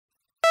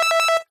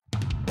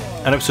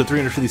On episode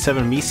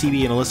 357, me,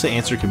 CB, and Alyssa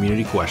answer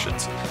community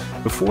questions.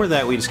 Before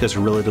that, we discuss a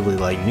relatively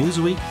light news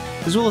week,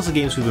 as well as the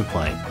games we've been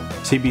playing.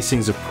 CB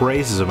sings the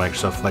praises of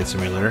Microsoft Flight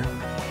Simulator.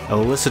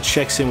 Alyssa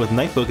checks in with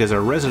Nightbook as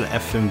our resident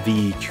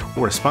FMV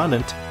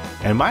correspondent,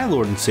 and my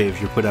Lord and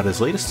Savior put out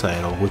his latest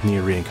title with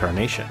Nier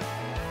Reincarnation.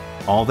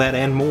 All that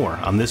and more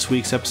on this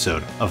week's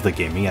episode of The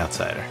Gaming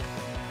Outsider.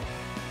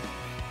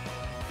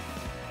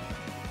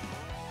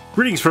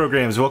 Greetings,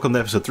 programs. Welcome to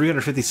episode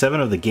 357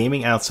 of The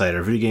Gaming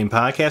Outsider, video game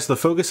podcast, the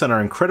focus on our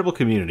incredible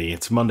community.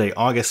 It's Monday,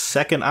 August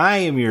 2nd. I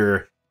am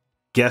your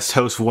guest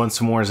host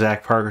once more,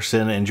 Zack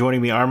Parkerson, and joining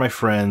me are my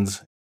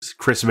friends,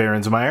 Chris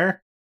Baronsmeyer.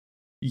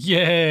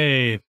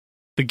 Yay!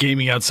 The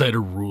Gaming Outsider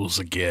rules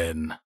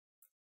again.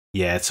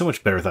 Yeah, it's so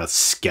much better without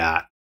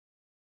Scott.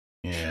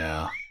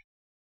 Yeah.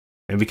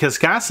 And because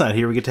Scott's not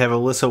here, we get to have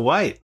Alyssa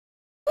White.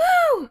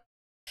 Woo!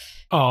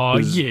 Oh,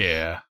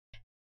 yeah.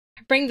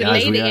 Bring the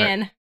Guys, lady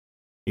in.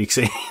 You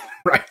can say,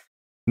 right.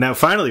 Now,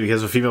 finally,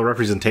 because of female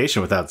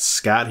representation without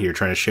Scott here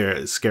trying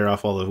to scare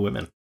off all the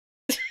women.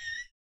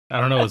 I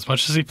don't know, as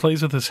much as he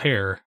plays with his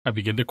hair, I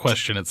begin to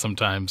question it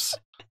sometimes.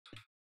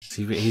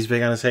 He's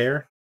big on his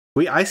hair?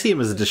 I see him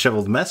as a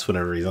disheveled mess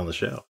whenever he's on the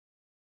show.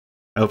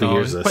 I hope he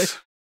hears this.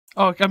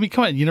 Oh, I mean,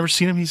 come on, you never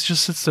seen him? He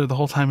just sits there the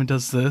whole time and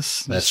does this.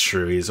 That's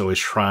true. He's always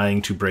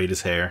trying to braid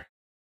his hair.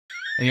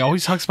 And he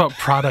always talks about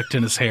product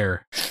in his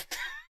hair.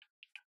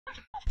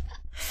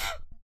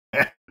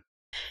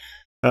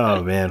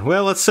 Oh man.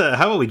 Well, let's how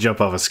about we jump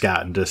off of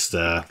Scott and just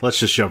let's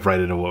just jump right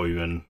into what we've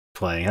been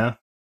playing, huh?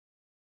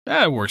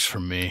 That works for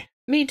me.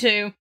 Me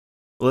too.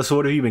 Alyssa,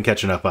 what have you been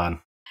catching up on?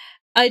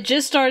 I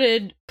just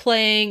started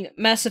playing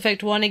Mass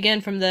Effect 1 again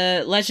from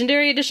the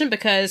Legendary Edition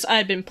because I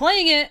had been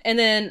playing it and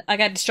then I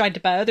got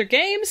distracted by other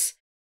games.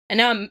 And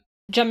now I'm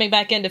jumping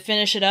back in to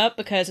finish it up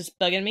because it's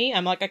bugging me.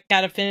 I'm like, I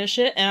gotta finish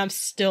it and I'm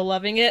still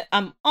loving it.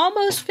 I'm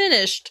almost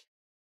finished.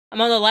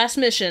 I'm on the last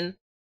mission.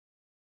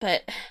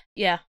 But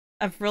yeah,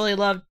 I've really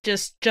loved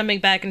just jumping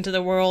back into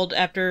the world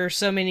after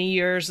so many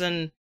years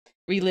and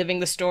reliving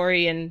the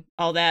story and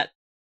all that.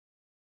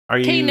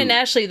 Caden and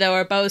Ashley, though,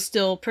 are both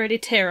still pretty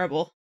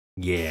terrible.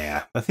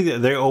 Yeah, I think that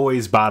they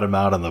always bottom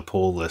out on the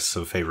poll lists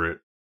of favorite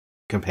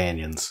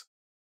companions.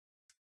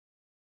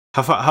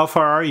 How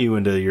far are you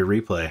into your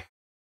replay?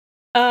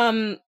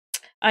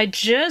 I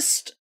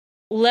just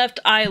left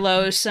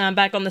Ilos, and I'm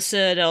back on the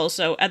Citadel,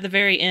 so at the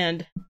very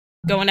end,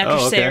 going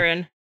after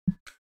Saren.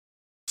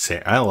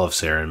 I love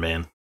Saren,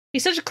 man.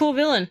 He's such a cool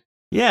villain.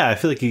 Yeah, I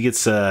feel like he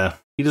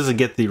doesn't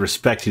get the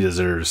respect he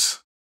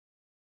deserves.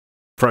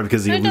 Probably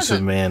because the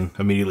elusive man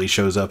immediately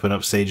shows up and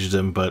upstages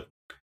him, but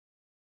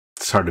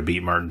it's hard to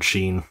beat Martin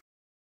Sheen.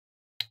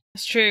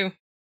 It's true.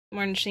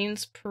 Martin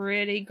Sheen's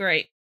pretty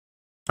great.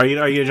 Are you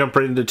gonna jump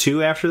right into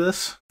 2 after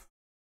this?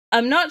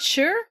 I'm not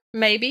sure.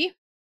 Maybe.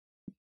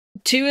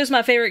 2 is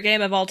my favorite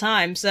game of all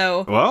time,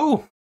 so...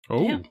 Whoa!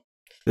 Oh, yeah.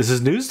 This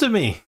is news to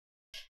me.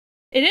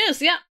 It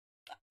is, yeah.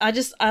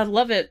 I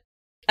love it.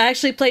 I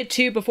actually played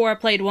 2 before I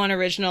played 1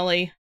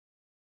 originally.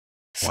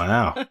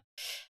 Wow.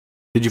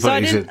 Did you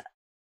play... Is that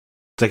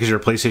because you're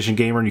a PlayStation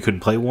gamer and you couldn't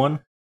play 1?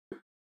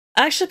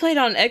 I actually played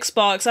on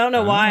Xbox. I don't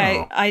know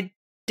why I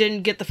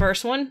didn't get the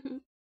first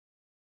one.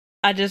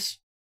 I just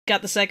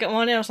got the second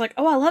one and I was like,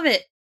 oh, I love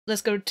it.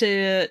 Let's go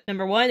to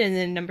number 1 and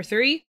then number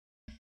 3.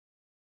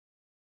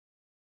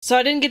 So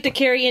I didn't get to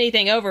carry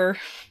anything over.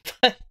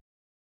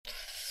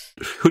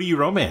 Who do you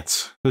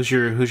romance? Who's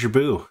your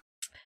boo?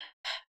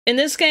 In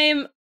this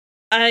game,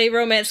 I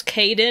romanced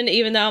Caden,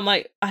 even though I'm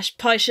like, I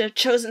probably should have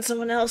chosen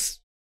someone else.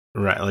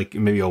 Right, like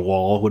maybe a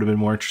wall would have been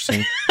more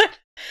interesting.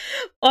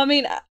 Well, I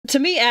mean, to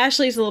me,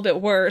 Ashley's a little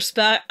bit worse,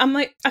 but I'm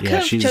like, I could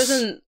have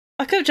chosen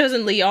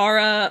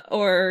Liara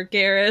or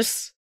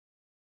Garrus.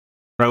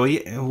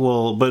 Right.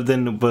 Well, but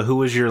who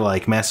was your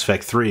like Mass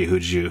Effect 3? Who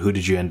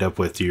did you end up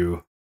with?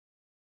 Do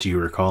you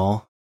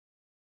recall?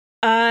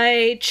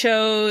 I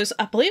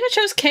believe I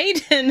chose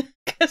Caden.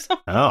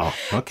 Oh,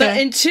 okay. But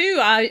in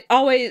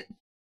 2,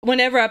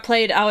 whenever I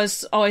played, I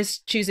was always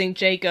choosing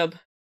Jacob.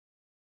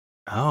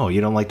 Oh, you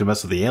don't like to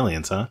mess with the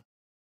aliens, huh?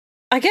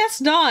 I guess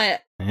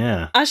not.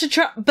 Yeah. I should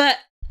try, but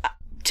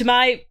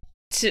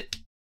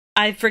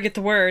I forget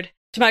the word.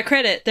 To my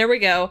credit, there we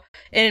go.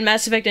 In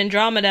Mass Effect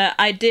Andromeda,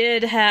 I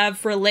did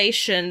have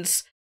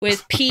relations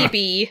with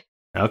PB.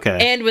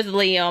 Okay. And with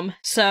Liam,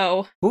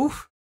 so...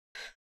 Oof.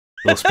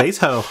 Little space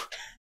hoe.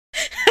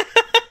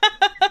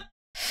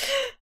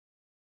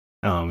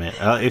 Oh, man.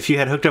 If you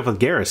had hooked up with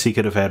Garrus, he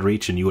could have had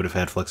reach and you would have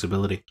had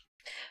flexibility.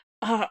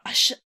 I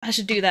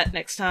should do that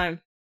next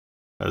time.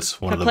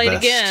 That's one of the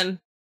best. Again.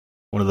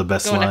 One of the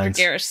best going lines.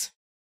 After Garrus.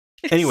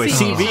 Anyway,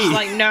 CB.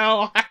 Like,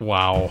 no.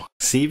 Wow.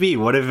 CB,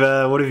 what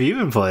have you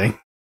been playing?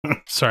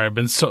 Sorry, I've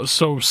been so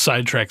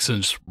sidetracked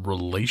since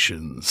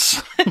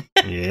relations.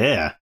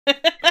 Yeah.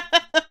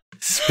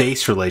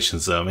 Space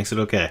relations, though, makes it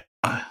okay.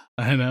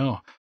 I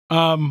know.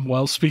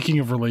 Well, speaking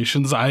of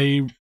relations,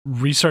 I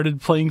restarted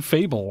playing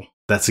Fable.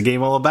 That's a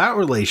game all about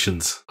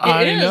relations.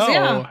 I know.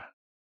 Yeah.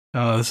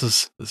 Oh, this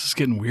is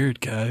getting weird,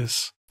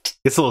 guys.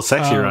 It's a little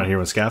sexy around here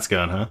when Scott's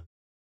gone, huh?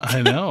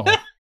 I know.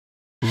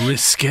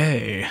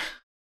 Risque.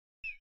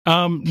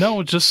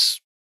 No,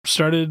 just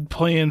started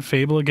playing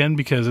Fable again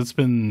because it's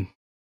been,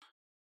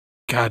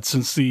 God,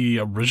 since the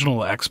original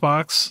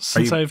Xbox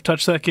since I've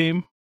touched that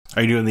game.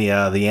 Are you doing the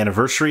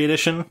anniversary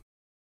edition?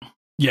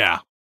 Yeah.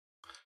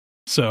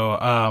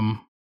 So,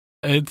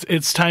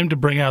 it's time to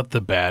bring out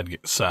the bad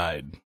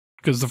side,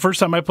 because the first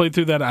time I played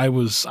through that, I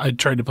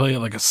tried to play it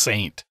like a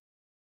saint.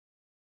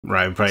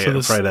 Right, probably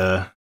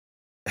a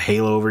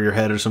halo over your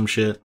head or some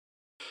shit.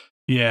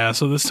 Yeah,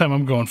 so this time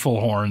I'm going full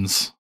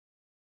horns.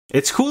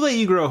 It's cool that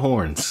you grow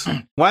horns.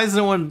 Why has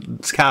no one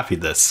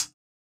copied this?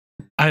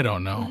 I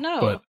don't know,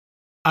 but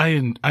I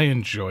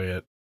enjoy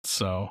it.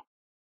 So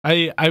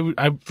I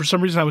for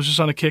some reason I was just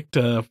on a kick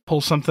to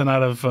pull something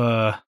out of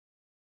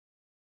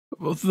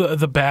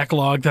the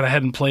backlog that I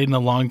hadn't played in a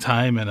long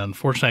time, and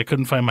unfortunately I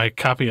couldn't find my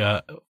copy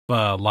of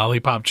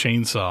Lollipop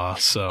Chainsaw.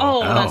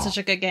 So that's such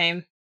a good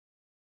game.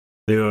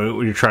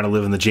 You're trying to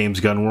live in the James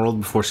Gunn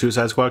world before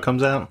Suicide Squad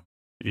comes out?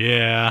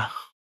 Yeah.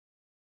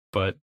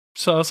 But,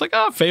 so it's like,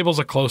 Fable's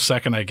a close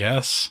second, I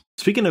guess.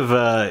 Speaking of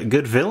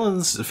good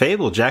villains,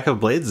 Fable, Jack of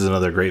Blades is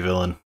another great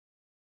villain.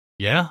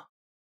 Yeah.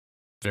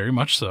 Very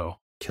much so.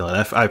 Killing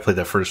it. I played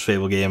that first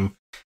Fable game.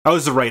 I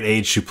was the right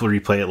age to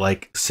replay it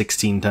like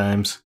 16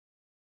 times.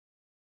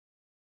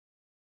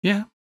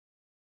 Yeah.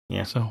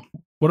 Yeah. So,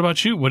 what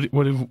about you? What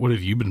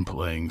have you been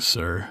playing,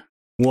 sir?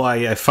 Well,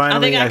 I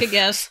finally... I could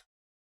guess.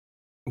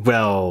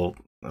 Well,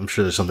 I'm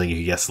sure there's something you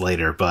can guess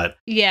later, but...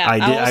 Yeah,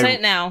 I will say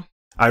it now.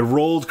 I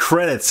rolled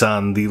credits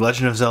on The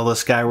Legend of Zelda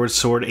Skyward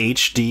Sword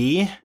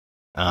HD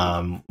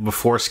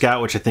before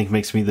Scott, which I think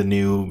makes me the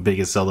new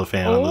biggest Zelda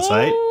fan on the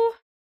site.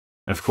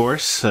 Of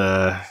course,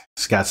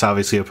 Scott's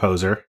obviously a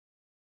poser.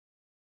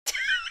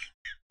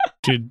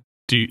 Do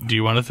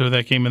you want to throw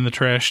that game in the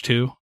trash,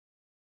 too?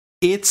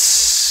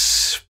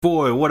 It's...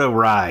 Boy, what a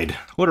ride.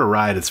 What a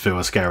ride it's been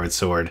with Skyward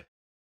Sword.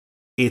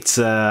 It's,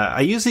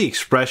 I use the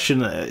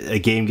expression a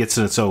game gets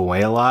in its own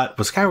way a lot,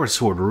 but Skyward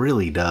Sword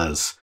really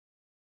does.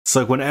 It's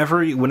like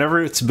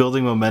whenever it's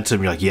building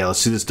momentum, you're like, yeah,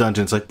 let's do this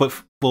dungeon. It's like, but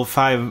we'll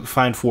find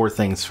 4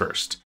 things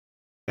first.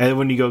 And then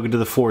when you go to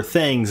the 4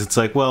 things, it's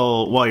like,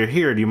 well, while you're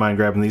here, do you mind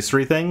grabbing these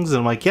 3 things? And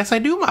I'm like, yes, I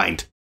do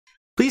mind.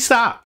 Please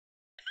stop.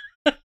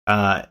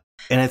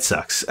 And it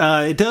sucks.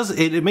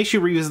 It makes you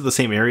revisit the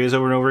same areas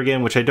over and over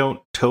again, which I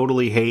don't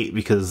totally hate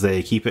because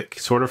they keep it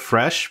sort of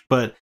fresh.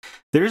 But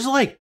there's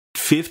like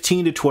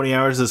 15 to 20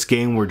 hours of this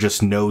game where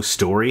just no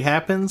story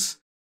happens.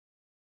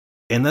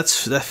 And I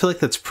feel like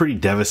that's pretty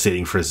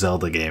devastating for a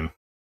Zelda game.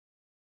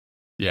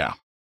 Yeah.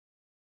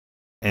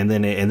 And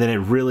then it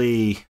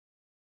really,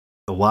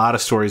 a lot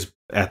of stories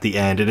at the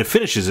end, and it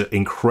finishes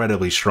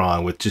incredibly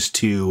strong with just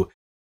 2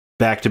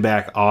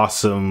 back-to-back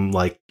awesome,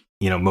 like,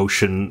 you know,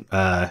 motion,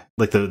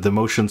 like the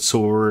motion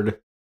sword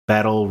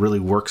battle really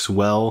works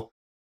well.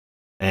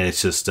 And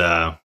it's just,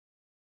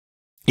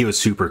 it was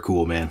super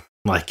cool, man.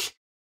 Like,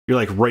 you're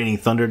like raining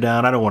thunder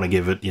down. I don't want to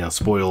give it,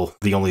 spoil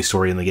the only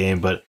story in the game,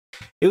 but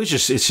it's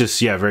just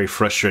very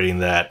frustrating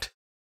that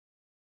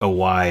a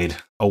wide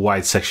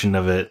section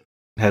of it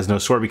has no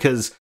story,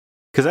 because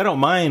I don't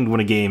mind when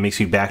a game makes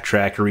me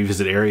backtrack or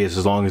revisit areas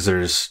as long as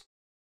there's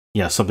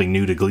something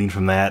new to glean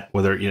from that,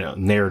 whether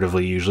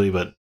narratively usually.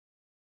 But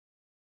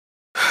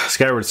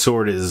Skyward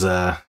Sword is in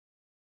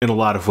a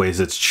lot of ways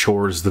it's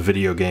chores the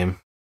video game.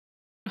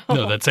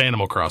 No, that's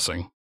Animal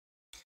Crossing.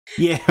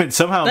 Yeah, and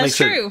somehow that's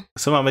true.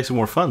 Somehow makes it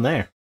more fun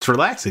there. It's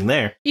relaxing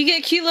there. You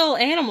get cute little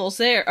animals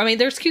there. I mean,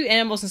 there's cute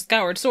animals in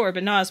Skyward Sword,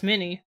 but not as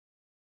many.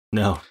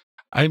 No.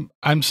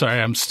 I'm sorry,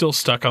 I'm still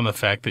stuck on the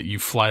fact that you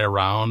fly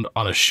around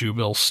on a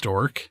shoebill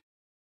stork.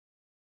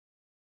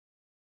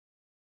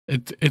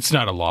 It's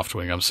not a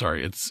loftwing, I'm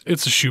sorry. It's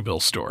a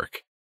shoebill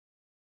stork.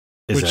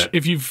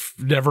 If you've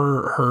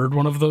never heard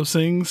one of those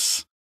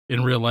things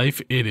in real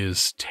life, it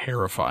is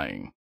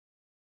terrifying.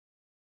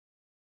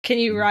 Can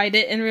you ride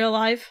it in real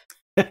life?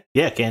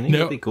 Yeah, can you? No,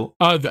 that'd be cool.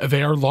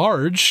 They are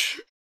large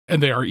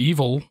and they are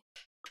evil.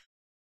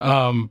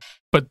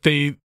 But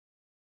they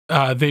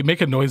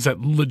make a noise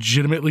that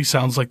legitimately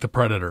sounds like the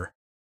Predator.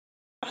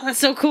 Oh, that's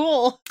so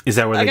cool. Is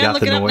that where they got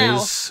the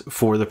noise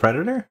for the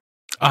Predator?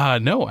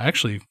 No,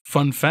 actually,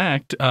 fun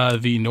fact,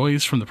 the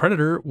noise from the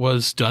Predator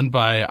was done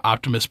by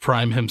Optimus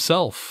Prime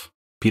himself.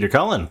 Peter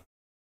Cullen.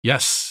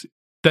 Yes,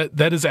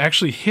 that is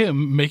actually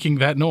him making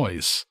that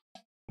noise.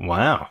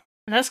 Wow.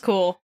 That's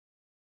cool.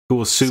 Who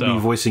will soon be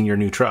voicing your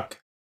new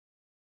truck?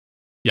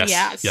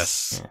 Yes.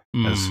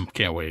 Yeah,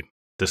 can't wait.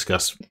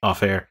 Discuss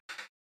off air.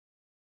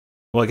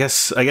 Well, I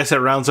guess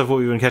that rounds up what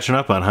we've been catching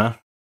up on, huh?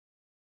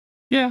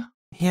 Yeah.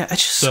 Yeah,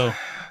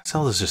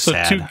 Zelda's just so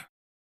sad.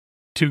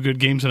 Two good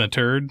games and a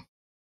turd?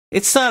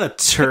 It's not a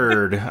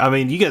turd. I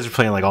mean, you guys are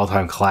playing like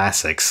all-time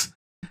classics.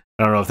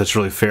 I don't know if that's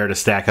really fair to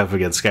stack up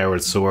against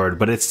Skyward Sword,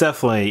 but it's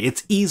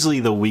easily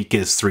the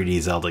weakest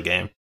 3D Zelda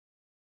game.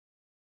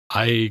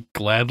 I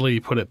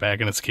gladly put it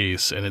back in its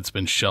case, and it's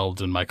been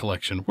shelved in my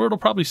collection, where it'll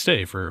probably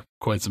stay for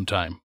quite some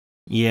time.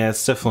 Yeah,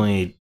 it's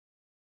definitely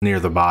near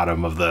the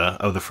bottom of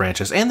the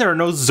franchise. And there are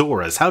no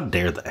Zoras. How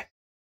dare they?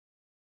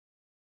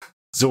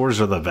 Zoras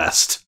are the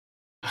best.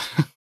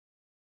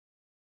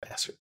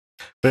 bastard.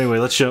 But anyway,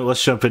 let's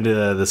jump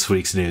into this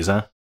week's news,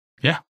 huh?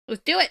 Yeah.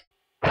 Let's do it.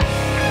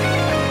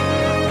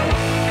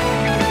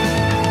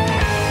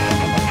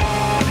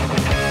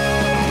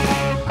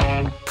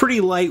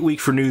 Pretty light week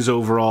for news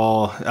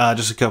overall.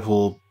 Just a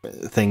couple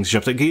things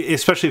jumped in,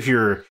 especially if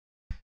you're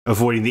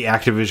avoiding the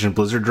Activision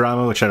Blizzard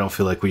drama, which I don't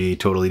feel like we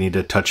totally need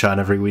to touch on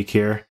every week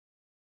here.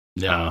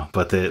 Yeah.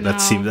 But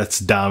that's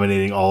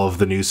dominating all of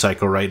the news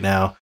cycle right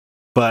now.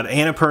 But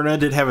Annapurna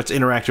did have its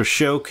interactive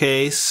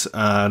showcase,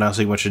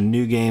 announcing a bunch of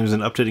new games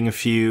and updating a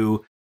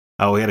few.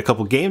 We had a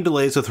couple game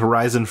delays with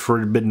Horizon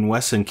Forbidden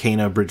West and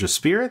Kena Bridge of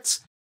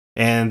Spirits.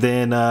 And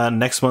then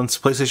next month's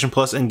PlayStation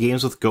Plus and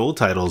Games with Gold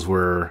titles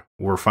were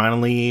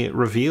finally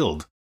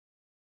revealed.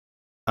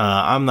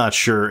 I'm not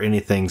sure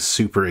anything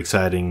super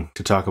exciting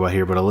to talk about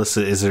here, but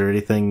Alyssa, is there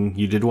anything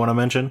you did want to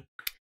mention?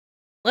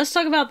 Let's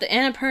talk about the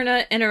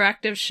Annapurna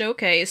Interactive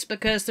Showcase,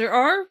 because there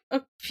are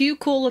a few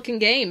cool-looking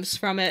games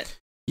from it.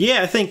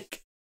 Yeah, I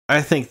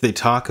think the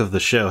talk of the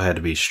show had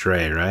to be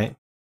Stray, right?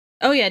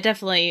 Oh yeah,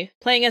 definitely.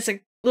 Playing as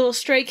a little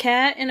stray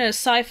cat in a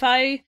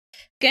sci-fi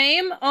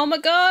game. Oh my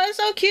god, it's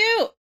so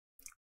cute!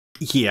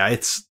 Yeah,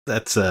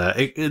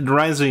 it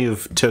reminds me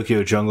of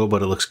Tokyo Jungle,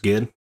 but it looks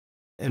good.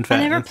 In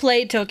fact, I never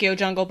played Tokyo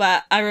Jungle,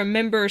 but I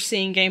remember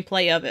seeing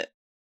gameplay of it.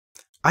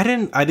 I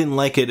didn't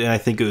like it, and I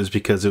think it was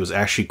because it was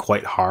actually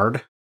quite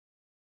hard,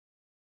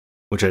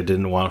 which I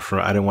didn't want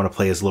I didn't want to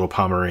play as a little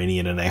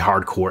Pomeranian in a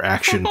hardcore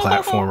action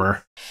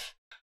platformer.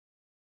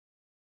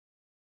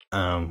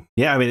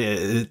 Yeah, I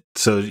mean,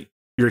 so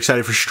you're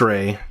excited for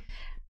Stray?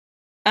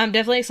 I'm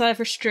definitely excited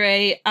for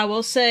Stray. I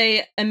will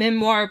say A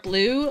Memoir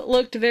Blue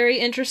looked very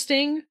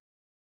interesting.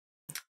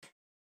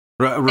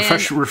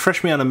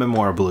 Refresh me on A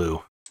Memoir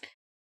Blue.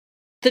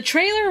 The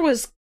trailer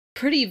was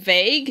pretty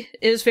vague.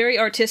 It was very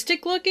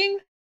artistic looking.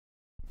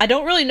 I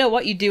don't really know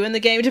what you do in the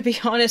game, to be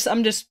honest.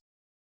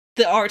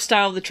 The art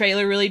style of the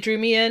trailer really drew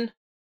me in.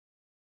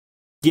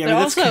 Yeah, but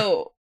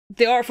also,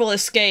 the Artful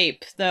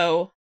Escape,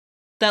 though,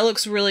 that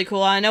looks really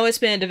cool. I know it's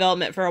been in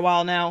development for a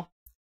while now.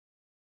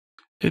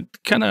 It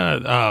kind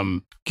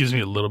of gives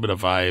me a little bit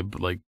of vibe,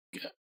 like,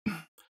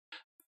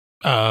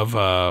 of,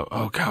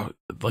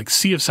 like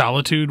Sea of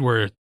Solitude,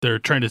 where they're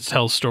trying to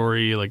tell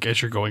story, like,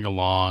 as you're going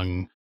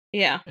along.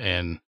 Yeah.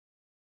 And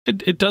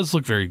it does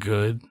look very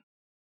good.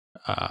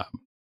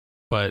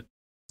 But,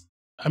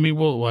 I mean,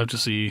 we'll have to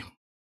see.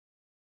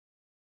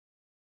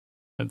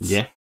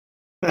 Yeah.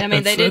 I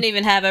mean, they didn't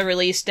even have a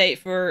release date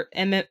for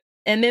A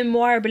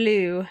Memoir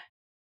Blue.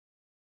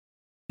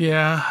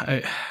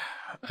 Yeah,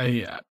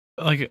 I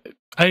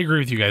agree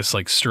with you guys.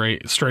 Like Stray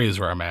is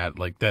where I'm at.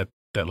 Like that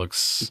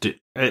looks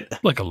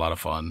like a lot of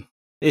fun.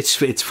 It's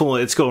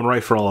going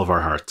right for all of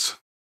our hearts.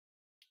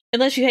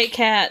 Unless you hate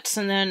cats,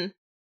 and then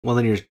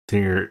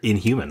you're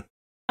inhuman.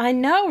 I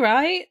know,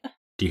 right?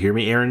 Do you hear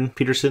me, Aaron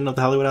Peterson of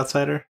the Hollywood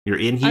Outsider? You're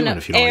inhuman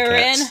if you don't like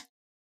cats.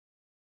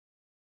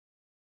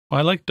 Well,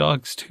 I like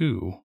dogs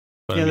too,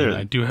 but yeah, I mean,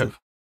 I do have.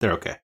 They're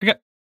okay.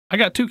 I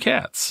got 2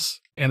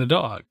 cats and a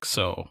dog,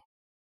 so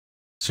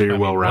you're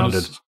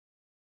well-rounded.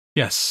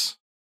 Yes.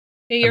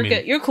 Yeah, you're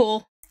good. You're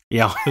cool.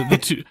 Yeah. The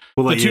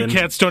two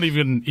cats don't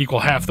even equal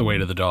half the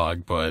weight of the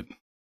dog, but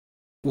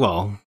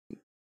well,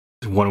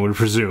 one would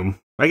presume.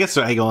 I guess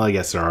there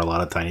are a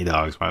lot of tiny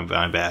dogs.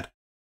 I'm bad.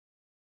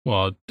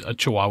 Well, a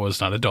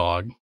Chihuahua's not a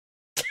dog.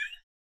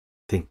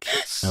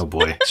 Oh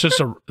boy, it's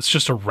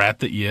just a rat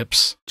that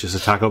yips. Just a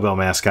Taco Bell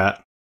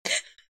mascot.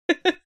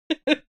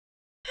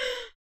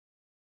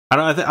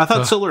 I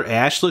thought Solar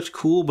Ash looked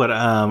cool, but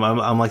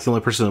I'm like the only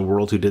person in the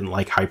world who didn't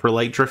like Hyper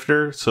Light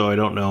Drifter, so I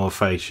don't know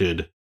if I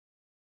should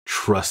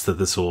trust that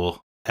this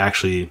will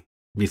actually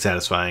be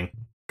satisfying.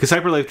 Because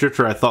Hyper Light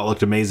Drifter I thought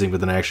looked amazing, but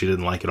then I actually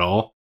didn't like it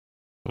all.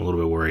 I'm a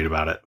little bit worried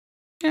about it.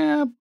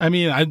 Yeah, I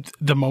mean,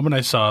 the moment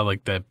I saw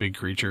like that big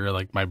creature,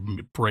 like my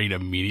brain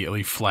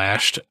immediately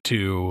flashed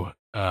to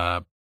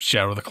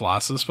Shadow of the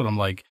Colossus, but I'm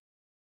like,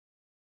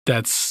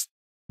 that's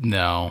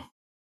no.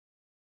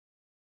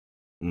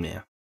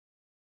 Yeah.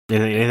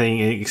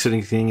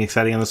 Anything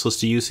exciting on this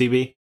list to you,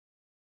 CB?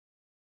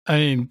 I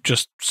mean,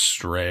 just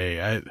Stray.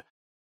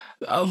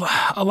 A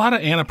lot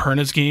of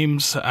Annapurna's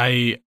games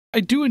I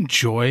do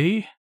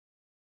enjoy,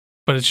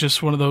 but it's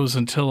just one of those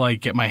until I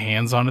get my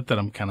hands on it that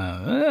I'm kind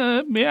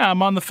of,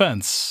 I'm on the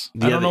fence.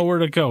 Yeah, I don't know where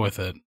to go with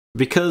it.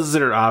 Because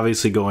they're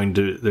obviously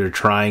they're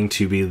trying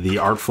to be the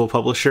artful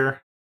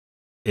publisher,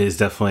 it is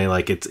definitely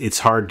like, it's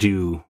hard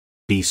to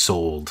be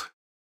sold.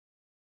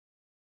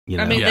 You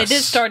know? I mean, They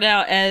did start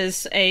out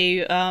as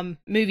a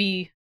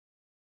movie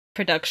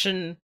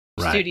production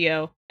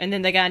studio, and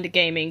then they got into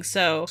gaming,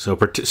 so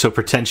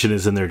pretension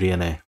is in their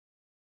DNA.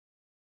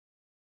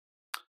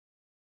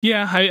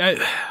 Yeah,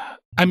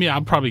 I mean,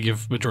 I'll probably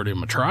give majority of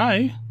them a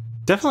try.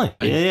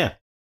 Definitely, yeah.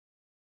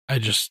 I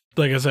just,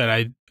 like I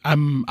said,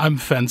 I'm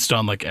fenced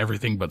on like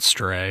everything but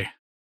Stray.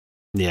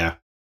 Yeah,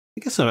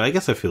 I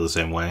guess I feel the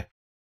same way.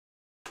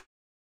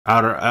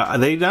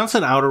 They announced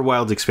an Outer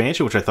Wilds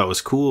expansion, which I thought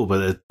was cool,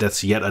 but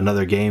that's yet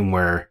another game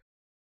where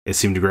it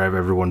seemed to grab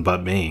everyone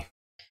but me.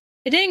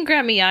 It didn't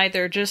grab me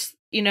either. Just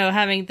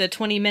having the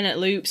 20-minute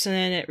loops and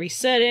then it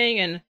resetting,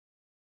 and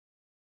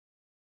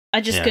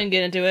I just couldn't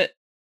get into it.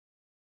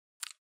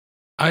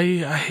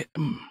 I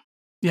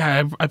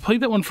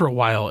played that one for a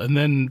while, and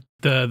then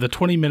the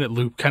 20-minute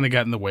loop kind of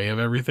got in the way of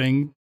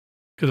everything.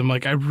 Because I'm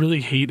like, I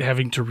really hate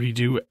having to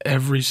redo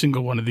every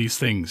single one of these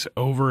things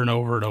over and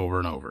over and over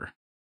and over.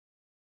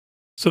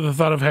 So the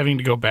thought of having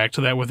to go back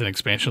to that with an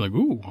expansion, like,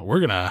 ooh, we're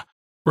gonna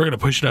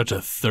push it out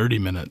to 30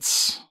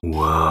 minutes.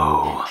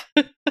 Whoa.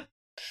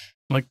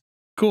 Like,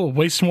 cool,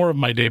 waste more of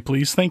my day,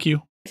 please. Thank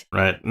you.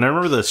 Right. And I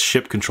remember the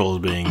ship controls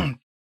being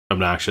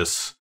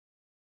obnoxious.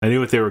 I knew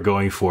what they were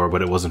going for,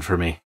 but it wasn't for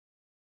me.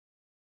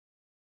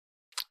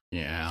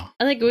 Yeah.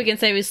 I think we can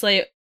say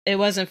it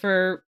wasn't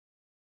for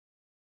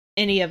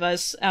any of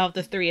us out of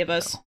the three of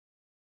us.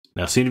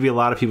 Now, seemed to be a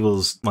lot of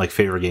people's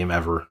favorite game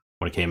ever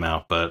when it came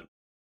out, but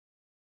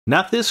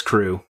not this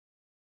crew.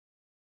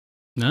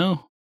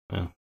 No.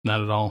 Yeah.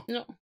 Not at all.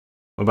 No.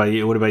 What about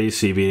you,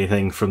 CB?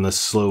 Anything from this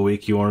slow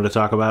week you wanted to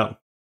talk about?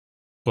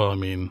 Well, I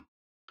mean,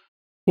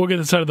 we'll get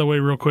this out of the way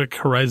real quick.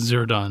 Horizon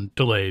Zero Dawn,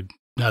 delayed.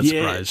 Not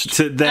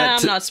surprised.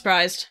 I'm not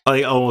surprised.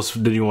 I almost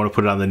didn't even want to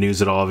put it on the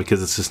news at all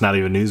because it's just not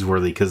even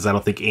newsworthy because I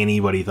don't think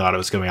anybody thought it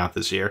was coming out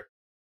this year.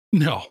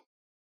 No.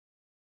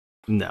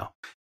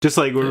 Just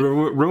like,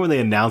 remember when they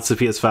announced the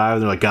PS5,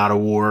 they're like, God of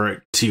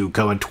War 2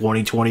 coming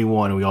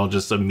 2021, and we all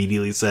just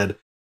immediately said,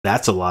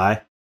 that's a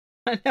lie.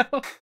 I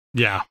know.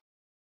 Yeah.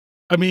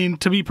 I mean,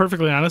 to be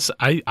perfectly honest,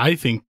 I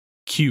think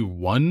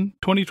Q1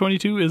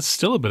 2022 is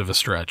still a bit of a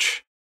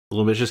stretch. A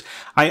little bit just.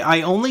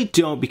 I only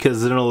don't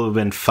because it'll have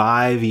been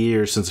 5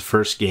 years since the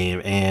first game,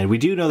 and we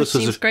do know this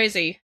was seems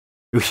crazy.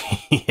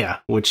 Yeah,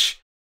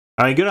 which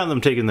I mean, good on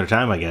them taking their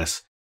time, I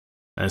guess,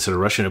 instead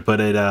of rushing it.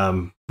 But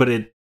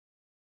it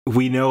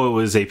we know it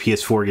was a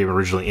PS4 game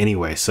originally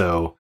anyway,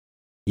 so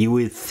you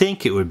would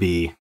think it would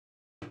be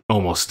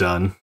almost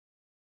done.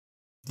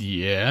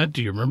 Yeah,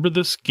 do you remember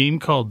this game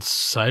called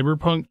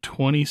Cyberpunk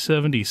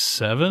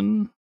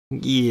 2077?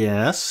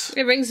 Yes.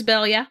 It rings a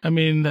bell, yeah. I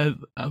mean,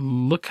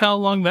 look how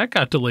long that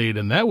got delayed,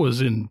 and that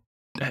was in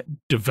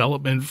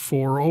development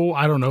for,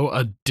 I don't know,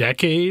 a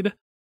decade?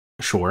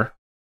 Sure.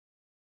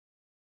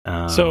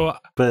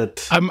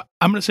 But I'm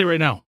going to say right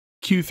now,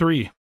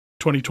 Q3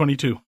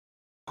 2022.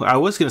 I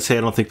was going to say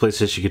I don't think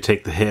PlayStation could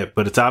take the hit,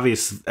 but it's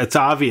obvious at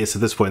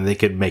this point they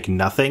could make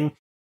nothing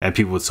and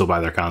people would still buy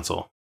their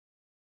console.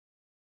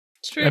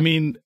 It's true. I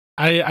mean,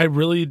 I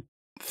really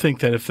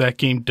think that if that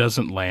game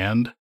doesn't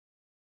land,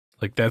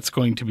 that's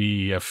going to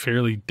be a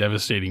fairly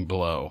devastating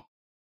blow.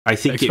 I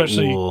think it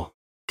will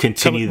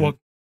continue. I'm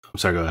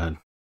sorry, go ahead.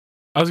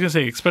 I was going to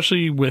say,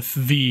 especially with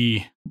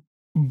the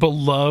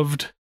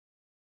beloved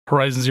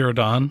Horizon Zero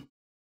Dawn,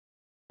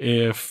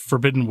 if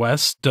Forbidden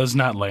West does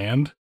not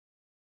land,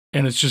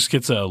 and it just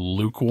gets a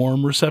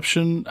lukewarm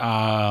reception,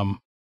 I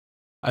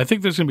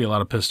think there's going to be a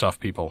lot of pissed off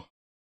people.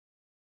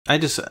 I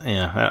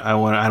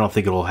don't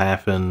think it'll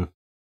happen.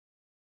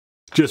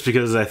 Just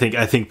because I think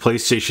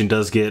PlayStation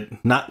does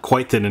get not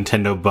quite the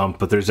Nintendo bump,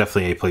 but there's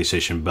definitely a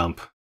PlayStation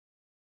bump.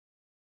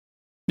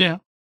 Yeah,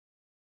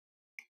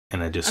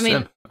 and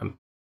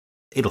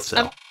it'll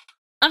sell.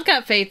 I've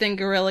got faith in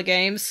Guerrilla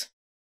Games.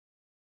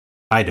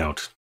 I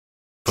don't,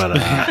 but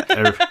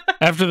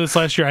after this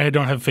last year, I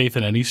don't have faith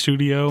in any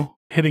studio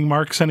hitting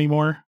marks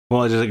anymore.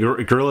 Well,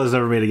 Guerrilla's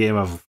never made a game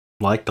I've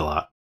liked a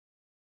lot.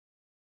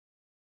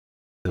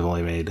 They've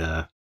only made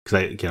because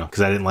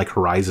I didn't like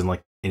Horizon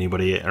like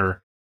anybody,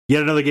 or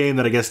yet another game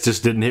that I guess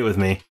just didn't hit with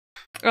me.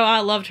 Oh, I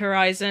loved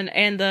Horizon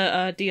and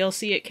the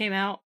DLC it came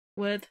out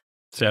with.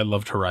 See, I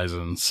loved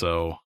Horizon,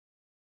 so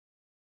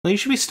well, you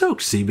should be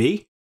stoked,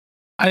 CB.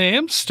 I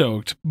am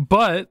stoked,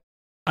 but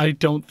I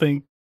don't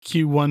think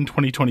Q1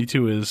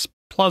 2022 is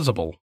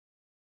plausible.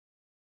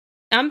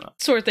 I'm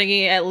sort of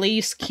thinking at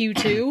least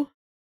Q2,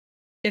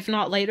 if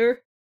not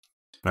later.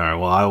 All right,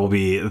 well, I will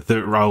be in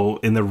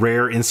the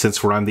rare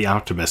instance where I'm the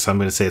optimist. I'm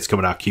going to say it's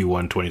coming out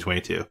Q1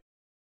 2022.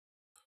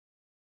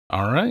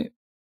 All right.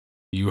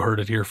 You heard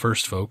it here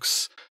first,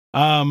 folks.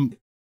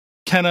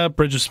 Kenna,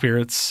 Bridge of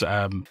Spirits,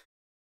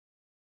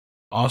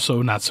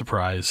 also not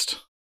surprised.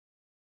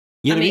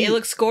 Yeah, it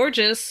looks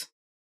gorgeous.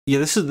 Yeah,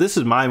 this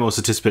is my most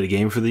anticipated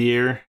game for the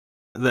year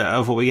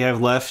of what we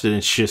have left, and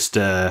it's just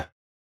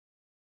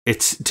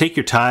it's take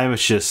your time.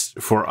 It's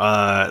just for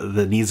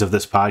the needs of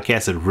this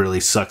podcast. It really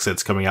sucks that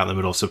it's coming out in the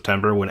middle of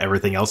September when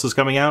everything else is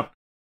coming out.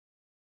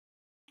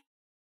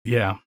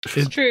 Yeah,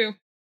 it's true.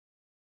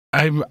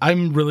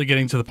 I'm really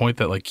getting to the point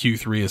that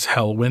Q3 is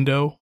hell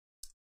window.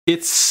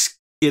 It's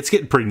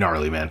getting pretty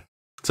gnarly, man.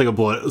 It's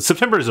like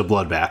September is a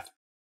bloodbath.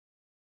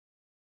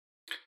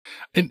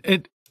 And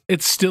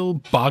it still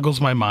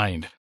boggles my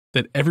mind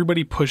that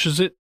everybody pushes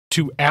it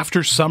to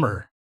after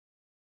summer.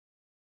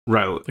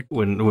 Right,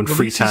 when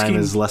free time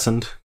is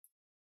lessened.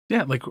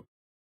 Yeah,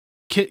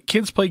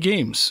 kids play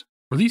games.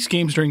 Release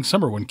games during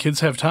summer when kids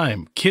have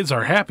time. Kids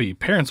are happy.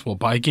 Parents will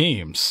buy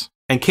games.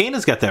 And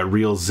Kana's got that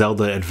real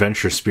Zelda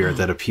adventure spirit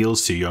that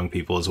appeals to young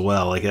people as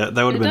well. That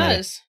would have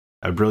been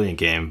a brilliant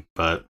game,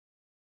 but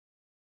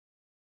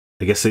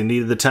I guess they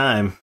needed the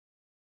time.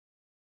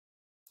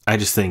 I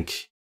just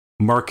think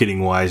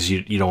marketing-wise,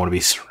 you don't want to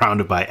be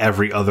surrounded by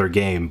every other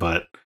game,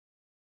 but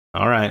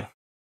All right.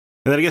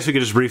 And then I guess we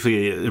could just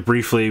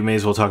briefly, may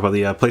as well talk about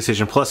the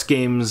PlayStation Plus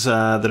games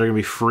that are going to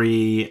be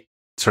free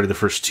starting the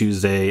first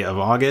Tuesday of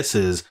August.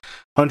 Is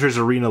Hunter's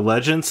Arena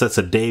Legends. That's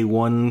a day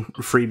one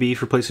freebie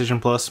for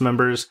PlayStation Plus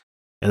members.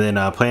 And then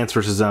Plants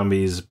vs.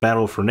 Zombies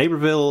Battle for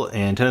Neighborville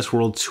and Tennis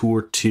World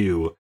Tour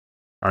 2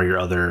 are your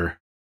other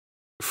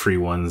free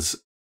ones.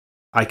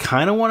 I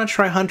kind of want to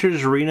try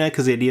Hunter's Arena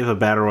because the idea of a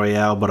Battle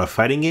Royale, but a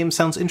fighting game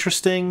sounds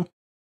interesting.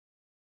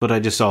 But I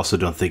just also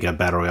don't think a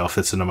Battle Royale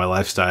fits into my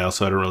lifestyle,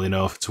 so I don't really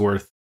know if it's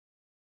worth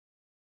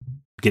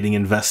getting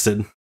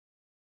invested.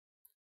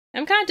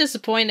 I'm kind of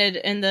disappointed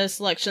in the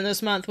selection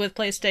this month with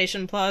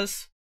PlayStation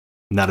Plus.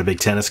 Not a big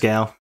tennis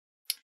gal?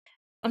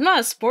 I'm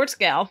not a sports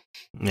gal.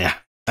 Yeah,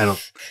 I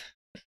don't...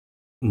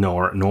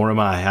 Nor am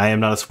I. I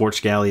am not a sports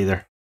gal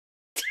either.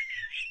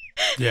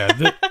 Yeah,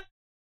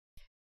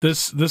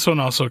 this one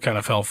also kind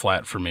of fell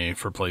flat for me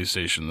for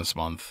PlayStation this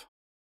month.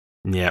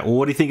 Yeah, well,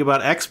 what do you think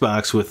about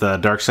Xbox with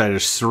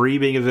Darksiders 3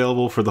 being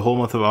available for the whole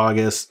month of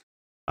August?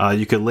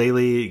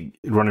 Ukulele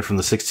running from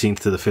the 16th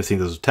to the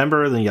 15th of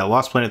September. Then you got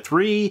Lost Planet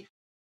 3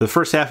 the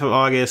first half of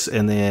August,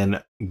 and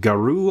then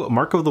Garou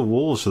Mark of the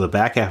Wolves for the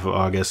back half of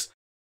August.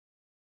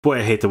 Boy,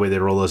 I hate the way they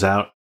roll those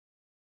out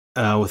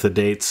with the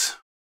dates.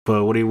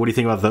 But what do you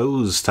think about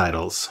those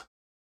titles?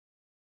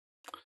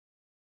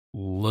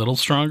 Little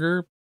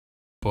stronger,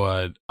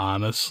 but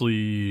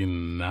honestly,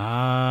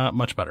 not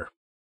much better.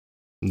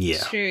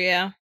 Yeah. Sure,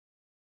 yeah.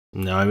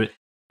 No,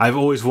 I've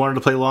always wanted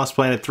to play Lost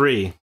Planet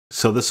 3,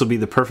 so this will be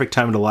the perfect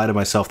time to lie to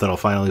myself that I'll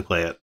finally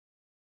play it.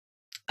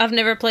 I've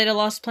never played a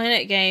Lost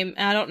Planet game.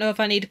 I don't know if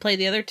I need to play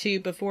the other two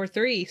before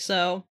 3,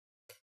 so...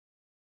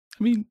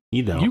 I mean,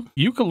 you know,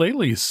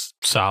 Ukulele's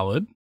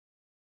solid.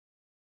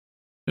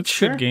 It's a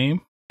sure. good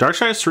game.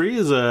 Darksiders 3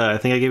 is I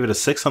think I gave it a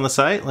 6 on the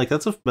site. Like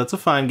that's a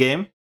fine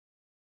game.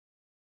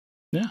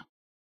 Yeah.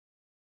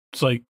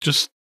 It's like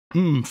just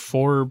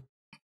 4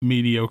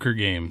 mediocre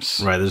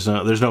games. Right, there's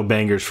no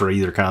bangers for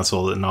either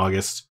console in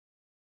August.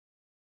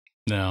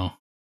 No.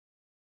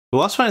 The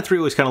Lost Planet 3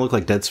 always kind of looked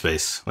like Dead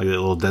Space, like a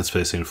little Dead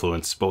Space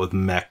influence, but with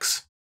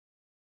mechs.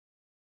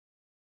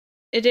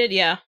 It did,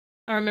 yeah.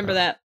 I remember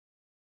that.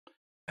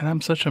 And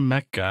I'm such a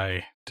mech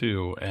guy,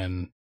 too,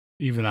 and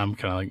even I'm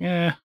kind of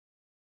like,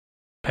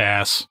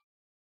 pass.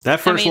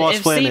 That first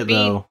Lost Planet,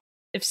 though...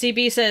 If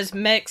CB says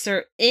mechs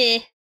are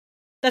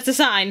that's a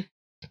sign.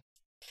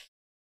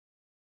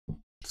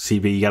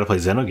 CB, you gotta play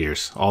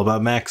Xenogears. All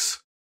about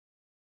mechs.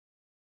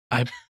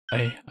 I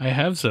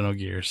have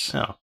Xenogears.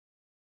 Oh.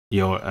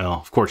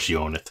 Of course you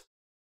own it.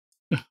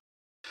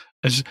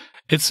 It's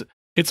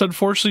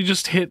unfortunately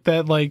just hit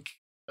that like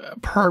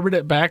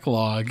permanent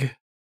backlog,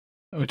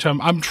 which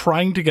I'm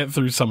trying to get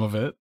through some of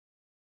it.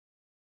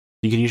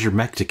 You can use your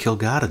mech to kill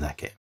God in that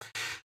game.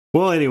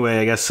 Well, anyway,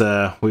 I guess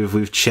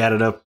we've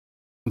chatted up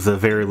the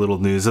very little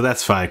news, so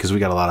that's fine because we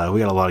got a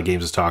lot of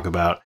games to talk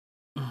about.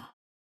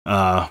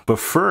 But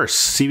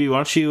first, CB, why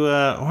don't you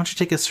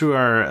take us through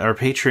our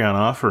Patreon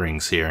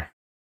offerings here?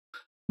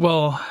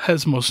 Well,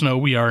 as most know,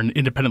 we are an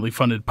independently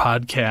funded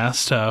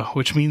podcast,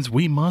 which means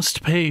we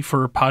must pay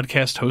for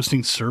podcast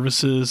hosting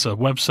services, a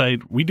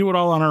website. We do it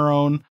all on our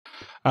own,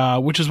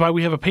 which is why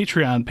we have a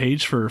Patreon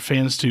page for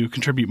fans to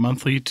contribute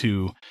monthly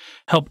to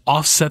help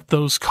offset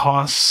those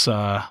costs.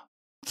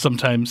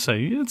 Sometimes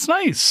say it's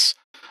nice,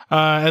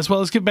 as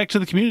well as give back to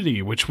the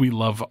community, which we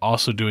love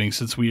also doing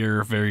since we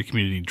are very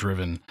community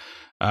driven.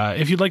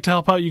 If you'd like to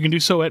help out, you can do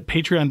so at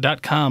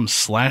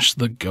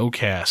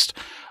patreon.com/thegocast.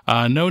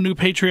 No new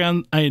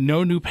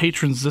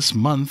patrons this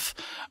month,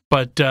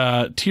 but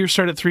tiers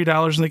start at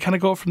 $3 and they kind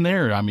of go up from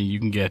there. I mean, you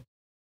can get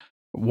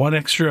one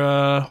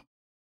extra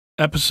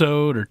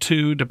episode or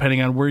two,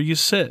 depending on where you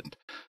sit.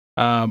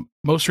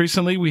 Most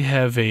recently, we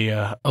have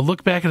a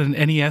look back at an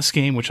NES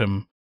game, which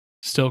I'm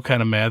still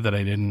kind of mad that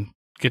I didn't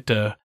get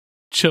to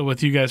chill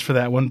with you guys for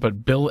that one,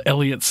 but Bill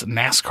Elliott's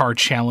NASCAR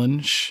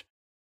Challenge.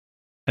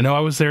 I know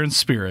I was there in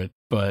spirit,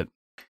 but...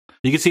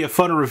 You can see a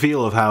fun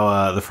reveal of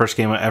how the first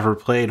game I ever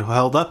played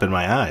held up in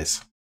my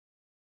eyes.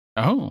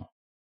 Oh.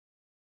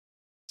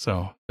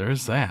 So,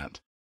 there's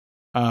that.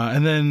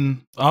 And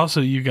then,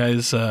 also, you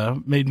guys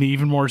made me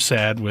even more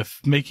sad with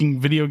making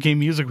video game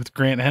music with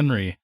Grant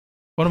Henry.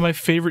 One of my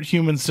favorite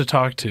humans to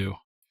talk to.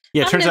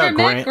 Yeah, it turns out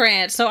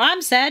Grant, so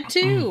I'm sad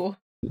too.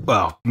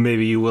 Well,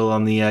 maybe you will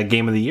on the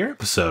Game of the Year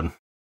episode.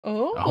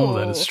 Oh,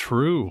 that is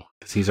true.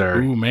 Because he's our...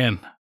 Ooh, man.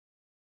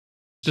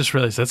 Just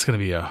realized that is going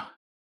to be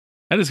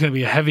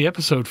a heavy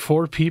episode.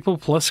 4 people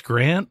plus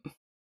Grant.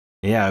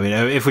 Yeah, I mean,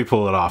 if we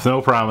pull it off. No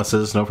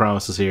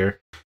promises here.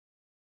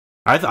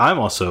 I'm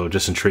also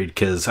just intrigued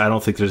because I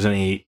don't think there's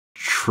any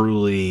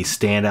truly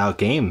standout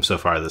game so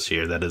far this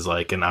year that is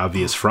like an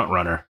obvious front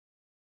runner.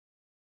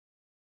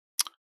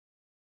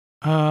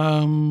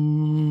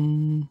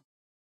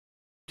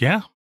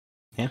 Yeah.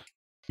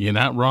 You're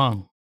not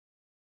wrong.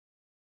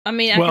 I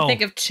mean, I can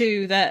think of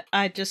 2 that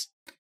I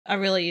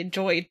really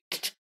enjoyed.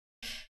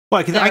 Well,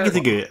 I can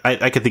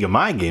think of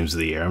my games of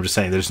the year. I'm just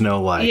saying, there's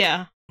no like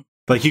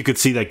you could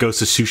see that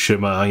Ghost of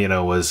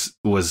Tsushima,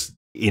 was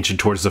inching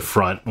towards the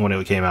front when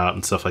it came out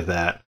and stuff like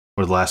that.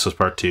 Or The Last of Us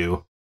Part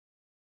 2.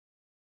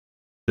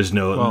 There's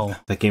no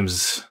that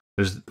game's.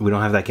 We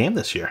don't have that game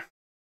this year.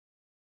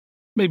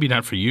 Maybe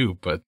not for you,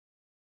 but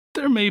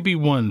there may be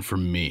one for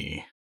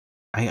me.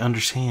 I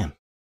understand.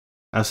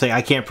 I was saying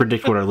I can't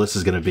predict what our list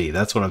is going to be.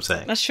 That's what I'm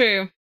saying. That's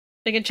true.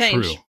 It can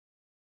change. True.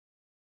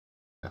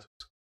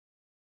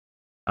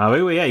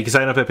 Yeah, you can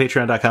sign up at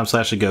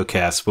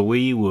patreon.com/thegocast, but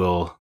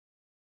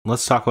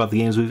let's talk about the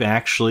games we've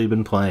actually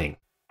been playing.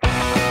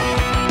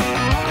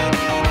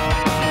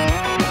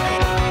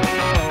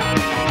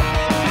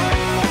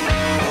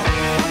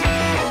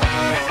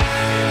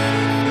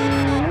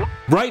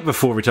 Right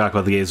before we talk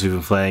about the games we've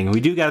been playing,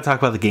 we do got to talk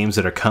about the games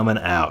that are coming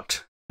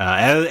out.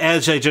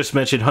 As I just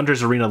mentioned,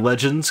 Hunter's Arena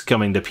Legends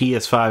coming to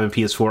PS5 and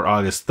PS4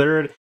 August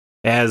 3rd.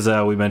 As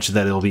we mentioned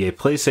that it'll be a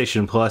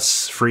PlayStation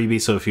Plus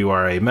freebie, so if you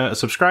are a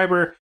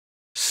subscriber,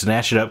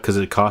 snatch it up because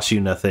it costs you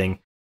nothing.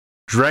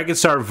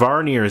 Dragonstar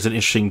Varnir is an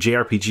interesting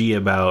JRPG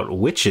about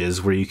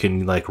witches where you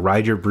can like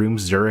ride your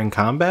brooms during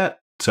combat.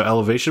 So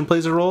Elevation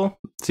plays a role.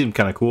 Seemed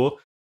kind of cool.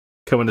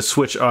 Coming to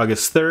Switch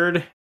August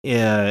 3rd.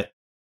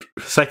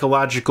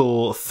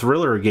 Psychological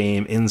thriller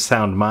game In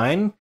Sound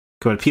Mind.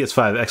 Coming to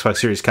PS5, Xbox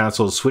Series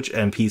consoles, Switch,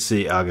 and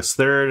PC August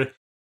 3rd.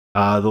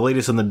 The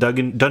latest in the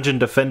Dungeon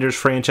Defenders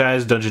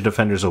franchise, Dungeon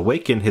Defenders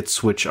Awaken, hits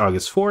Switch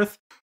August 4th.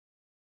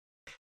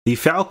 The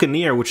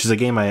Falconeer, which is a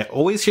game I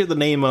always hear the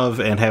name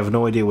of and have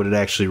no idea what it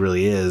actually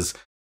really is,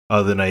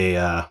 other than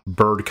a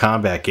bird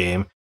combat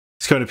game.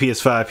 It's coming to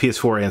PS5,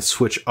 PS4, and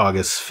Switch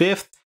August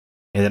 5th.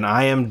 And then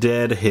I Am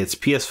Dead hits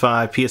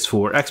PS5,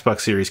 PS4, Xbox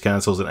Series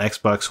consoles, and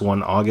Xbox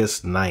One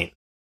August 9th.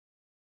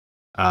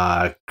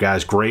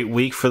 Guys, great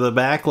week for the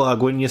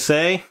backlog, wouldn't you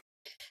say?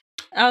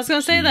 I was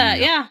gonna say that,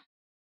 yeah.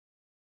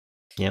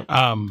 Yep.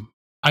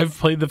 I've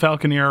played the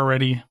Falconeer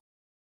already.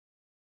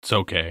 It's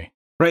okay.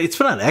 Right, it's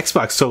been on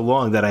Xbox so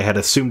long that I had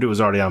assumed it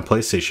was already on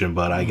PlayStation,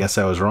 but I guess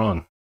I was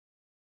wrong.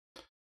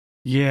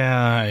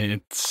 Yeah,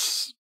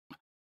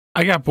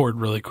 I got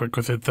bored really quick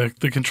with it.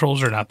 The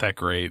controls are not that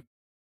great.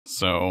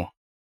 So,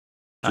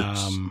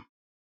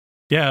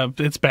 yeah,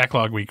 it's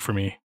backlog week for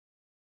me.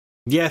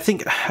 Yeah,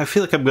 I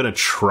feel like I'm gonna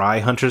try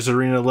Hunter's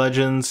Arena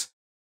Legends,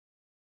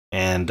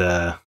 and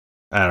I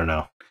don't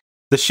know.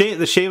 The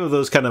shame of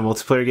those kind of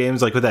multiplayer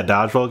games, like with that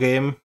dodgeball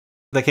game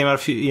that came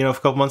out a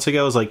couple months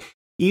ago, is like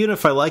even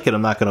if I like it,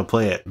 I'm not gonna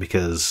play it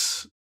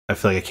because I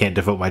feel like I can't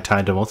devote my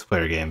time to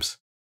multiplayer games.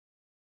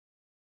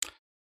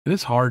 It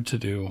is hard to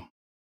do.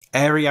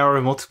 Every hour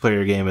of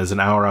multiplayer game is an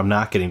hour I'm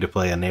not getting to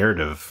play a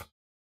narrative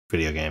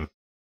video game.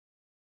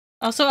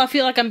 Also, I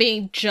feel like I'm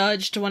being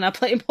judged when I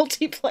play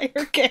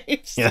multiplayer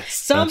games. Yes,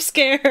 so I'm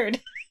scared.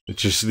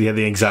 It's just the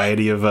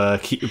anxiety of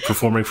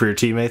performing for your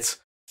teammates.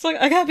 It's like,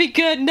 I gotta be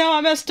good. No,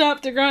 I messed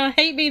up. They're gonna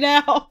hate me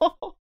now.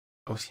 Oh,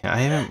 yeah,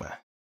 I am.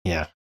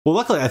 Yeah. Well,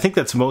 luckily, I think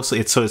that's mostly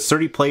it's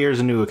 30 players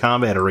into a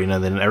combat arena,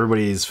 and then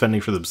everybody's fending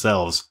for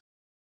themselves.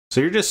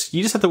 So you just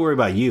have to worry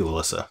about you,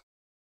 Alyssa.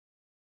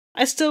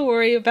 I still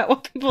worry about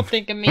what people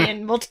think of me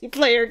in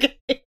multiplayer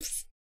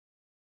games.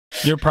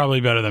 You're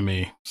probably better than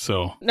me,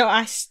 so... No,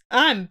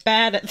 I'm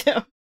bad at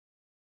them.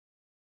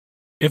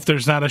 If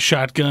there's not a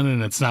shotgun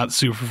and it's not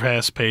super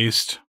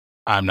fast-paced,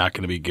 I'm not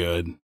going to be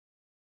good.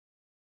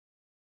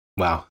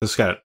 Wow, this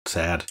got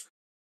sad.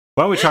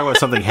 Why don't we talk about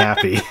something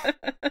happy?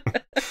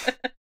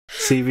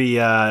 See, the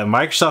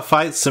Microsoft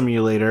Flight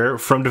Simulator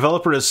from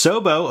developer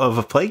Asobo of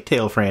a Plague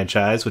Tale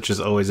franchise, which is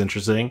always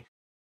interesting,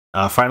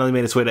 finally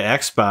made its way to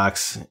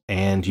Xbox,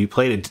 and you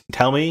played it.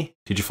 Tell me,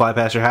 did you fly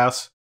past your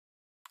house?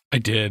 I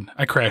did.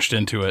 I crashed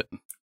into it.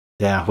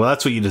 Yeah, well,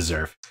 that's what you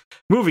deserve.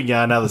 Moving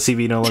on, now that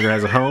CB no longer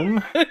has a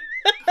home.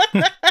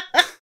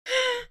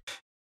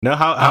 No,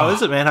 how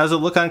is it, man? How does it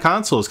look on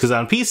consoles? Because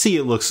on PC,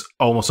 it looks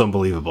almost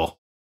unbelievable.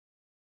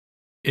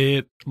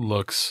 It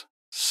looks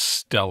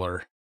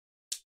stellar.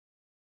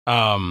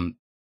 When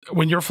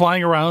you're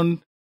flying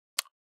around,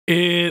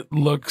 it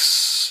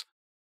looks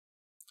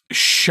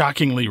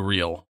shockingly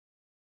real.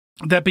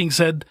 That being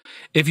said,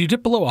 if you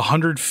dip below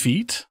 100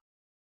 feet,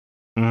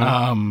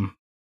 the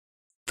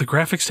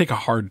graphics take a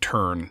hard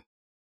turn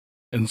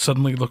and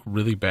suddenly look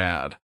really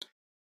bad.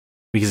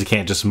 Because you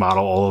can't just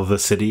model all of the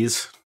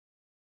cities?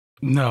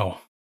 No.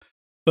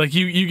 Like,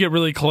 you get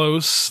really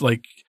close,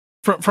 like,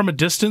 from a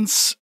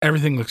distance,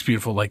 everything looks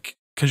beautiful, like,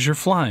 because you're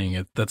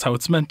flying. That's how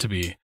it's meant to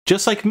be.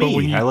 Just like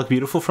me. I look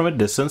beautiful from a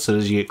distance, so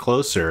as you get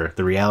closer,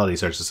 the reality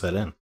starts to set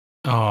in.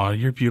 Oh,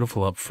 you're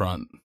beautiful up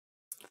front.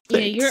 Yeah,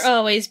 you're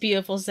always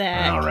beautiful,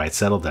 Zack. All right,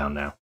 settle down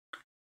now.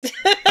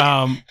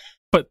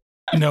 But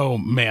no,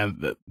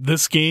 man,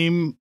 this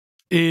game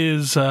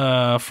is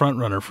a front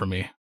runner for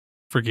me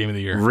for Game of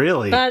the Year.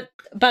 Really? But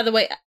by the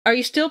way, are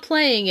you still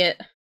playing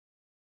it?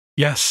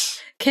 Yes.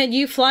 Can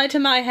you fly to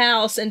my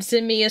house and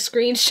send me a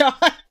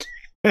screenshot?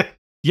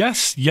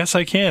 Yes,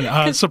 I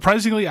can.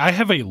 Surprisingly, I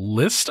have a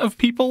list of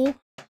people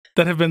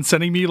that have been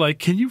sending me, like,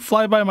 can you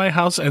fly by my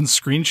house and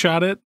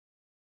screenshot it?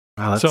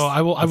 Oh, so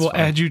I will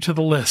add you to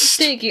the list.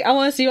 Thank you. I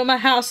want to see what my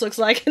house looks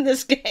like in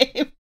this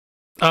game.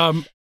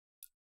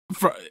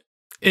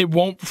 It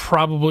won't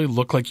probably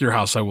look like your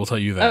house, I will tell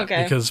you that.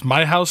 Okay. Because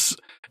my house,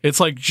 it's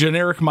like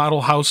generic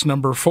model house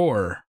number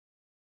 4.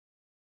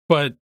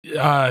 but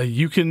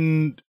you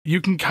can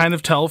kind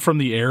of tell from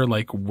the air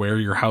like where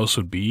your house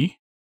would be.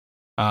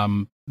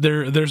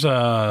 There's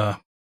a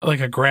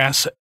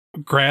grass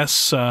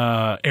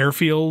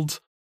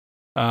airfield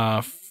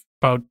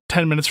about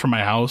 10 minutes from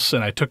my house,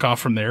 and I took off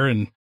from there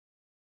and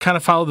kind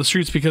of followed the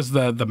streets because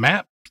the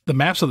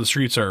maps of the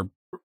streets are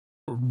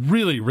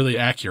really, really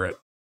accurate.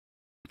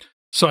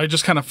 So I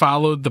just kind of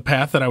followed the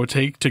path that I would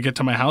take to get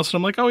to my house, and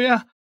I'm like, oh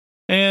yeah,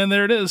 and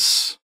there it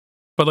is.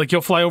 But like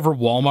you'll fly over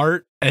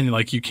Walmart and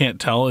like you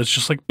can't tell, it's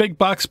just like big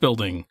box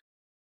building.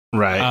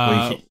 Right.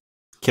 Well,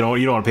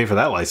 you don't want to pay for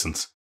that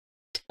license.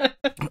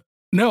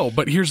 No,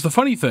 but here's the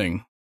funny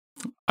thing.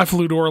 I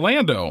flew to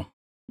Orlando.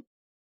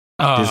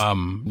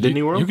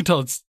 Disney World? You can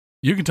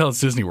tell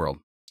it's Disney World.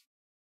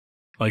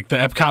 Like the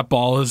Epcot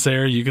ball is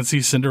there. You can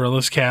see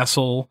Cinderella's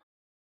castle.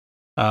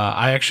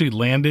 I actually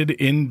landed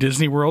in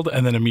Disney World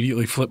and then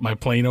immediately flipped my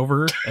plane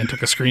over and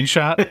took a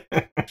screenshot.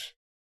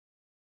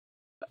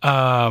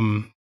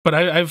 But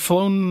I've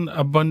flown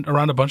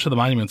around a bunch of the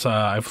monuments.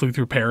 I flew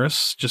through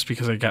Paris just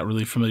because I got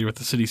really familiar with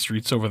the city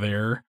streets over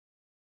there.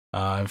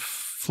 I've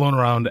flown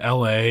around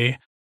LA.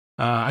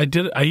 I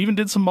even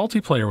did some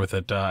multiplayer with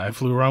it. I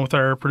flew around with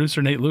our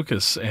producer Nate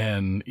Lucas,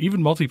 and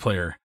even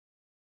multiplayer.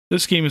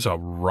 This game is a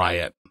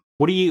riot.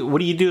 What do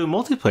you do in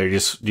multiplayer?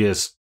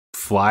 Just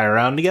fly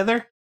around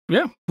together?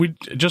 Yeah, we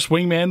just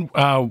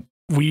wingman.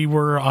 We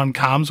were on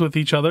comms with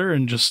each other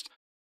and just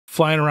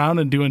flying around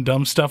and doing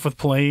dumb stuff with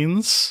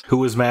planes. Who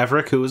was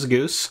Maverick? Who was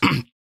Goose?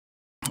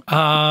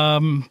 I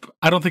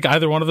don't think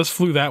either one of us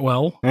flew that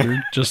well.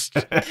 We're just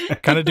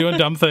kind of doing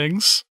dumb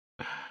things.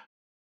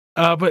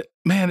 But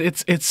man,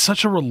 it's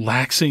such a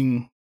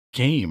relaxing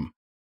game.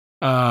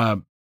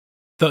 The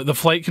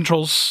flight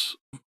controls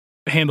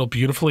handle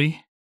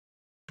beautifully.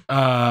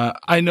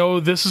 I know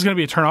this is going to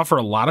be a turnoff for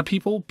a lot of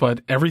people,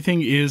 but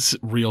everything is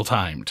real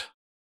timed.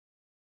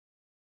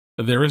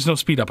 There is no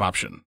speed up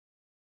option.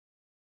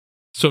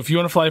 So if you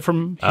want to fly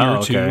from here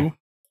to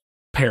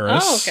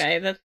Paris,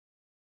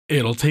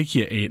 it'll take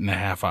you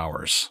 8.5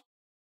 hours.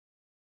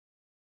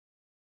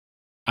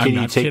 I'm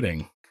not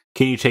kidding.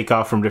 Can you take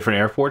off from different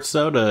airports,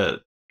 though,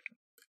 to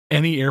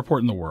any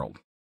airport in the world?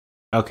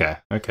 Okay.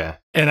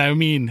 And I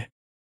mean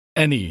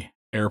any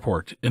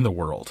airport in the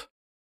world.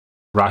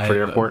 Rockford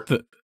Airport?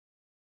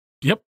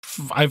 Yep.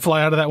 I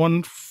fly out of that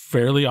one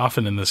fairly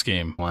often in this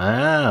game.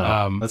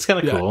 Wow. That's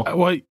kind of cool.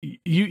 Well,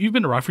 you've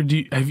been to Rockford.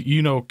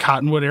 You know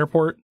Cottonwood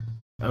Airport?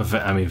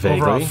 I mean,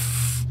 vaguely.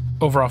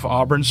 Over off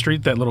Auburn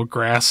Street, that little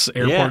grass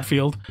airport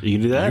field. You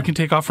can do that? You can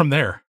take off from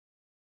there.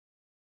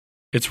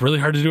 It's really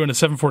hard to do in a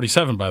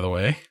 747, by the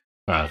way.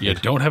 You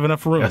don't have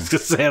enough room. I was going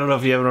to say, I don't know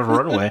if you have enough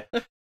runway.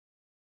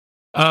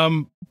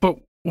 But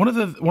one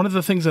of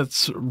the things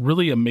that's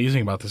really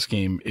amazing about this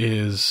game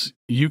is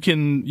you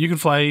can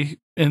fly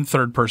in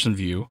third person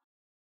view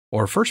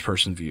or first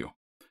person view,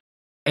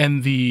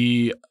 and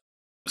the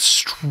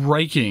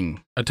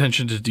striking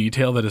attention to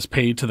detail that is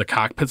paid to the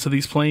cockpits of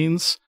these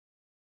planes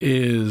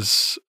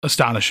is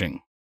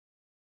astonishing.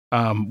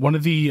 One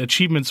of the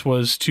achievements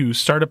was to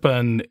start up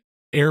an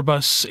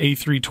Airbus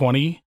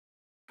A320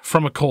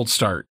 from a cold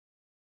start.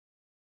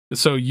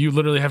 So you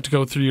literally have to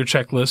go through your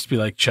checklist, be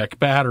like, check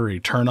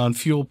battery, turn on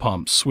fuel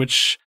pump,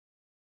 switch.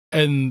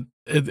 And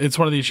it's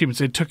one of the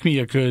achievements. It took me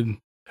a good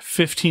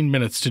 15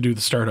 minutes to do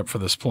the startup for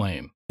this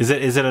plane. Is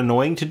it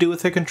annoying to do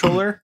with a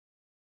controller?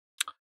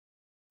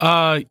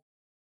 Yes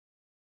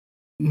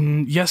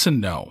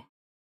and no.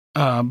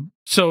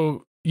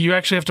 So you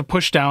actually have to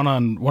push down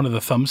on one of the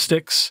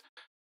thumbsticks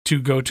to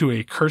go to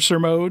a cursor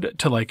mode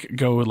to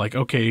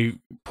okay,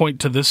 point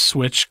to this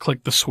switch,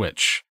 click the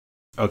switch.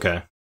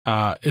 Okay.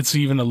 It's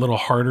even a little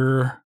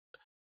harder.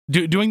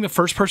 Doing the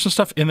first person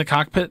stuff in the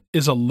cockpit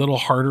is a little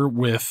harder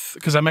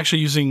because I'm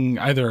actually using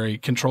either a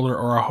controller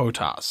or a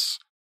HOTAS.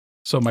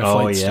 So my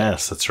flight stick.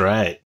 Yes, that's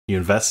right. You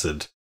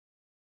invested.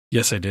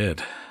 Yes, I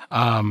did.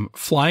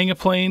 Flying a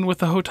plane with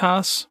the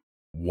HOTAS,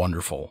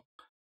 wonderful.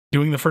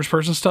 Doing the first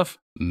person stuff,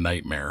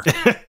 nightmare.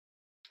 I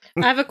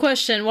have a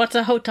question. What's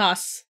a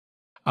HOTAS?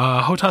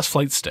 HOTAS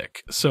flight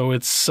stick. So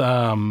it's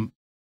the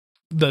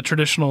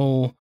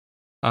traditional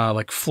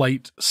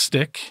flight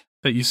stick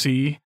that you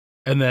see,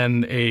 and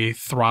then a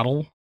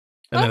throttle,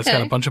 and then it's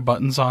got a bunch of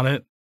buttons on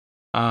it.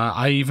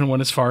 I even went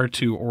as far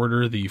to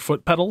order the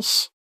foot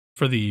pedals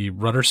for the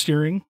rudder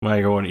steering. Well,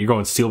 you're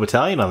going Steel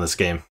Battalion on this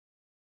game.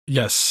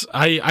 Yes,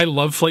 I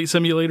love flight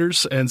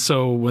simulators, and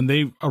so when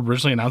they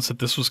originally announced that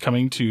this was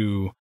coming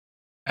to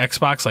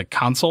Xbox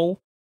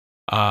console,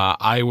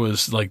 I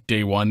was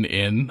day one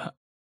in,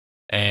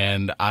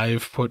 and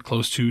I've put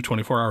close to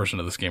 24 hours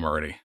into this game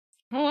already.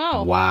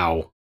 Oh wow!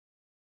 Wow.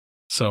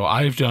 So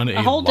I've done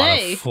a whole lot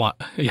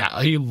day.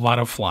 A lot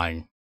of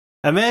flying.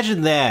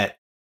 Imagine that,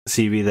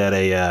 CB, that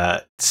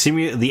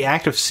the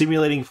act of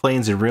simulating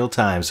planes in real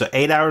time, so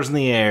 8 hours in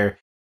the air,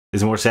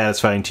 is more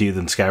satisfying to you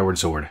than Skyward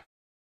Sword.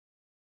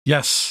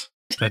 Yes,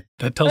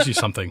 that tells you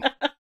something.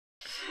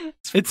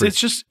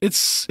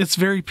 It's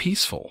very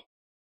peaceful.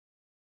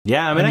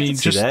 Yeah, I mean I can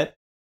see that.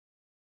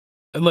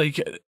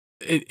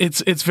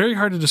 It's very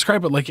hard to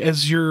describe, but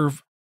as you're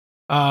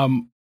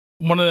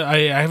I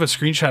have a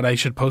screenshot. I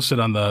should post it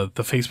on the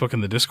Facebook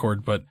and the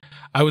Discord, but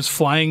I was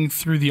flying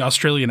through the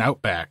Australian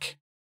outback.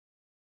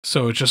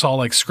 So it's just all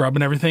like scrub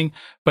and everything.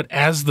 But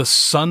as the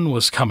sun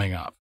was coming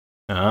up.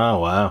 Oh,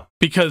 wow.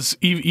 Because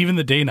even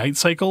the day-night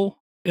cycle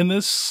in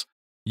this,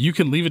 you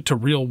can leave it to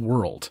real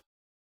world.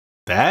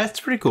 That's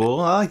pretty cool.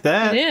 I like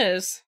that. It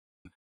is.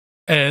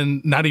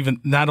 And not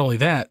only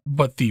that,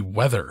 but the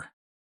weather.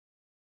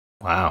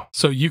 Wow.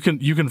 So you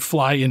can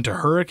fly into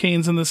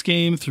hurricanes in this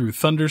game, through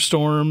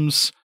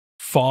thunderstorms,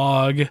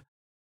 fog.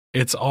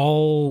 It's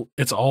all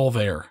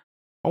there.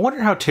 I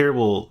wonder how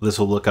terrible this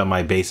will look on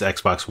my base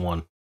Xbox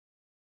One.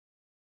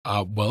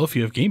 Well, if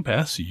you have Game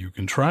Pass, you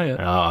can try it.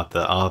 I'll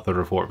have to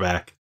report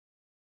back.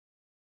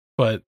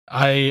 But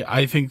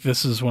I think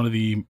this is one of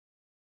the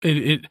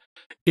it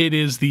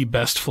is the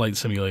best flight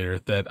simulator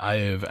that I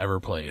have ever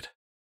played.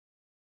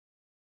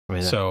 I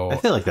mean, so I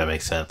feel like that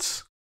makes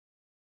sense.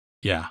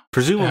 Yeah.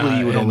 Presumably,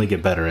 you would only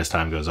get better as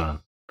time goes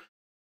on.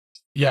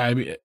 Yeah, I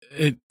mean,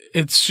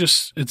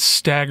 it's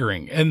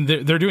staggering, and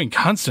they're doing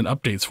constant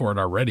updates for it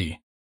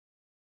already.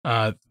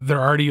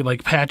 They're already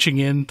like patching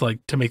in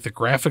to make the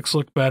graphics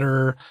look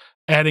better,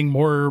 adding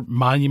more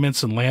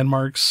monuments and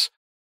landmarks,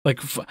 like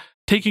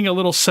taking a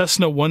little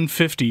Cessna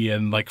 150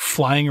 and like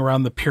flying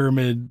around the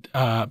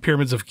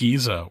pyramids of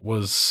Giza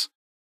was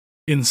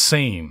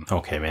insane.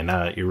 Okay, man,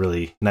 now you're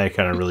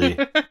kind of really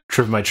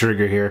tripping my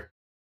trigger here.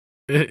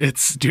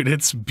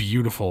 It's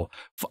beautiful.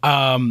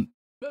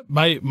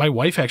 My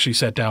wife actually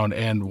sat down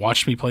and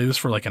watched me play this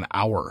for like an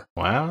hour.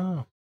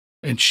 Wow.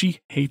 And she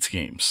hates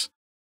games.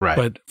 Right.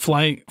 But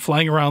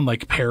flying around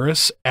like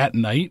Paris at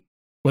night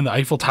when the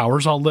Eiffel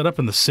Tower's all lit up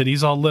and the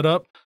city's all lit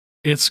up,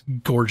 it's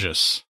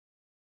gorgeous.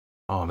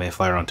 Oh man,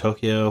 fly around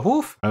Tokyo.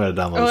 Woof. I gotta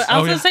download this. I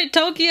was gonna say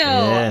Tokyo.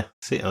 Yeah.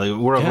 See,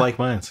 we're of like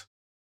minds.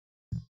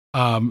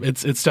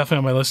 It's definitely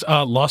on my list.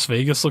 Las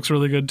Vegas looks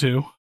really good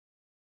too.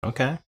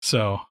 Okay.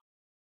 So,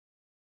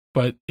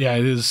 but yeah,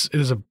 it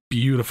is a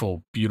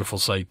beautiful, beautiful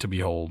sight to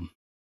behold.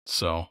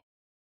 So,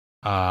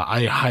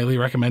 I highly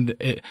recommend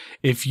it.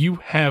 If you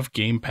have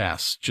Game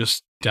Pass,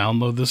 just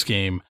download this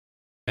game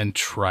and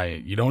try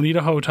it. You don't need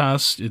a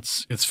HOTAS.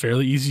 It's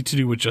fairly easy to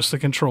do with just the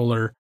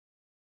controller.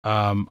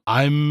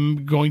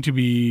 I'm going to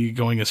be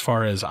going as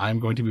far as I'm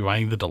going to be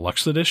buying the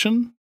Deluxe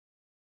edition,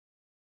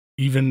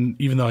 even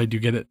though I do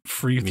get it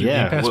free through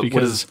Game Pass. What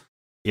does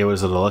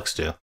the Deluxe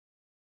do?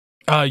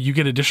 You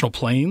get additional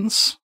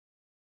planes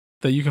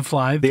that you can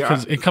fly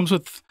because it comes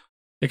with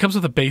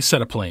a base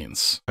set of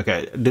planes.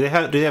 Okay. Do they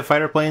have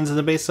fighter planes in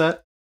the base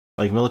set?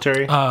 Like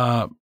military?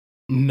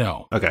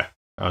 No. Okay.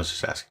 I was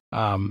just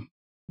asking.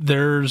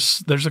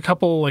 There's a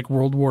couple like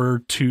World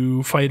War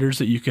II fighters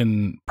that you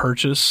can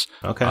purchase.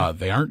 Okay.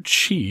 They aren't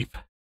cheap.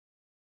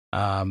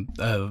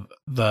 The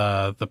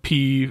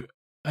P,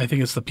 I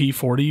think it's the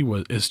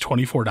P-40 is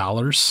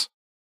 $24.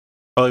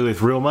 Oh,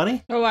 with real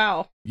money? Oh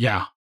wow.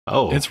 Yeah.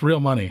 Oh. It's real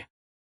money.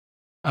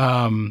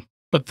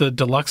 But the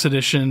Deluxe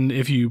edition,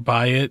 if you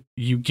buy it,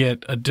 you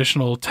get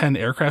additional 10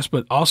 aircrafts,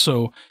 but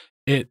also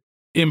it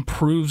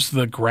improves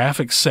the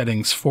graphics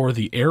settings for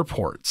the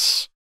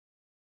airports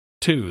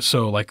too.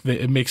 So like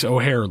it makes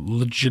O'Hare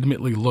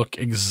legitimately look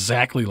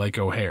exactly like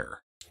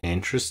O'Hare.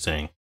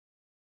 Interesting.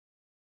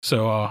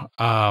 So,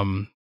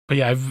 but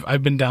yeah,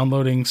 I've been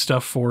downloading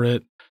stuff for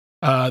it.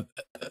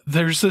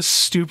 There's this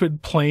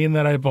stupid plane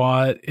that I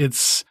bought.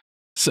 It's,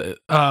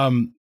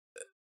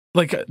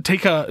 like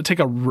take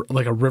a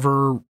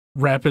river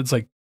rapids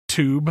like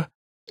tube.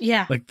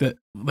 Yeah.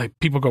 Like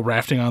people go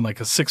rafting on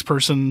like a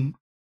 6-person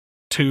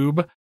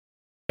tube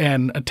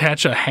and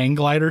attach a hang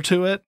glider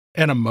to it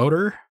and a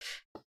motor.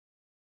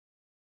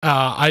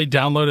 I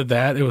downloaded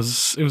that. It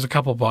was a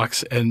couple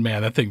bucks, and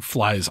man, that thing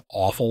flies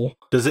awful.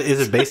 Is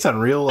it based on a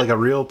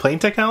real plane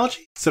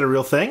technology? Is it a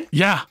real thing?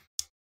 Yeah.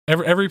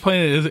 Every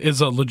plane is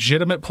a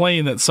legitimate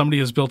plane that somebody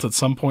has built at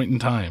some point in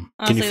time.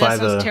 Honestly, can you fly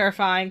that sounds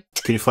terrifying.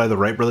 Can you fly the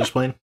Wright brothers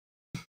plane?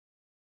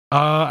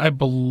 I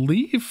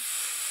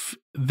believe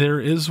there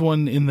is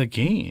one in the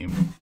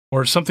game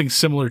or something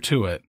similar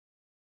to it.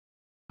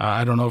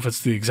 I don't know if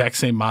it's the exact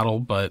same model,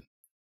 but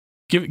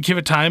give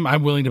it time.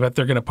 I'm willing to bet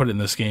they're going to put it in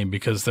this game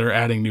because they're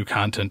adding new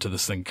content to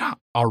this thing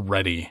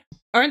already.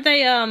 Aren't they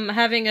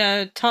having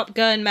a Top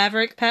Gun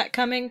Maverick pack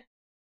coming?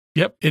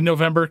 Yep, in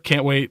November.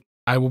 Can't wait.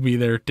 I will be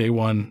there day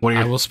one.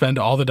 I will spend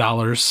all the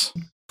dollars.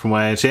 From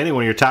my understanding,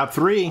 one of your top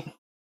 3.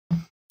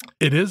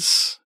 It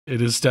is.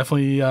 It is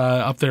definitely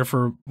up there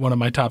for one of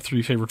my top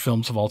 3 favorite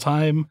films of all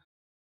time.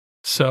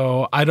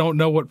 So I don't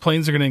know what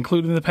planes are going to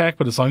include in the pack,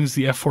 but as long as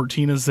the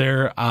F-14 is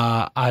there,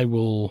 I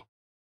will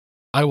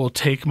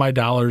take my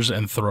dollars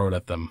and throw it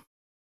at them.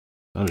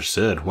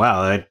 Understood.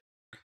 Wow, I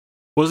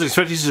wasn't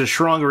expecting such a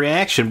strong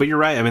reaction, but you're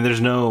right. I mean,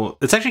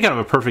 it's actually kind of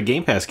a perfect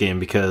Game Pass game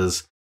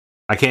because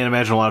I can't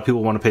imagine a lot of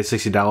people want to pay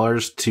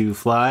 $60 to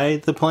fly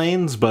the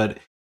planes, but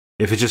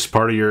if it's just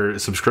part of your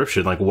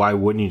subscription, like why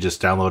wouldn't you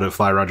just download it,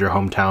 fly around your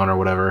hometown or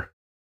whatever?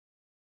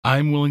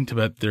 I'm willing to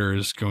bet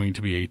there's going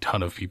to be a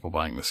ton of people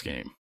buying this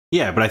game.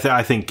 Yeah, but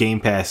I think Game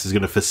Pass is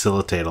going to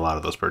facilitate a lot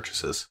of those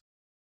purchases.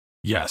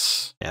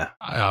 Yes. Yeah.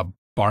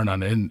 Bar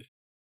none. And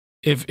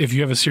if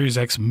you have a Series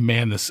X,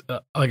 man, this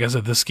like I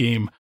said, this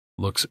game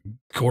looks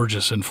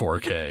gorgeous in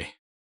 4K.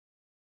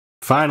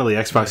 Finally,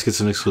 Xbox gets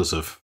an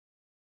exclusive.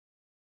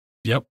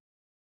 Yep,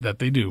 that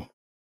they do.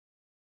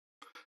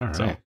 All right.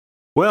 So.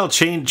 Well,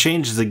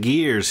 change the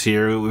gears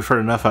here. We've heard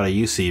enough out of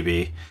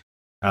UCB.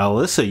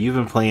 Alyssa, you've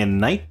been playing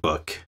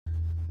Nightbook.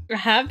 I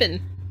have been.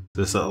 Is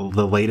this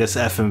the latest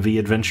FMV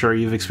adventure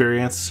you've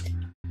experienced?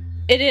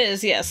 It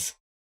is, yes.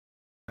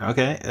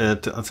 Okay,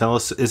 tell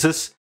us, is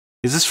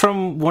this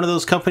from one of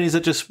those companies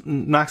that just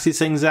knocks these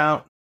things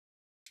out?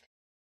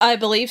 I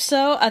believe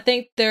so. I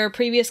think their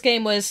previous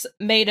game was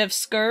Made of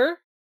Scare.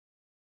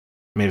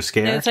 Made of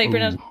Scare? That's how you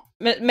pronounce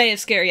Made of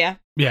Scare, yeah.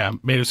 Yeah,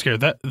 Made of Scare.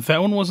 That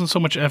one wasn't so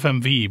much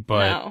FMV,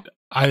 but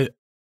No.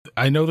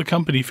 I know the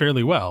company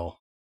fairly well.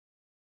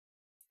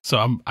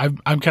 So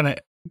I'm kind of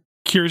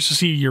curious to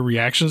see your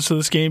reactions to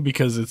this game,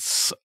 because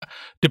it's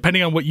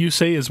depending on what you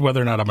say is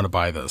whether or not I'm going to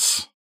buy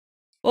this.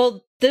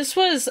 Well, it's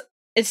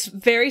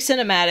very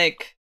cinematic.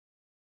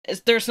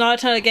 There's not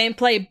a ton of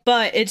gameplay,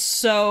 but it's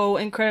so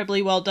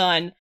incredibly well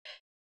done.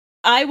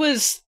 I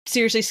was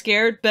seriously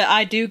scared, but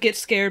I do get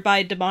scared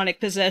by demonic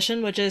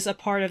possession, which is a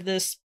part of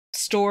this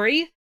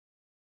story.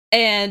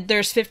 And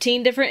there's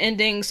 15 different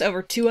endings,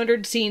 over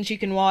 200 scenes you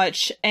can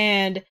watch,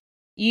 and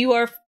you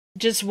are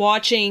just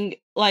watching,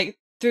 like,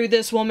 through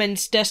this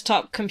woman's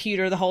desktop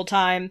computer the whole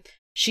time.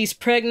 She's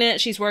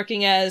pregnant, she's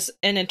working as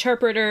an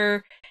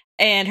interpreter,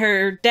 and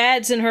her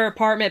dad's in her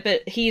apartment,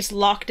 but he's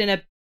locked in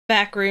a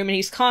back room, and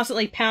he's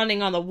constantly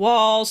pounding on the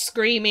wall,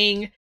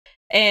 screaming,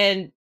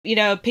 and, you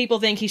know, people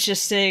think he's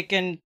just sick,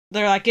 and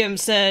they're like, give him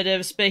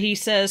sedatives, but he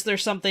says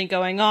there's something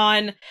going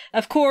on.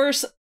 Of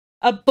course,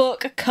 a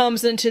book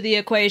comes into the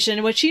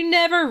equation, which you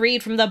never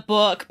read from the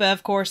book, but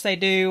of course they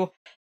do,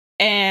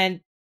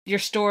 and your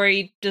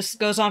story just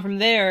goes on from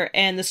there,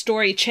 and the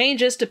story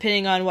changes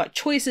depending on what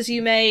choices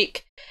you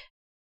make.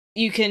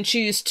 You can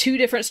choose 2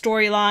 different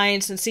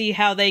storylines and see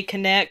how they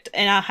connect,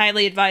 and I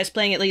highly advise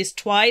playing at least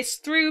twice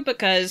through,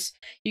 because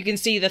you can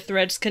see the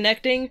threads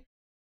connecting.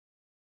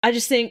 I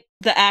just think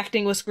the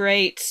acting was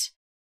great.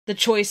 The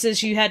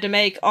choices you had to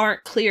make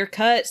aren't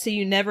clear-cut, so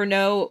you never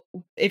know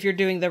if you're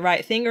doing the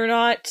right thing or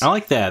not. I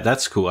like that.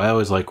 That's cool. I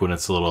always like when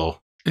it's a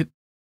little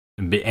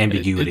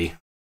ambiguity.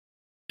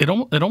 It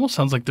almost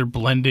sounds like they're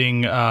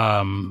blending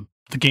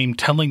the game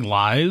Telling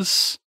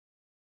Lies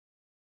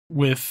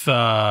with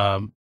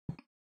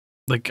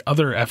like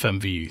other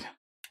FMV.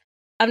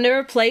 I've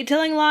never played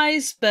Telling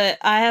Lies, but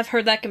I have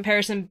heard that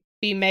comparison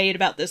be made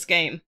about this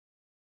game.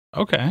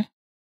 Okay.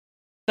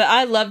 But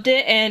I loved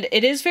it, and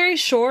it is very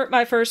short.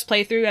 My first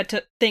playthrough, I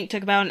think,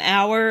 took about an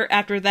hour.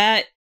 After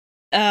that,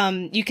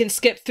 you can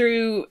skip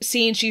through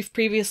scenes you've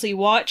previously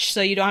watched,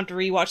 so you don't have to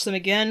rewatch them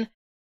again.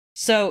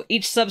 So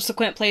each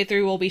subsequent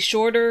playthrough will be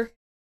shorter.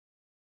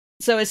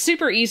 So it's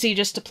super easy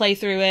just to play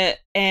through it,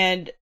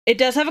 and it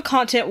does have a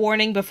content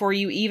warning before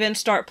you even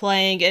start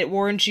playing. It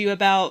warns you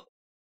about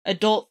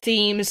adult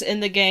themes in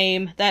the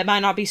game that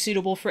might not be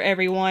suitable for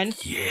everyone.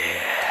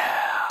 Yeah.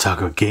 Talk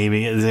about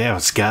gaming. Yeah,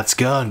 Scott's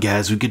gone,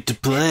 guys. We get to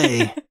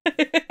play.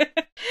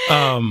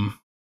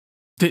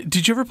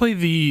 Did you ever play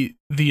the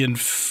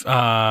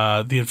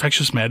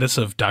Infectious Madness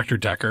of Dr.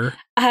 Decker?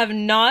 I have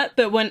not,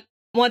 but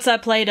once I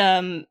played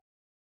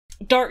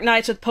Dark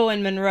Knights with Poe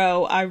and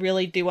Monroe, I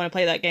really do want to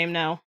play that game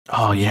now.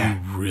 Oh yeah,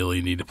 you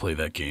really need to play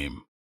that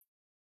game.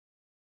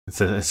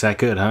 It's that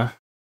good, huh?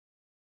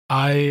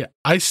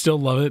 I still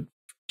love it,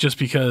 just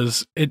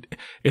because it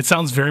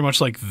sounds very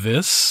much like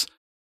this,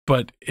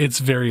 but it's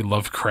very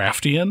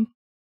Lovecraftian.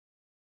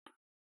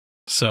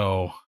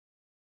 So,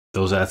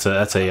 that's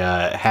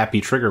a happy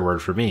trigger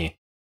word for me.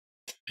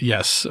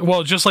 Yes.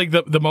 Well, just like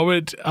the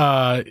moment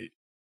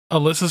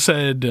Alyssa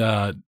said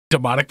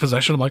demonic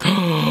possession, I'm like,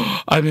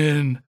 oh, I'm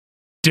in.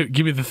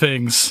 Give me the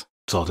things.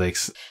 That's all it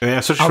takes. Yeah,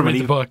 especially I'll from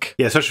read the book.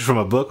 Yeah, especially from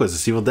a book. Was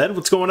this Evil Dead?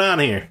 What's going on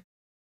here?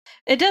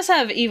 It does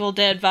have Evil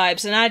Dead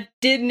vibes, and I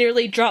did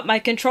nearly drop my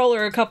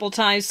controller a couple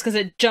times because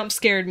it jump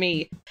scared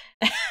me.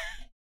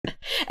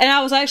 And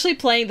I was actually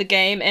playing the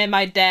game, and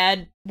my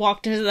dad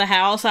walked into the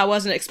house. I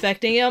wasn't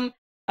expecting him.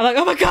 I'm like,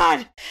 oh my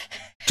god!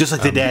 Just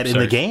like the dad in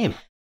the game.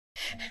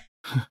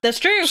 That's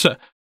true.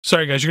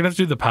 Sorry, guys, you're gonna have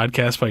to do the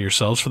podcast by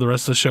yourselves for the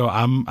rest of the show.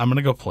 I'm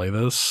gonna go play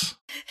this.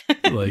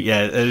 Like,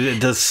 yeah, it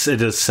does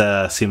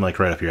seem like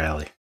right up your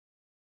alley.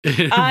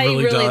 I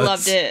really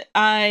loved it.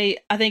 I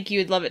think you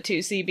would love it too,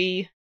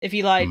 CB, if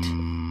you liked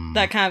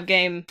that kind of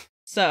game.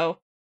 So,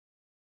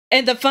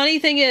 and the funny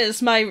thing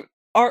is, my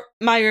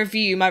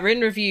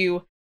written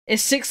review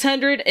is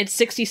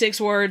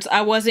 666 words.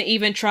 I wasn't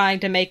even trying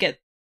to make it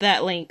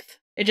that length.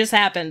 It just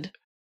happened.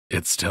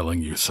 It's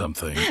telling you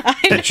something.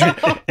 I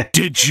know.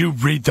 Did you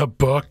read the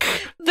book?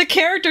 The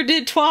character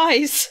did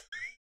twice.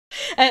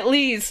 At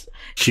least.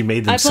 She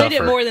made them suffer. I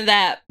played it more than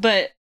that,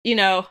 but, you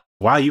know.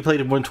 Wow, you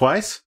played it more than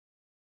twice?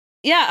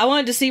 Yeah, I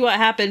wanted to see what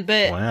happened,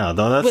 but wow,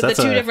 no, with the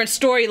 2 different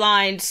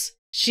storylines,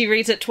 she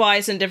reads it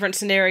twice in different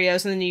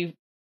scenarios, and then you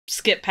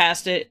skip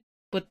past it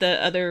with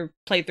the other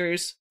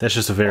playthroughs. That's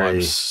just a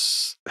very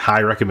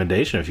high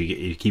recommendation if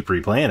you keep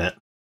replaying it.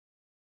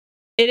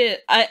 It is.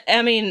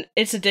 I mean,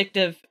 it's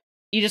addictive.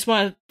 You just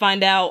want to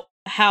find out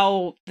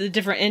how the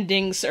different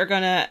endings are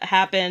gonna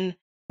happen,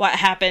 what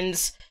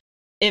happens,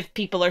 if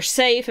people are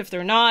safe, if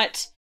they're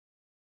not.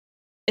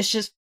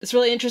 It's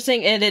really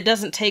interesting, and it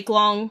doesn't take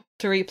long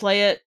to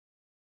replay it.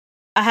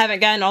 I haven't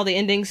gotten all the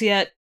endings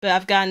yet, but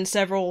I've gotten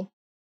several,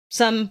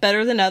 some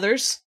better than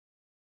others.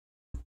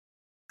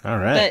 All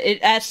right. But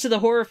it adds to the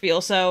horror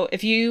feel, so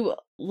if you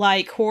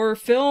like horror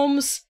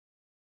films,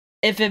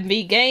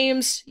 FMV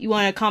games, you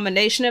want a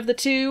combination of the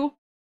two,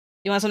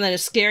 you want something to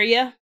scare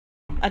you,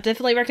 I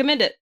definitely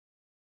recommend it.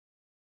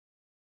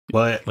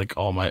 What? Like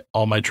all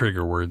my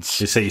trigger words.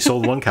 You say you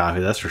sold one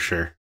copy, that's for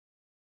sure.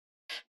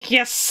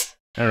 Yes.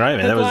 All right,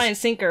 man. Hook, line, and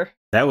sinker.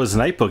 That was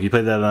Nightbook. Did you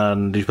play that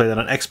on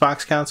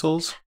Xbox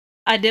consoles?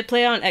 I did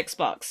play it on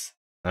Xbox.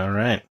 All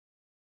right.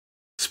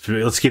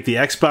 Let's keep the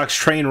Xbox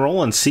train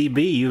rolling.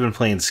 CB, you've been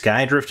playing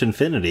Skydrift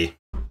Infinity.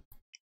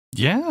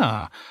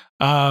 Yeah.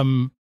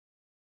 Do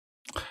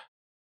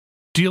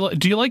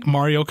you like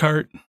Mario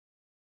Kart?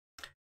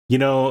 You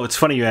know, it's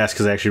funny you ask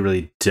because I actually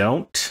really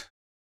don't.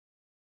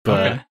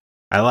 But okay.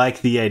 I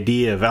like the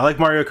idea of... I like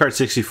Mario Kart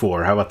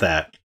 64. How about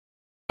that?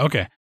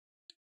 Okay.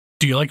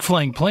 Do you like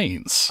flying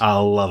planes? I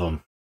love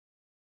them.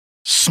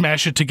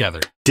 Smash it together.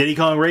 Diddy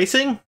Kong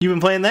Racing? You've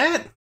been playing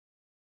that?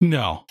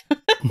 No.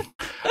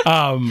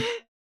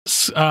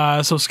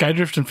 So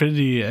Skydrift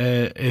Infinity,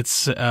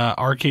 it's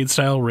arcade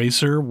style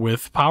racer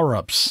with power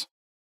ups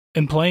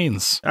and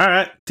planes. All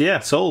right, yeah,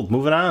 sold.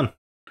 Moving on.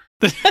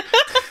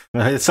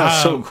 It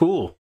sounds so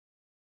cool.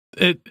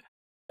 It's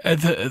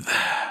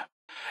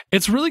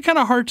really kind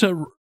of hard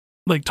to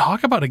like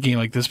talk about a game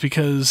like this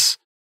because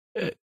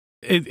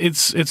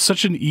it's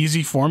such an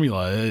easy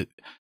formula.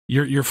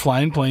 You're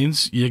flying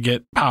planes, you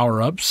get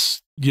power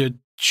ups, you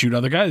shoot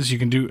other guys. You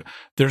can do.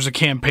 There's a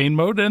campaign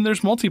mode and there's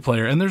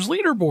multiplayer and there's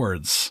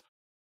leaderboards.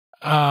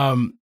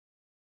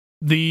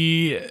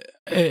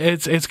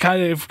 It's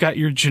kind of got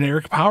your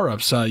generic power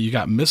ups. You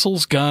got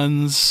missiles,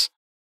 guns,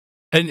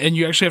 and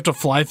you actually have to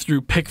fly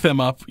through, pick them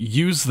up,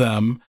 use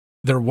them.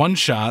 They're one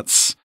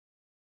shots,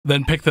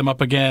 then pick them up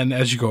again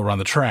as you go around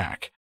the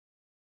track.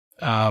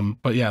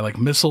 But yeah, like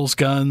missiles,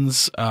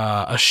 guns,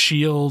 a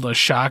shield, a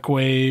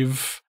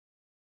shockwave.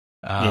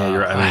 Yeah, you're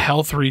right. A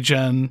health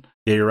regen.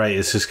 Yeah, you're right.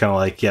 It's just kind of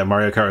like,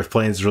 Mario Kart with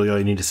planes is really all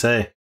you need to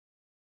say.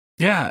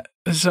 Yeah.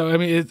 So, I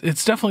mean,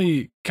 it's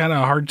definitely kind of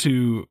hard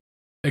to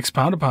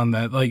expound upon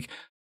that. Like,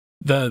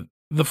 the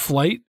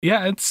flight,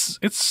 yeah,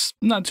 it's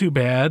not too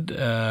bad.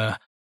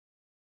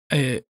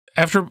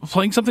 After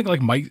playing something like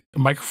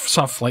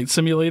Microsoft Flight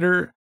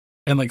Simulator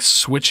and, like,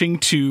 switching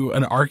to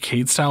an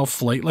arcade-style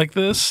flight like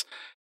this,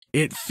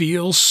 it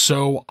feels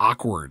so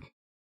awkward.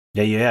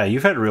 Yeah,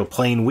 you've had a real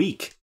plane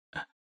week.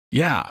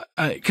 Yeah,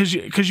 because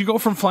you go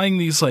from flying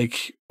these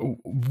like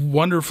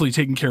wonderfully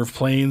taken care of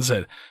planes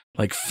that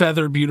like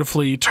feather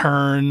beautifully,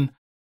 turn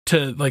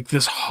to like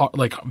this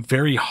like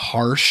very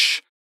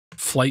harsh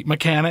flight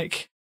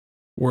mechanic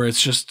where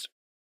it's just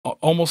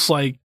almost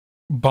like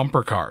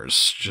bumper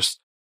cars, just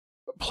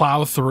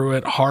plow through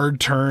it, hard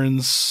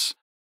turns.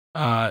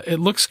 It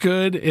looks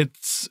good.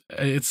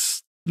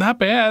 It's not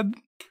bad.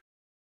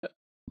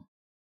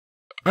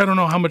 I don't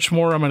know how much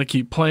more I'm going to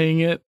keep playing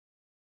it.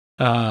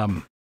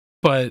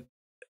 But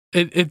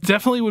it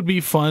definitely would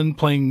be fun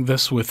playing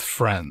this with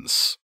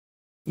friends.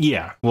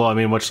 Yeah. Well, I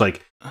mean, much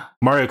like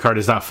Mario Kart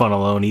is not fun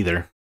alone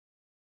either.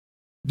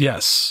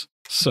 Yes.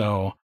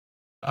 So,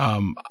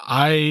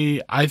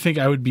 I think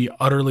I would be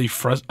utterly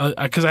frustrated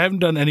because I haven't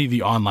done any of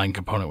the online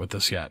component with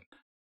this yet.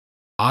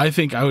 I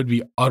think I would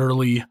be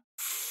utterly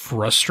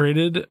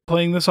frustrated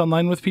playing this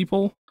online with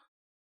people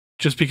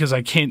just because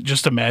I can't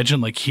just imagine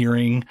like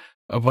hearing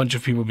a bunch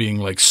of people being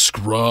like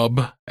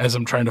scrub as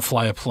I'm trying to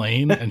fly a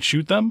plane and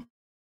shoot them.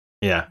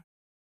 Yeah.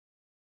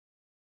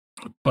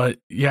 But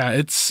yeah,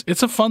 it's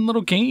a fun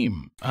little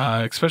game,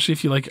 especially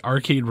if you like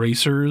arcade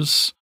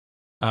racers.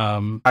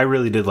 I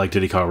really did like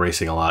Diddy Kong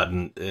Racing a lot,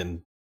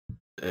 and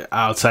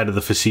outside of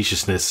the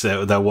facetiousness,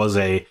 that was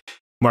a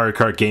Mario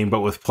Kart game,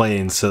 but with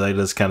planes, so that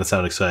does kind of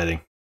sound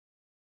exciting.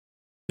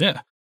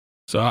 Yeah.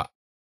 So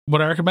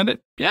would I recommend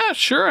it? Yeah,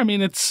 sure. I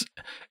mean, it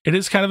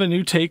is kind of a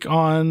new take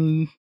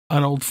on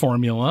an old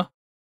formula.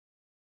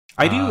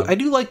 I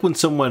do like when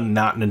someone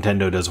not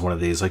Nintendo does one of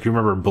these. Like, you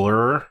remember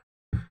Blur?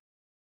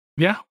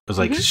 Yeah. It was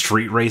like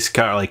street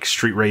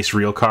race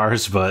real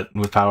cars, but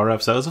with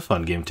power-ups. That was a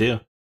fun game too.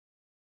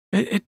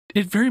 It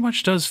very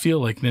much does feel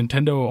like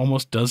Nintendo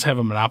almost does have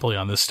a monopoly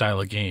on this style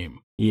of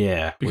game.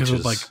 Yeah. Because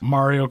of like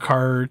Mario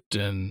Kart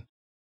and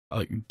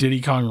like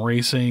Diddy Kong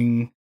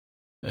Racing.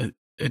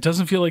 It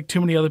doesn't feel like too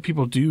many other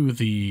people do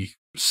the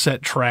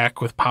set track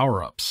with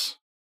power-ups.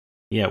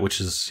 Yeah, which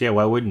is,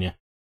 why wouldn't you?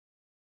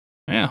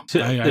 Yeah,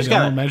 So I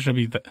don't imagine it'd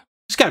be that.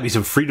 There's got to be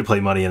some free-to-play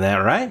money in that,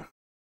 right?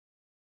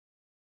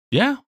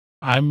 Yeah,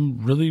 I'm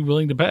really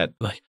willing to bet.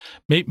 Like,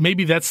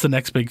 maybe that's the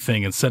next big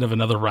thing. Instead of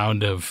another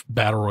round of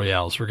battle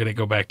royales, we're going to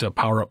go back to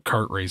power-up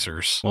kart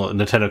racers. Well,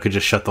 Nintendo could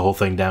just shut the whole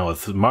thing down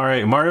with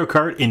Mario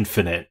Kart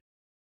Infinite.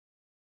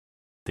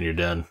 Then you're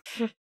done.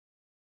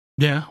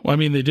 Yeah, well, I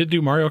mean, they did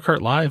do Mario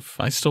Kart Live.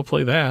 I still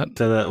play that.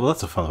 Well,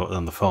 that's a fun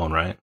on the phone,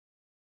 right?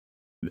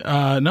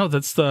 No,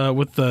 that's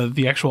with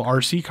the actual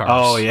RC cars.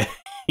 Oh yeah,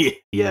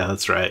 yeah,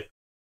 that's right.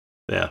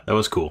 Yeah, that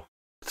was cool.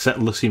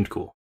 Seemed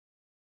cool.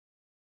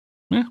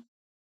 Yeah.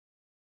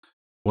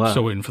 Wow.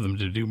 Still waiting for them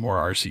to do more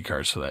RC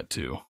cars for that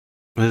too.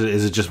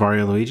 Is it just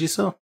Mario and Luigi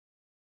still?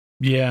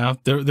 Yeah,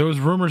 there was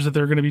rumors that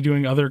they're going to be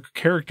doing other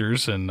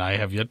characters, and I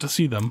have yet to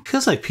see them.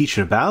 Feels like Peach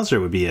and Bowser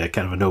would be a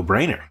kind of a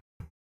no-brainer.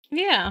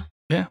 Yeah.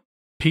 Yeah,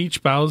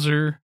 Peach,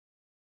 Bowser.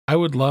 I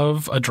would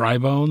love a Dry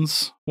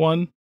Bones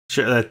one.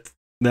 Sure, that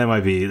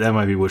might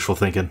be wishful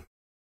thinking.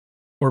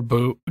 Or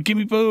Boo. Give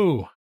me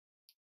Boo.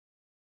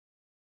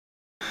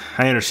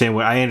 I understand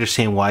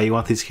why you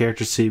want these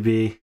characters to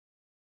be,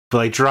 but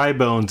like Dry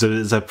Bones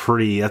is a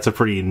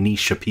pretty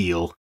niche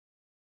appeal.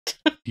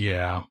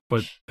 Yeah,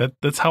 but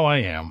that's how I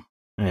am.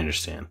 I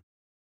understand.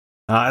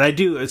 And I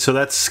do. So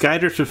that's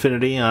Skydrift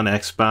Infinity on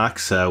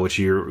Xbox, which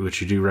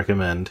you do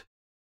recommend.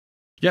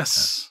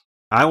 Yes.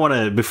 I want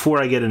to.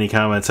 Before I get any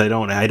comments, I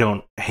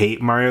don't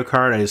hate Mario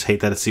Kart. I just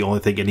hate that it's the only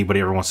thing anybody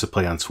ever wants to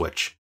play on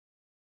Switch.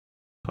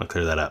 I want to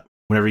clear that up.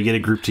 Whenever you get a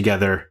group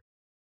together,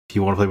 if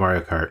you want to play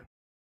Mario Kart,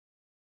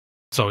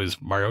 it's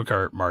always Mario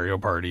Kart, Mario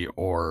Party,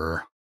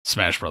 or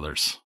Smash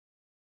Brothers.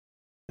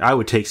 I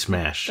would take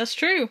Smash. That's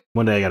true.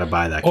 One day I got to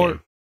buy that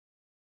game.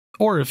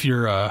 Or if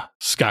you're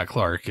Scott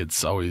Clark,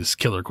 it's always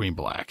Killer Queen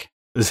Black.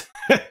 I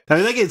mean,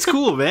 that game's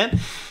cool, man.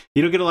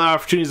 You don't get a lot of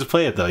opportunities to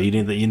play it though. You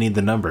need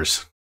the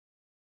numbers.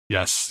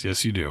 Yes,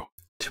 you do.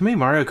 To me,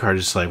 Mario Kart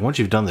is like once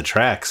you've done the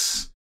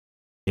tracks,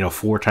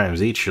 4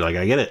 times each, you're like,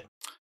 I get it.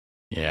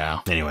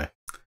 Yeah. Anyway,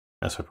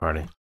 that's my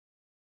party.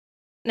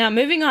 Now,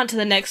 moving on to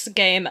the next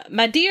game.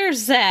 My dear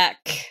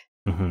Zack,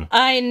 Mm-hmm.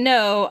 I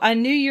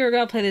knew you were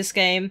going to play this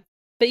game,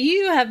 but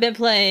you have been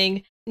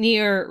playing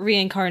Nier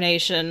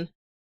Reincarnation,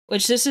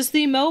 which this is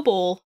the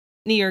mobile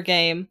Nier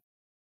game.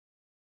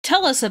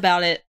 Tell us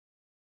about it.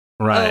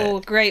 Right. Oh,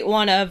 great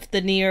one of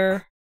the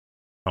Nier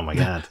Oh my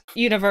god.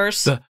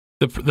 universe.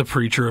 The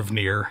preacher of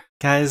Nier.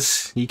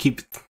 Guys, you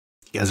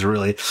guys are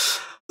really...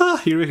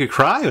 you make me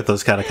cry with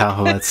those kind of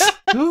compliments.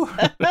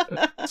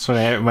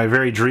 So my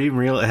very dream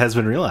has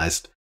been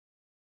realized.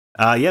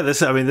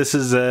 This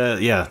is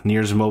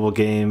Nier's a mobile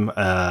game.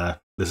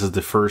 This is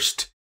the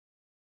first,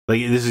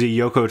 this is a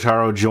Yoko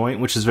Taro joint,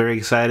 which is very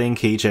exciting.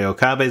 Keiichi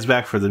Okabe's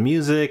back for the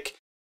music.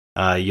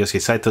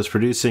 Yosuke Saito's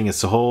producing.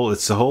 It's the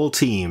whole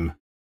team.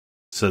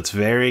 So it's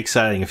very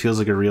exciting. It feels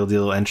like a real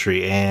deal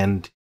entry.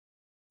 And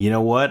you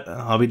know what?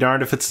 I'll be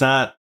darned if it's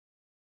not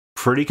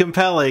pretty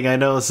compelling. I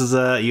know this is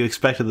you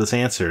expected this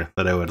answer,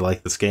 that I would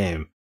like this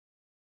game.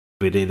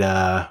 But it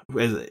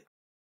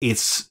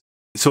is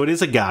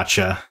a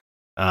gacha,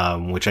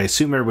 which I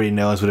assume everybody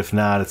knows, but if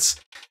not, it's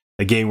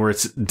a game where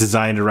it's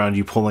designed around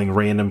you pulling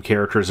random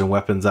characters and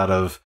weapons out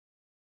of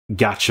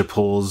gacha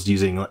pulls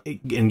using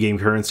in-game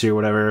currency or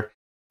whatever.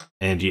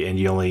 And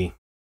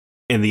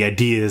the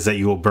idea is that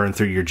you will burn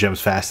through your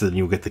gems faster than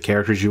you'll get the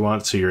characters you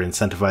want, so you're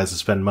incentivized to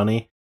spend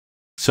money.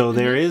 So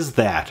there is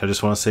that. I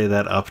just want to say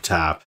that up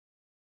top.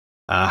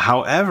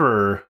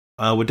 However,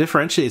 what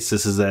differentiates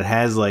this is that it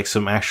has like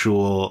some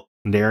actual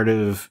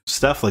narrative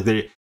stuff. So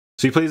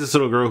you play this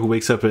little girl who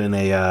wakes up in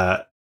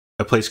a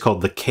place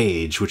called the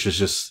Cage, which is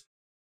just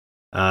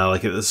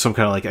some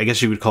kind of I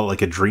guess you would call it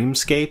like a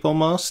dreamscape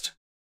almost.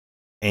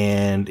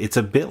 And it's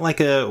a bit like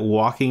a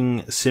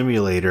walking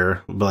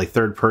simulator, but like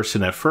third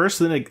person at first.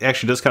 Then it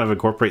actually does kind of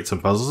incorporate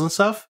some puzzles and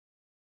stuff,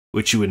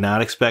 which you would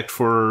not expect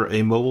for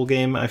a mobile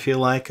game, I feel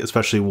like,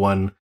 especially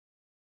one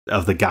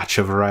of the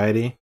gacha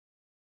variety.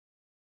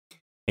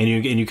 And you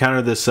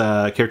encounter this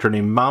character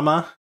named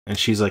Mama, and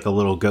she's like a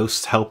little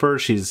ghost helper.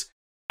 She's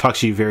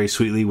talks to you very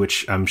sweetly,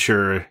 which I'm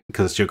sure,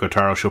 because it's Yoko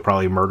Taro, she'll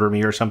probably murder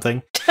me or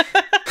something.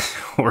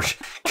 Or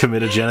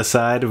commit a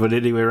genocide. But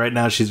anyway, right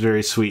now she's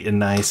very sweet and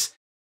nice.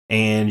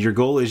 And your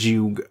goal is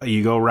you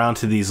go around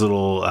to these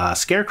little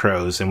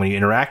scarecrows, and when you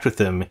interact with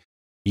them,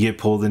 you get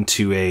pulled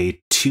into a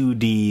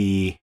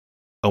 2D,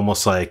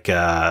 almost looks like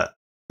a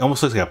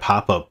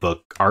pop-up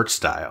book art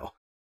style.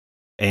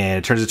 And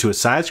it turns into a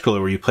side scroller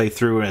where you play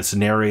through, and it's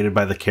narrated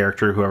by the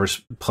character,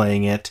 whoever's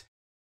playing it.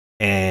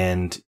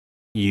 And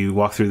you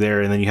walk through there,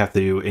 and then you have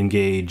to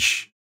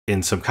engage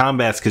in some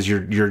combats, because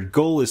your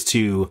goal is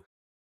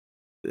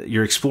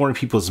you're exploring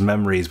people's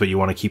memories, but you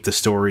want to keep the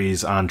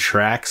stories on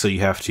track, so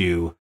you have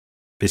to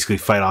basically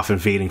fight off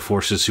invading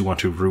forces who want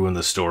to ruin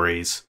the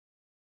stories.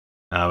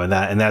 And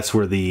that's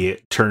where the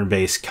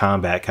turn-based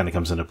combat kind of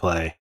comes into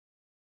play.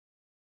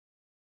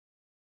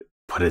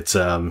 But it's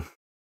so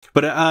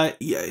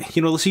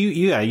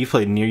you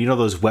played Nier.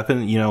 Those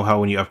weapon. How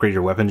when you upgrade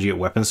your weapons, you get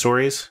weapon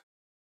stories.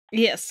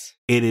 Yes.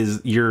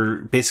 You're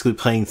basically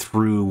playing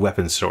through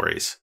weapon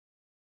stories.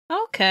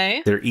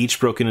 Okay. They're each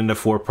broken into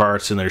 4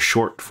 parts, and they're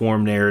short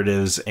form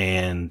narratives,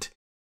 and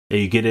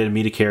you get in and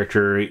meet a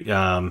character in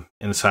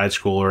a side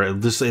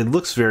scroller. It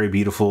looks very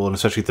beautiful, and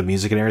especially with the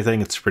music and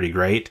everything, it's pretty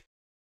great.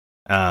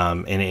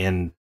 You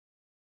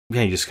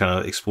just kind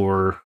of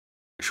explore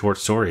short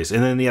stories.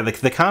 And then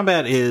the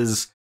combat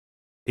is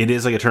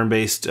like a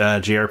turn-based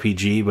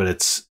JRPG, but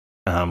it's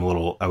I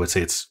would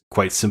say it's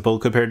quite simple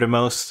compared to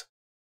most.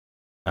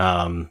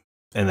 And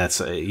that's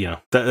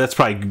that's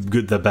probably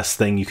good. The best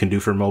thing you can do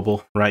for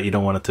mobile, right? You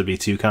don't want it to be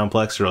too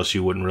complex, or else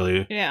you wouldn't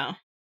really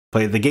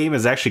play. The game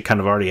is actually kind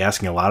of already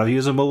asking a lot of you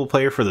as a mobile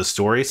player for the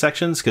story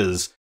sections,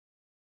 because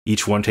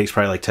each one takes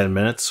probably like 10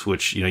 minutes,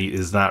 which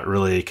is not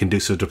really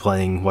conducive to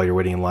playing while you're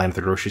waiting in line at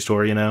the grocery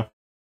store.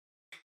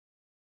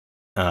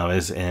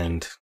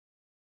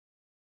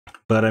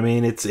 But I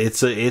mean, it's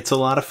a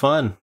lot of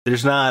fun.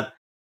 There's not,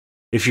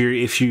 if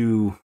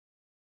you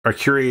are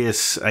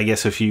curious, I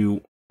guess if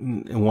you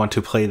want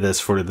to play this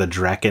for the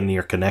Drac and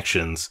Nier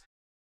connections,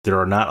 there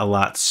are not a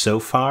lot so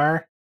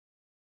far.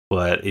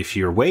 But if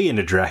you're way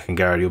into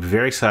Drakengard, you'll be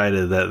very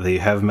excited that they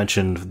have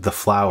mentioned the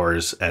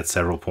flowers at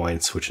several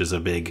points, which is a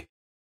big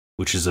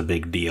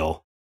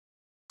deal.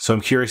 So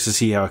I'm curious to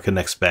see how it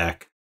connects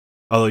back.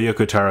 Although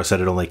Yoko Taro said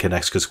it only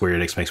connects because Square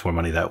Enix makes more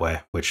money that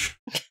way, which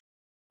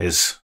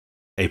is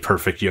a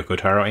perfect Yoko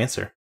Taro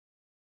answer.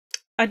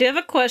 I do have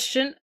a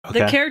question. Okay.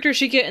 The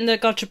characters you get in the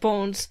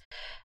Gachapons,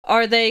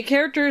 are they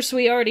characters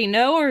we already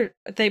know, or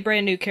are they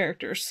brand new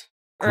characters?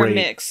 Or a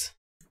mix?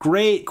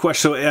 Great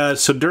question.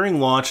 So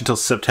during launch until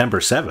September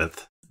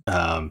 7th,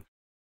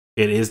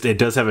 it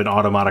does have an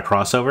Automata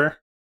crossover.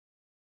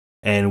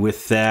 And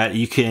with that,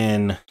 you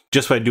can,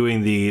 just by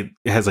doing it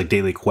has like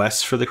daily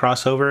quests for the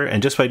crossover,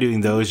 and just by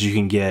doing those, you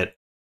can get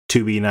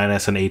 2B,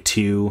 9S, and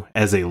A2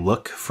 as a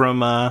look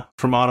from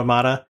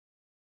Automata.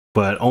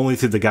 But only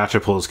through the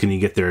gacha pulls can you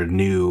get their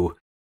new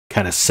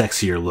kind of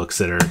sexier looks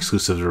that are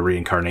exclusive to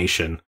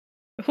Reincarnation.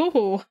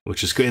 Ooh.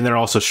 Which is good, and they're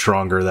also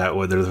stronger that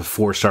way. They're the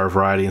 4-star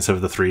variety instead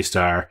of the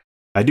 3-star.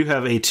 I do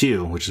have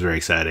A2, which is very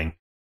exciting.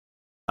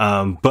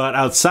 But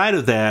outside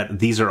of that,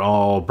 these are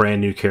all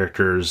brand new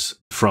characters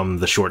from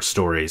the short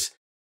stories.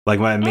 Like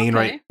my main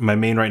right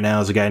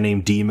now is a guy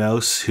named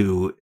Demos,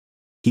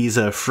 he's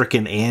a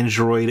frickin'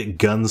 android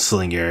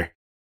gunslinger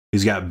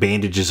who's got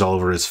bandages all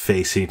over his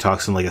face, and he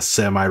talks in like a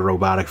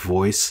semi-robotic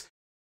voice,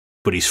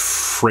 but he's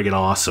friggin'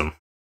 awesome.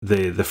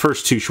 The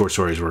first 2 short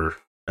stories were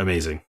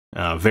amazing.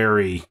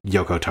 Very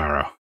Yoko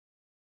Taro,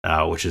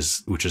 which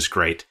is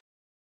great.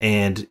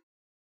 And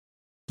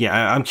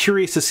yeah, I'm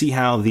curious to see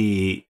how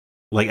the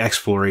like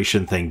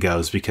exploration thing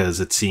goes,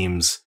 because it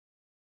seems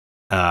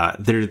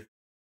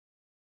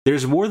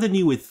there's more than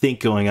you would think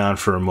going on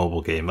for a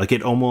mobile game. Like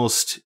it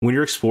almost, when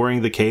you're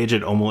exploring the cage,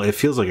 it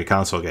feels like a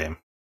console game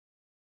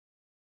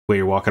where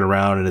you're walking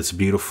around and it's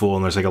beautiful,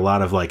 and there's like a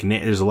lot of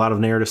there's a lot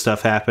of narrative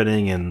stuff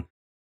happening, and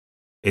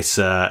it's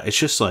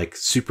just like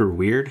super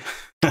weird.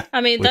 I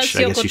mean, that's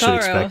Yoko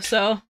Taro,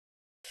 so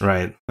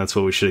right, that's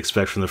what we should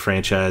expect from the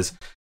franchise.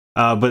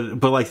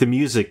 But like the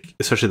music,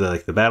 especially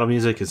the battle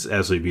music, is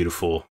absolutely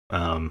beautiful.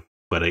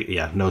 But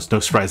no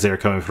surprise there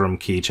coming from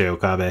Kiichi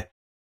Okabe.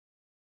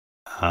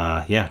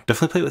 Yeah,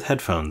 definitely play it with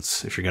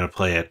headphones if you're gonna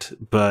play it.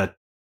 But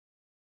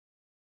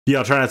yeah,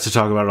 I'll try not to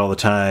talk about it all the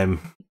time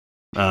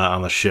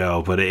on the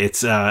show. But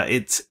it's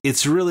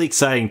really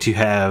exciting to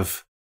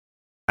have.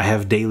 I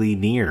have daily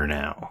Nier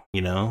now.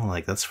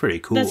 Like that's pretty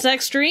cool. That's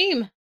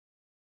extreme.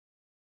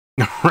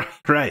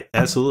 Right,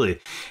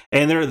 absolutely.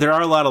 And there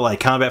are a lot of like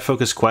combat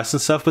focused quests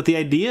and stuff, but the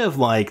idea of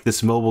like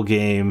this mobile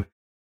game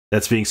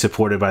that's being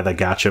supported by the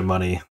gacha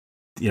money,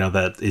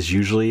 that is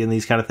usually in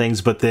these kind of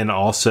things, but then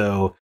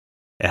also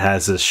it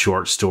has this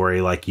short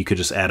story, like you could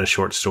just add a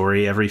short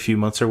story every few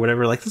months or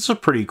whatever. Like this is a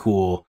pretty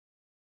cool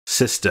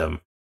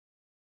system.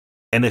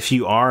 And if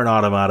you are an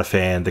Automata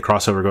fan, the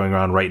crossover going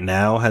on right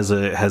now has a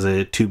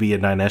 2B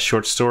and 9S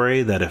short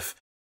story that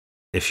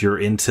if you're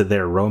into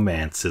their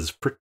romance is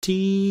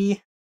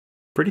pretty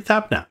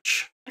top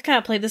notch. I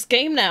gotta play this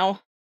game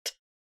now.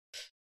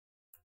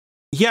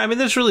 Yeah, I mean,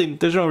 there's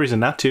no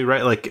reason not to,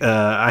 right? Like,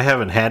 I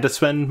haven't had to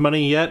spend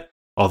money yet,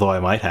 although I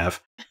might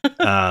have.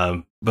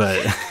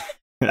 But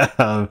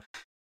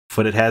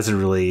it hasn't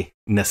really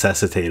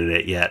necessitated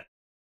it yet.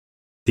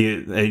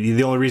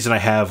 The only reason I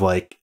have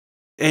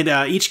and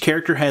each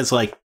character has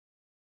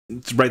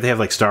they have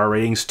like star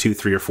ratings, 2,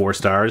 3, or 4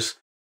 stars.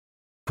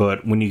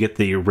 But when you get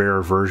the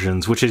rarer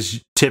versions, which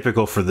is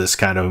typical for this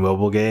kind of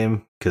mobile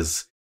game,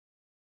 because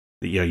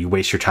you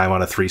waste your time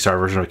on a 3-star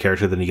version of a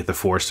character, then you get the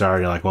 4-star,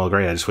 and you're like, well,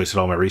 great, I just wasted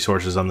all my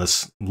resources on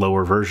this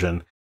lower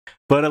version.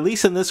 But at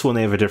least in this one,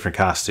 they have a different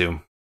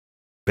costume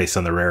based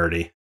on the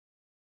rarity,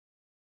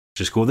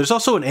 which is cool. There's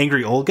also an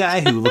angry old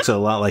guy who looks a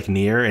lot like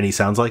Nier, and he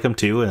sounds like him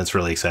too, and it's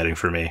really exciting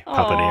for me.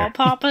 Papa Nier.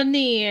 Papa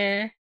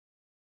Nier.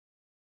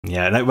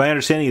 Yeah, and my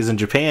understanding is in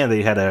Japan,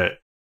 they had a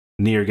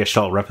Nier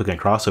Gestalt Replicant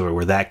crossover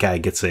where that guy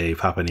gets a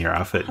Papa Nier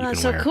outfit you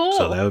can wear. Cool.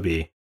 So that would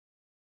be...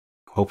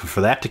 hoping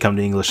for that to come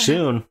to English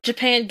soon.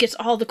 Japan gets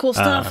all the cool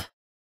stuff.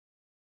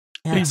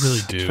 Yes, they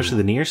really do. Especially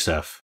the Nier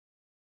stuff.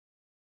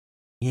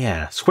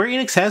 Yeah. Square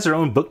Enix has their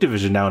own book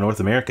division now in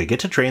North America. Get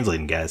to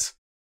translating, guys.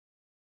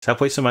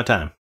 Stop wasting my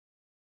time.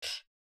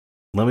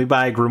 Let me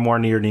buy Grimoire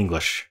Nier in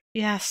English.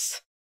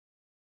 Yes.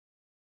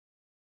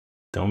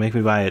 Don't make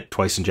me buy it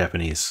twice in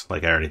Japanese,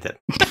 like I already did.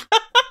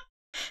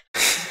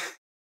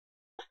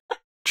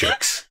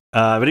 Jerks.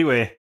 But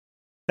anyway,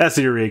 that's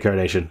the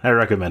Reincarnation. I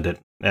recommend it.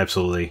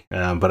 Absolutely.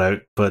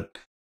 But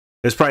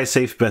It's probably a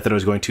safe bet that I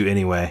was going to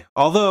anyway.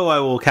 Although I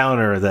will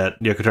counter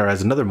that Yoko Taro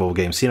has another mobile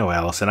game, See No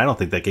Alice, and I don't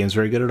think that game's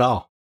very good at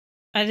all.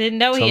 I didn't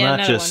know he had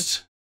another one.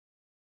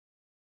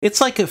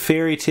 It's like a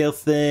fairy tale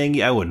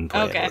thing. I wouldn't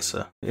play it,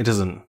 Alyssa. It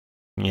doesn't...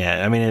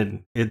 Yeah, I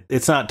mean,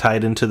 it's not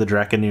tied into the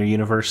Nier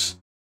universe,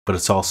 but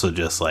it's also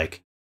just,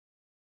 like,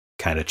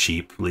 kind of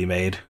cheaply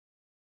made.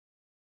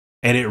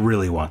 And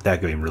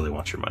that game really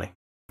wants your money.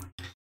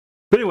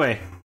 But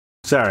anyway,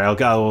 sorry,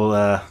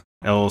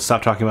 I'll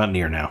stop talking about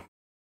Nier now.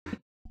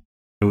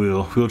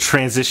 We'll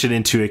transition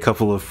into a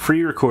couple of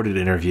pre-recorded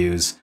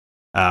interviews.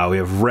 We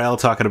have Rel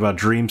talking about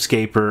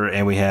Dreamscaper,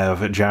 and we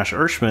have Josh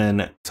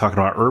Urshman talking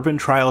about Urban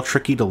Trial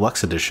Tricky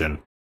Deluxe Edition.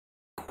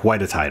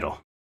 Quite a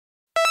title.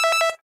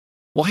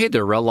 Well, hey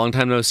there, Rel. Long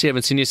time no see.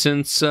 Haven't seen you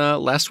since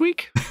last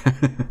week.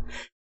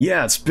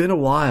 Yeah, it's been a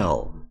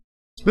while.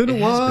 It's been a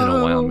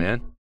while,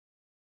 man.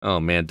 Oh,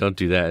 man, don't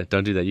do that.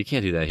 Don't do that. You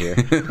can't do that here.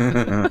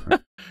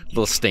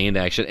 Little stained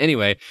action.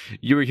 Anyway,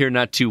 you were here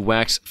not to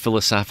wax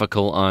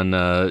philosophical on,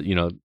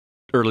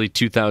 early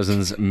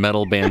 2000s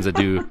metal bands that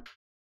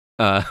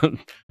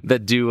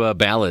do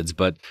ballads,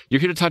 but you're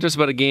here to talk to us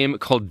about a game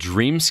called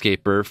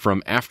Dreamscaper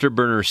from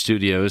Afterburner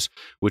Studios,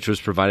 which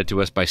was provided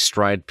to us by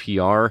Stride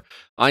PR.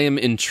 I am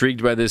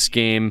intrigued by this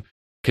game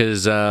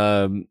because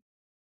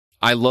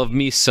I love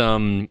me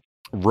some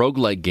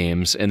roguelike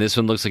games, and this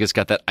one looks like it's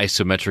got that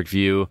isometric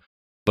view.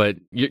 But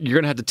you're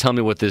going to have to tell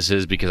me what this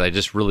is because I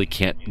just really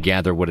can't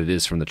gather what it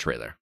is from the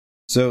trailer.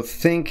 So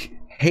think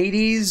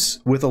Hades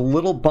with a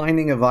little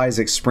Binding of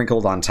Isaac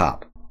sprinkled on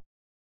top.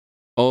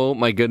 Oh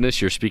my goodness,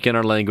 you're speaking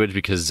our language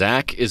because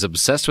Zack is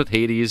obsessed with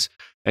Hades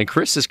and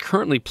Chris is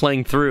currently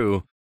playing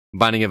through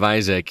Binding of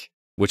Isaac,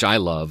 which I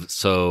love.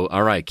 So,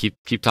 all right, keep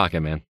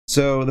talking, man.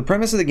 So the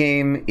premise of the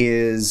game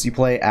is you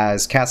play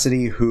as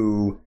Cassidy,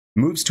 who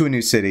moves to a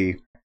new city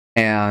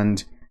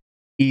and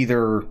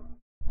either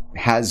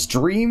has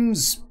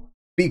dreams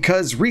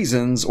because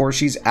reasons, or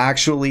she's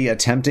actually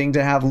attempting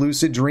to have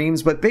lucid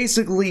dreams, but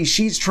basically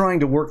she's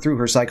trying to work through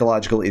her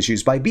psychological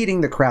issues by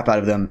beating the crap out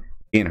of them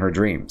in her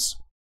dreams.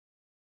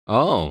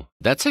 Oh,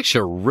 that's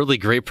actually a really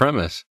great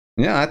premise.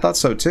 Yeah, I thought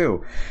so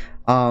too.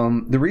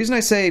 The reason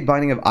I say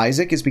Binding of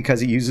Isaac is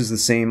because it uses the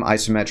same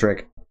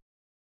isometric,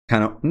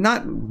 kind of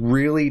not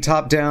really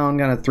top-down,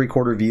 kind of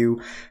three-quarter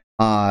view,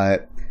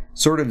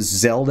 sort of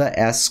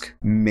Zelda-esque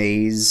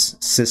maze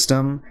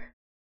system.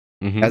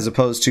 Mm-hmm. As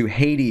opposed to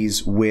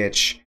Hades,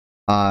 which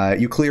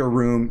you clear a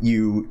room,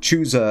 you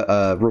choose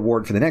a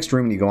reward for the next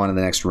room, and you go on to the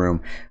next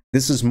room.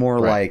 This is more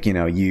like,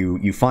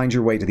 you find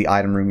your way to the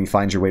item room, you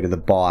find your way to the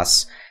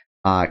boss,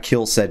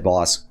 kill said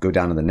boss, go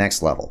down to the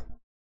next level.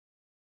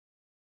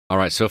 All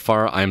right, so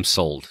far I'm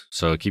sold,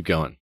 so keep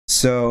going.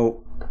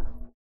 So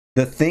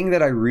the thing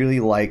that I really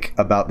like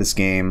about this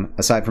game,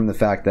 aside from the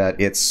fact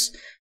that it's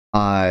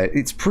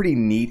pretty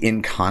neat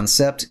in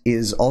concept,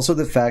 is also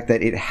the fact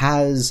that it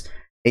has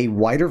a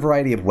wider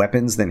variety of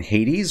weapons than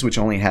Hades, which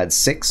only had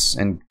 6,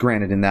 and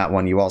granted in that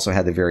one you also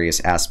had the various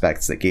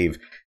aspects that gave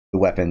the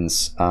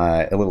weapons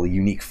a little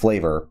unique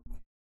flavor.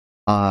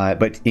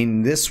 But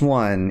in this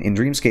one, in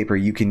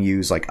Dreamscaper, you can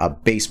use like a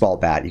baseball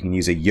bat, you can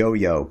use a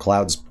yo-yo,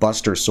 Cloud's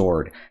Buster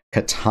Sword,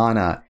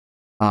 katana,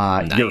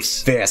 your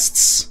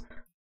fists,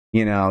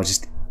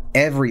 just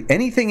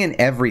anything and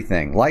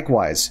everything.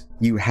 Likewise,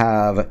 you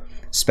have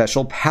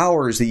special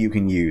powers that you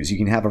can use. You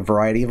can have a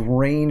variety of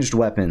ranged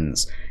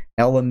weapons,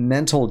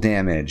 elemental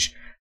damage,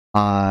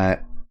 and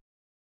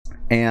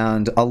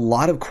a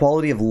lot of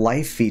quality of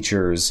life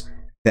features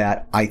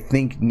that I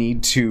think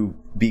need to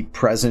be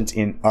present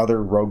in other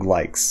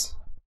roguelikes.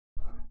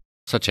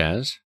 Such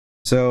as?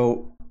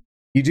 So,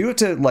 you do have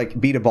to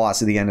beat a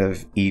boss at the end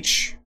of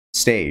each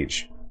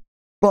stage,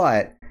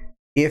 but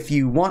if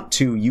you want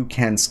to, you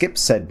can skip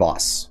said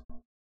boss.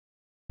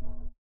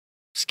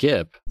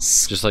 Skip?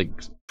 Just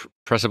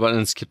press a button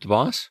and skip the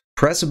boss?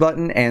 Press a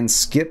button and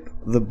skip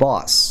the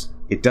boss.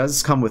 It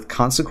does come with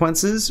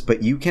consequences,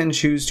 but you can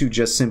choose to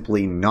just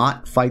simply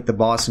not fight the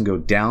boss and go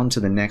down to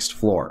the next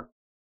floor.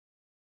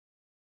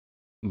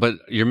 But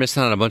you're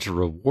missing out on a bunch of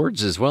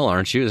rewards as well,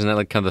 aren't you? Isn't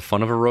that kind of the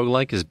fun of a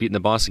roguelike, is beating the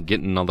boss and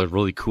getting all the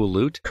really cool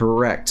loot?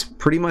 Correct.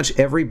 Pretty much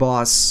every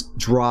boss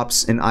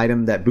drops an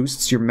item that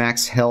boosts your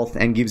max health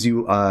and gives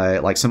you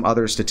some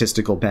other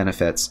statistical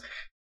benefits,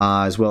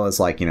 as well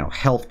as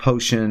health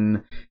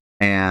potion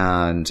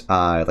and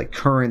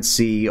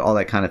currency, all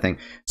that kind of thing.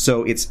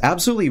 So it's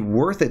absolutely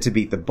worth it to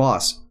beat the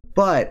boss.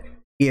 But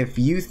if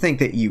you think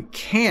that you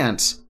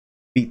can't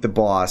beat the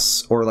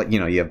boss, or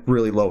you have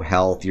really low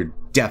health, you're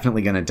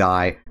definitely going to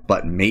die,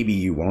 but maybe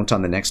you won't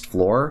on the next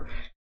floor,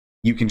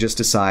 you can just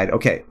decide,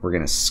 okay, we're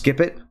going to skip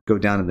it, go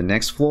down to the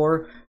next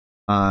floor.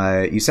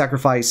 You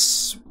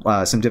sacrifice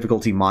some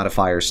difficulty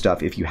modifier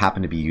stuff if you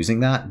happen to be using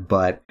that,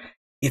 but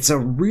it's a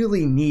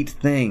really neat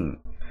thing.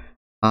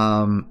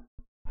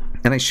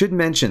 And I should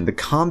mention, the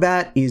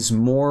combat is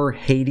more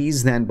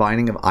Hades than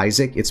Binding of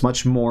Isaac. It's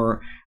much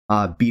more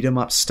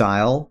beat-em-up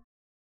style.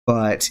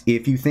 But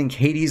if you think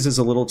Hades is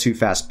a little too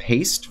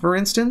fast-paced, for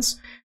instance,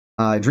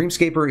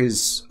 Dreamscaper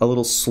is a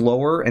little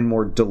slower and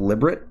more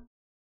deliberate.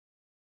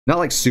 Not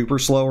like super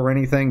slow or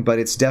anything, but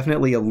it's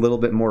definitely a little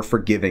bit more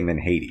forgiving than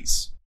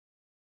Hades.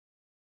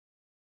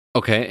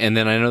 Okay, and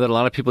then I know that a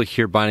lot of people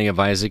hear Binding of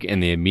Isaac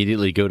and they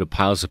immediately go to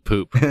piles of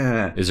poop.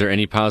 Is there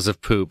any piles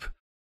of poop?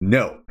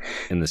 No.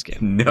 In this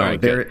game? No,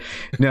 right,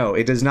 no,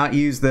 it does not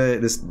use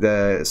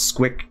the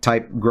squick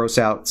type gross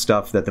out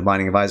stuff that the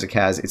Binding of Isaac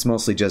has. It's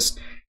mostly just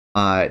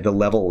the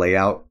level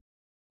layout.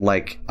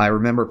 Like, I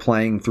remember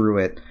playing through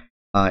it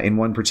in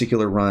one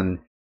particular run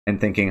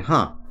and thinking,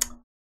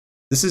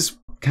 this is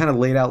kind of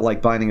laid out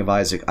like Binding of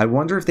Isaac. I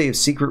wonder if they have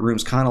secret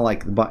rooms kind of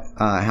like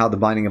how the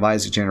Binding of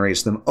Isaac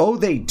generates them. Oh,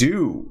 they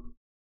do.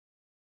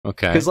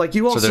 Okay. Because like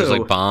you also... So there's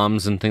like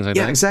bombs and things like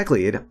that? Yeah,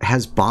 exactly. It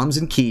has bombs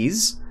and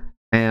keys.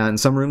 And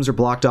some rooms are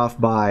blocked off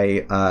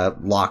by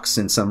locks,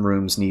 and some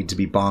rooms need to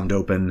be bombed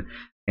open.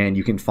 And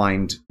you can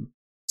find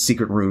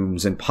secret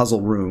rooms and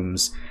puzzle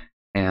rooms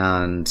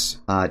and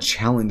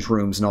challenge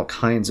rooms and all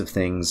kinds of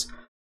things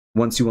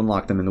once you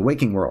unlock them in the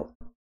waking world.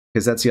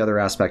 Because that's the other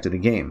aspect of the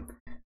game.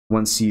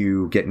 Once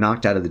you get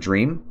knocked out of the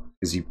dream,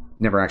 because you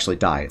never actually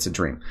die, it's a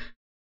dream,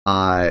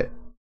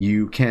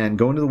 you can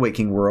go into the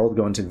waking world,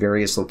 go into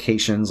various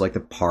locations like the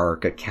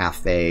park, a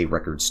cafe,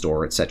 record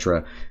store,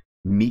 etc.,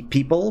 meet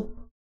people,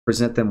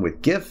 present them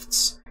with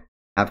gifts,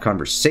 have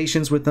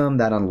conversations with them.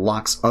 That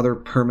unlocks other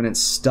permanent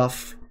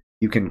stuff.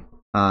 You can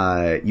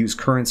use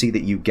currency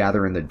that you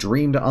gather in the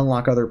dream to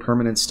unlock other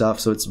permanent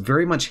stuff. So it's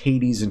very much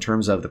Hades in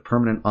terms of the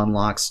permanent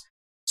unlocks,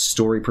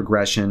 story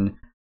progression,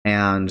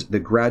 and the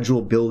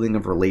gradual building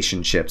of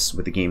relationships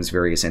with the game's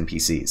various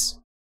NPCs.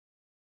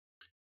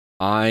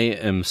 I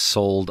am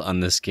sold on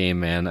this game,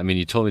 man. I mean,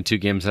 you told me 2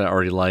 games that I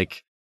already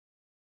like,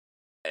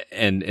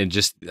 and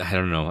just, I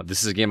don't know,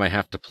 this is a game I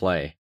have to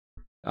play.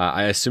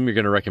 I assume you're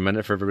going to recommend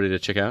it for everybody to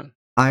check out?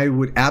 I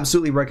would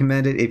absolutely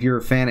recommend it if you're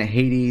a fan of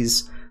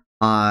Hades.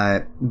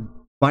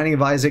 Binding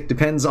of Isaac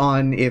depends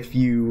on if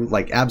you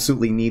like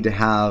absolutely need to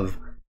have,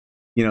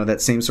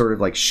 that same sort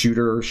of like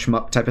shooter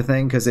shmup type of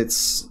thing, because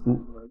it's a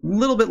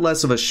little bit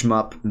less of a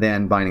shmup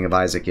than Binding of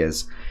Isaac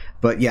is.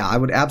 But yeah, I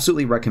would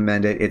absolutely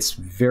recommend it. It's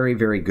very,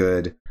 very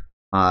good.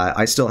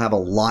 I still have a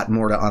lot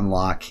more to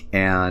unlock,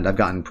 and I've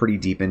gotten pretty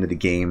deep into the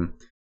game.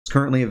 It's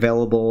currently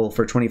available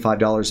for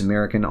 $25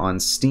 American on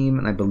Steam,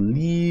 and I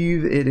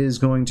believe it is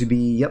going to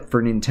be,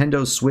 for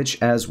Nintendo Switch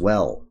as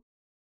well.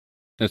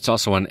 It's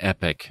also on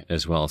Epic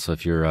as well, so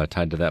if you're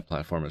tied to that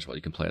platform as well,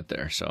 you can play it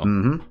there. So,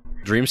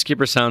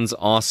 Dreamscaper sounds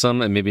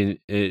awesome, and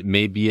maybe it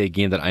may be a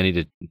game that I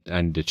need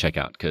to check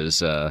out,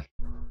 because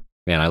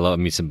man, I love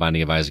me some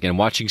Binding of Isaac. And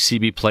watching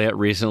CB play it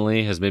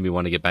recently has made me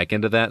want to get back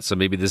into that. So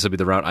maybe this will be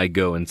the route I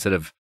go instead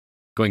of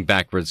going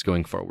backwards,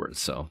 going forwards.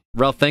 So,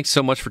 Ralph, thanks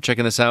so much for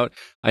checking this out.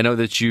 I know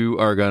that you've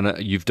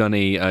done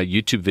a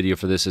YouTube video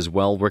for this as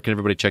well. Where can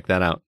everybody check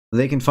that out?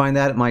 They can find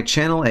that at my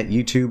channel at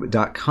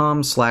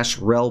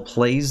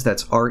youtube.com/relplays.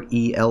 That's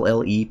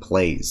RELLE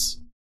plays.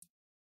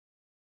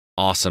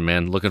 Awesome,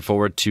 man. Looking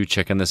forward to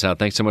checking this out.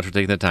 Thanks so much for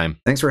taking the time.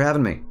 Thanks for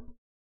having me.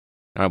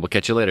 All right, we'll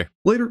catch you later.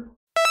 Later.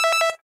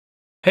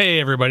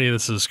 Hey, everybody,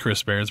 this is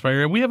Chris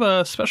Behrensmeyer, and we have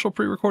a special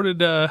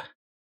pre-recorded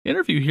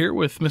interview here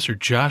with Mr.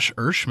 Josh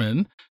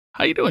Ershman.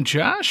 How you doing,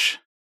 Josh?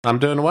 I'm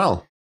doing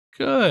well.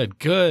 Good,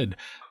 good.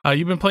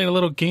 You've been playing a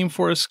little game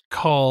for us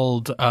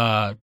called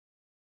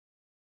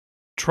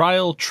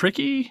Trial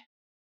Tricky?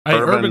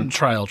 Urban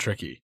Trial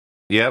Tricky.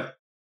 Yep.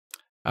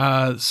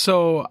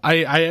 So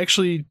I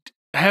actually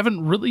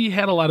haven't really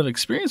had a lot of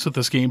experience with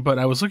this game, but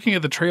I was looking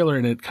at the trailer,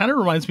 and it kind of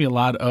reminds me a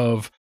lot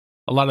of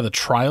the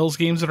Trials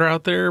games that are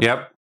out there.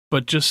 Yep.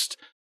 But just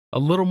a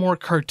little more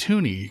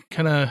cartoony.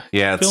 Kind of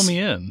fill me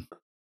in.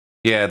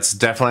 Yeah, it's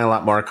definitely a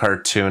lot more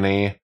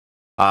cartoony.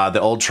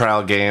 The old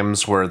Trial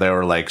games where they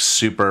were like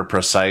super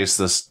precise,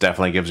 this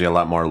definitely gives you a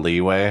lot more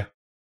leeway.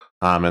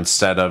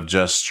 Instead of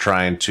just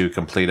trying to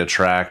complete a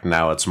track,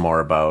 now it's more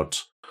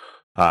about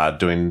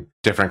doing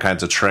different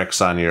kinds of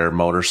tricks on your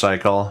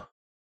motorcycle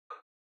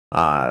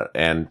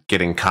and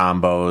getting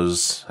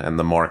combos. And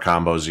the more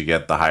combos you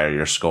get, the higher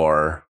your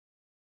score.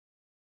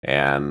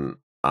 And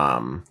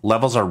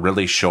levels are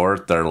really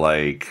short. They're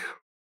like,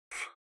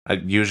 I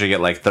usually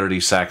get like 30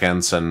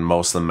 seconds, and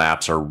most of the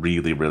maps are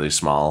really, really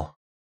small.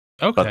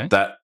 Okay.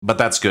 But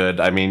that's good.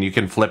 I mean, you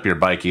can flip your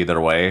bike either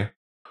way.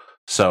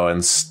 So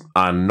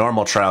on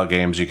normal Trial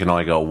games, you can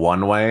only go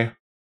one way.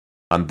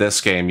 On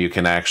this game, you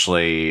can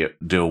actually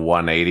do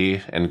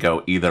 180 and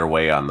go either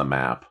way on the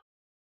map.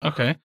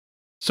 Okay.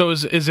 So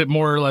is it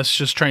more or less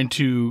just trying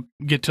to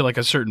get to like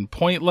a certain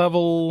point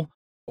level,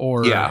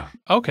 or yeah?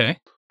 Okay.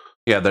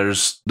 Yeah,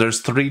 there's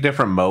 3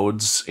 different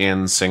modes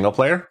in single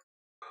player.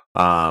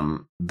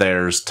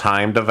 There's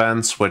timed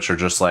events, which are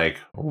just like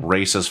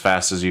race as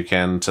fast as you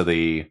can to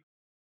the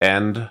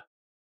end.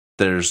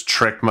 There's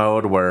trick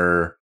mode,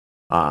 where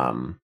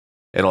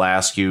it'll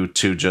ask you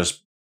to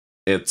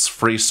it's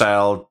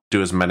freestyle,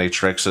 do as many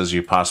tricks as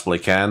you possibly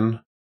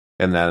can.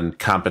 And then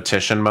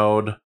competition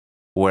mode,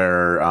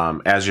 where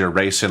as you're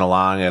racing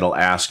along, it'll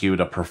ask you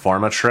to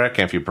perform a trick.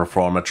 And if you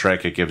perform a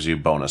trick, it gives you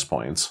bonus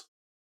points.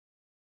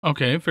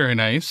 Okay, very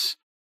nice.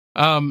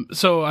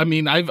 So I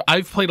mean,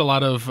 I've played a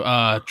lot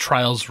of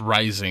Trials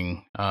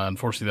Rising.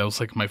 Unfortunately, that was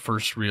like my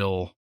first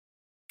real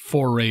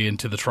foray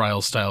into the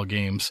Trials style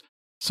games.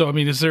 So I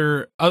mean, is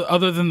there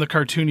other than the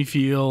cartoony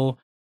feel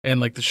and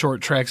like the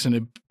short tracks and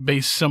it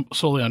based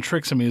solely on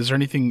tricks? I mean, is there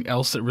anything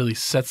else that really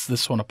sets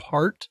this one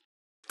apart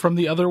from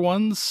the other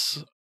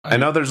ones? I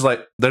know there's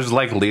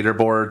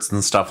leaderboards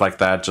and stuff like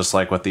that, just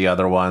like with the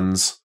other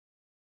ones.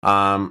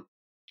 It's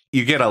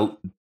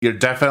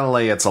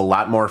a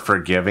lot more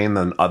forgiving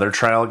than other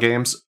trial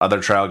games. Other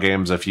trial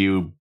games, if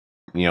you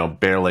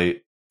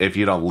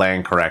don't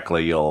land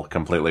correctly, you'll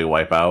completely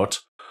wipe out.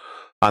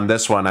 On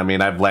this one, I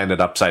mean, I've landed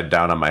upside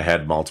down on my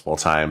head multiple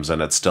times,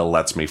 and it still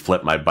lets me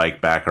flip my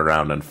bike back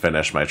around and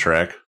finish my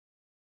trick.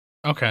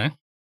 Okay.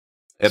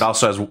 It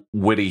also has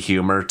witty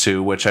humor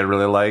too, which I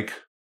really like.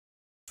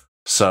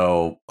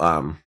 So,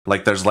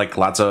 there's like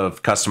lots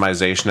of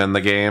customization in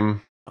the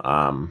game.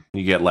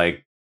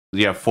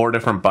 You have 4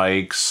 different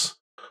bikes.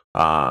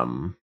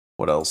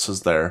 What else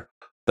is there?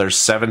 There's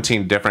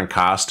 17 different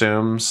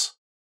costumes.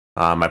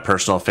 My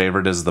personal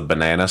favorite is the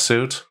banana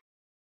suit.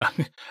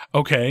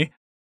 Okay.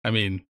 I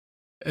mean,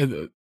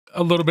 a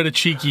little bit of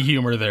cheeky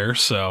humor there,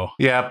 so.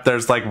 Yeah,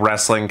 there's like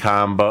wrestling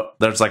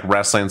there's like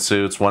wrestling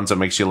suits, ones that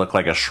makes you look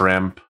like a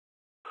shrimp.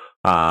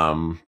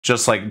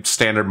 Just like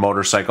standard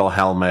motorcycle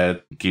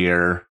helmet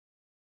gear.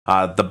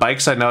 The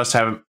bikes I noticed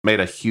haven't made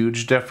a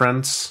huge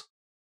difference.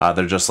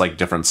 They're just like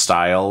different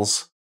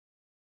styles.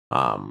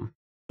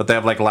 But they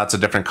have like lots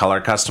of different color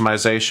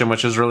customization,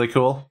 which is really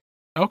cool.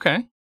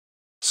 Okay.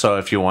 So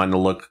if you want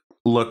to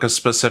look a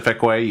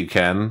specific way, you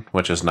can,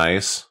 which is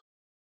nice.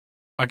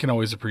 I can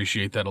always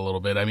appreciate that a little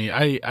bit. I mean,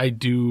 I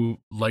do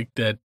like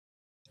that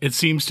it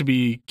seems to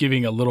be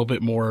giving a little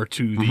bit more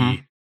to the,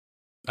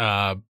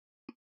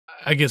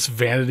 I guess,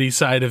 vanity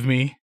side of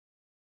me.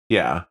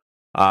 Yeah.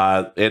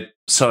 Like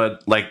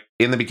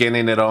in the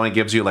beginning, it only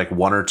gives you like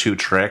 1 or 2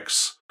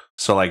 tricks.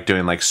 So like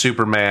doing like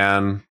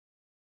Superman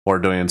or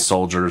doing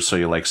soldiers. So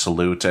you like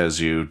salute as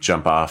you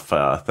jump off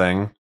a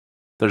thing.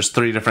 There's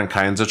 3 different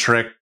kinds of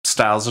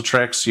styles of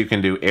tricks. You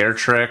can do air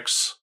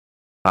tricks,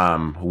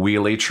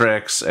 wheelie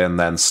tricks, and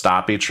then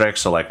stoppy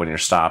tricks. So like when you're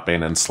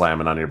stopping and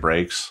slamming on your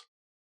brakes.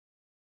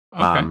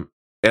 Okay.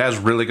 It has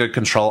really good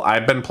control.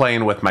 I've been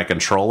playing with my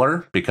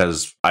controller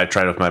because I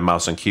tried with my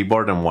mouse and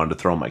keyboard and wanted to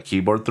throw my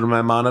keyboard through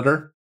my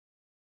monitor.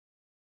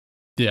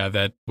 Yeah,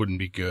 that wouldn't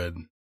be good.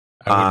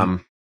 I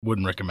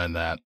wouldn't recommend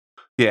that.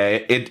 Yeah,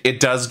 it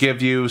does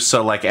give you,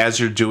 so like as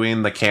you're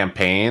doing the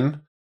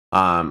campaign,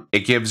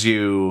 it gives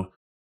you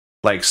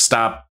like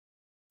small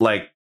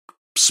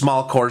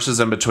courses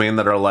in between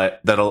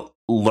that'll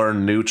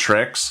learn new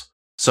tricks.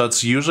 So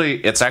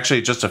it's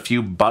actually just a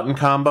few button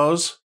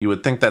combos. You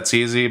would think that's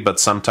easy,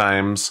 but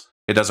sometimes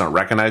it doesn't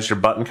recognize your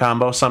button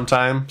combo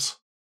sometimes.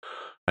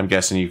 I'm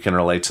guessing you can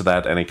relate to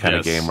that. Any kind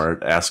of game where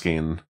it's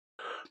asking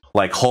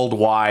like hold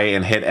Y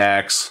and hit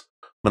X,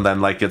 and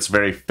then like it's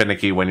very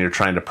finicky when you're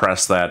trying to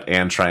press that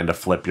and trying to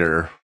flip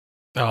your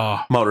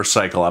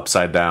motorcycle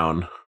upside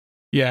down.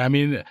 Yeah, I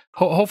mean,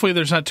 hopefully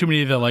there's not too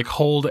many that like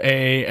hold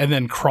A and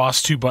then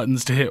cross 2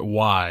 buttons to hit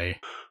Y.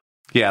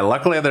 Yeah,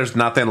 luckily there's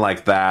nothing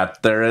like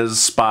that. There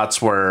is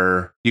spots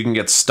where you can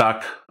get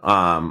stuck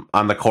on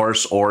the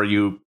course, or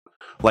you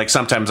like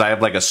sometimes I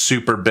have like a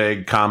super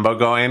big combo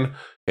going,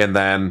 and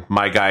then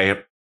my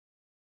guy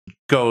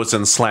goes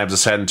and slams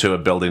his head into a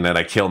building, and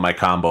I kill my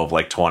combo of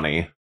like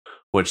 20,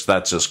 which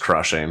that's just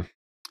crushing.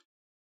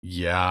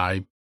 Yeah,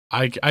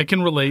 I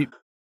can relate.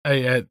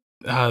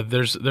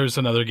 There's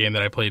another game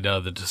that I played,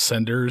 the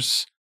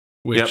Descenders,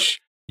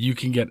 which you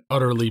can get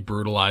utterly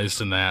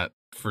brutalized in that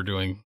for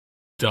doing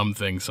dumb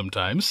things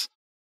sometimes.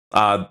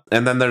 And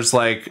then there's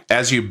like,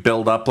 as you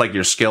build up like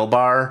your skill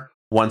bar,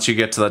 once you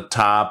get to the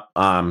top,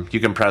 you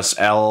can press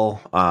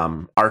L,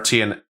 RT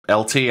and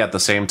LT at the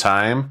same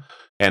time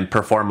and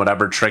perform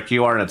whatever trick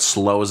you are, and it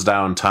slows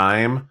down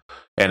time,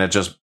 and it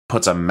just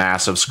puts a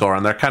massive score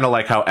on there. Kind of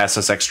like how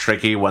SSX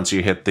Tricky, once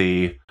you hit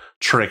the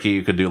tricky,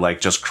 you could do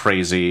like just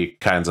crazy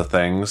kinds of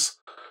things.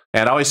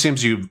 And it always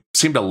seems you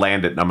seem to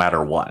land it no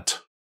matter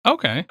what.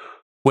 Okay.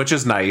 Which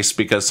is nice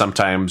because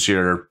sometimes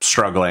you're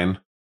struggling.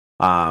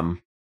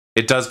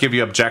 It does give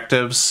you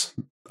objectives.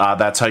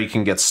 That's how you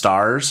can get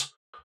stars.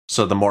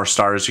 So the more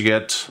stars you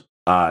get,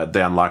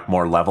 they unlock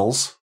more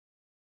levels.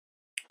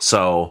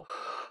 So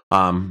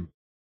some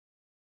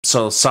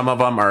of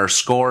them are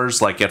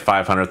scores, like get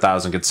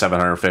 500,000, get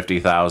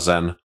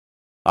 750,000.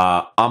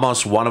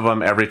 Almost one of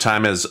them every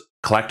time is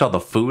collect all the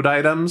food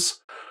items.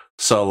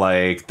 So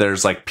like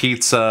there's like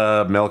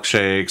pizza,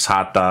 milkshakes,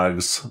 hot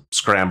dogs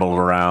scrambled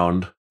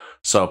around.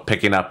 So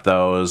picking up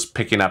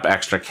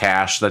extra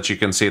cash that you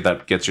can see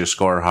that gets your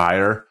score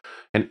higher.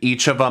 And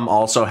each of them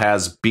also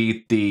has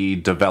beat the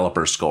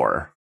developer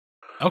score.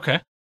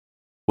 Okay.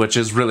 Which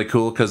is really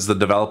cool because the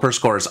developer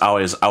score is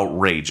always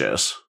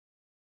outrageous.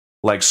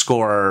 Like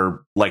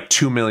score like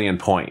 2 million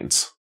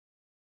points,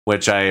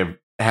 which I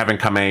haven't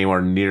come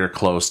anywhere near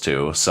close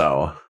to.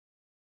 So,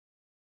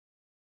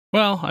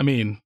 well, I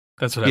mean,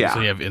 That's what happens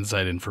when you have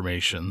inside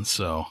information.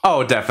 So,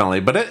 oh, definitely,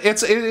 but it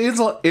is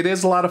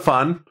a lot of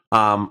fun.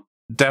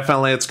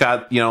 Definitely, it's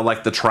got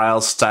like the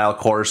trial style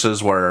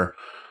courses where,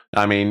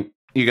 I mean,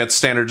 you get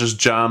standard just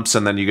jumps,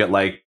 and then you get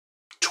like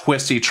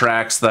twisty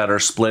tracks that are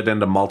split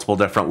into multiple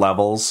different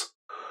levels.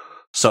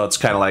 So it's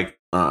kind of like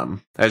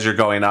as you're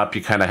going up,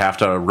 you kind of have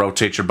to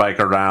rotate your bike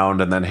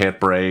around and then hit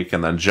brake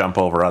and then jump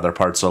over other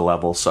parts of the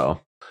level. So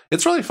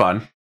it's really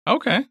fun.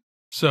 okay.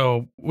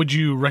 So, would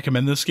you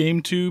recommend this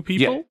game to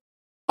people? Yeah.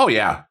 Oh,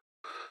 yeah.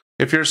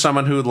 If you're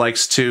someone who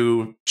likes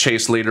to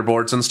chase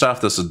leaderboards and stuff,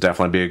 this would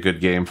definitely be a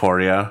good game for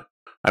you.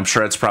 I'm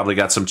sure it's probably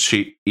got some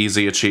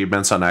easy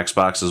achievements on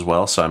Xbox as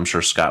well, so I'm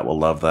sure Scott will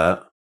love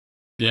that.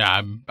 Yeah,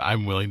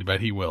 I'm willing to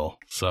bet he will.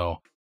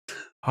 So,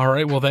 all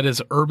right. Well, that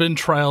is Urban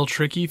Trial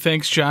Tricky.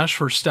 Thanks, Josh,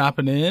 for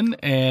stopping in,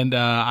 and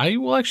I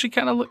will actually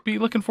kind of be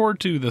looking forward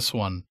to this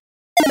one.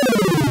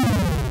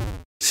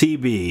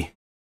 CB.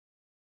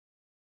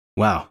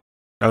 Wow.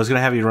 I was going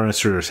to have you run us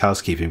through this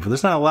housekeeping, but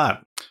there's not a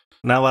lot.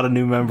 Not a lot of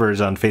new members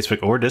on Facebook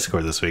or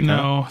Discord this week,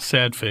 No, huh?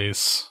 sad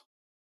face.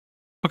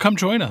 But come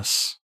join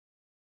us.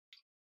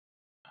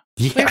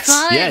 Yes.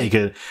 fine. Yeah, you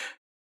could.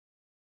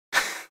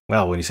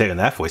 Well, when you say it in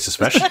that voice,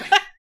 especially.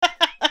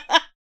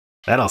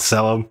 That'll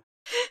sell them.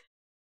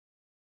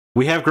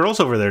 We have girls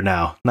over there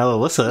now. Now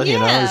Alyssa,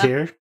 Yeah. is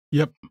here.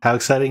 Yep. How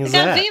exciting is I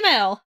got that?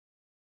 female.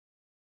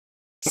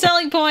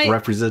 Selling point.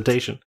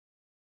 Representation.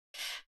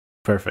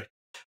 Perfect.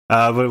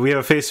 But we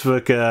have a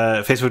Facebook,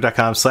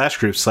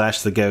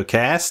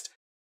 facebook.com/group/thegocast.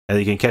 And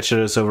you can catch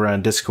us over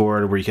on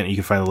Discord, where you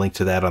can find the link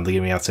to that on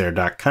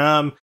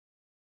thegameoutsider.com.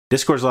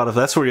 Discord's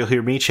that's where you'll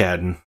hear me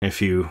chatting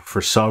if you,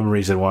 for some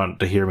reason, want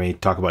to hear me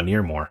talk about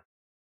Nier more.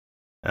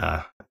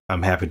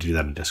 I'm happy to do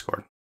that in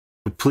Discord.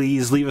 But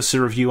please leave us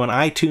a review on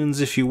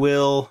iTunes, if you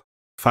will.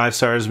 5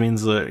 stars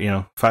means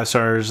 5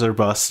 stars or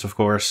bust, of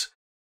course.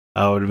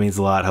 Oh, it means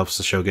a lot. Helps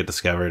the show get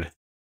discovered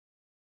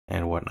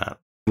and whatnot.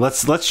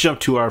 Let's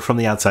jump to our From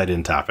the Outside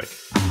In topic.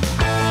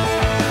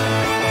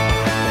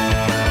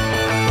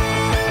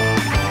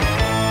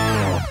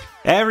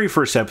 Every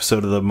first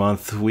episode of the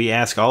month, we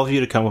ask all of you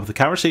to come up with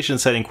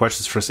conversation-setting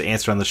questions for us to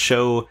answer on the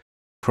show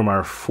from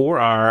our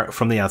 4R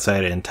From the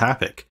Outside In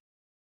topic.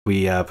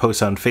 We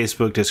post on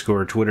Facebook,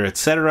 Discord, Twitter,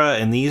 etc.,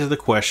 and these are the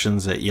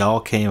questions that y'all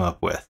came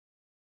up with.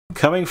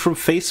 Coming from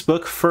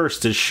Facebook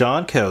first is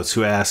Sean Coates,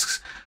 who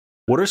asks,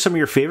 what are some of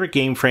your favorite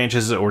game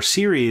franchises or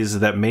series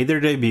that made their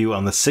debut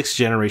on the 6th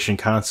generation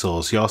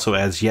consoles? He also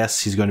adds,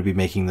 yes, he's going to be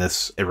making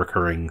this a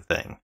recurring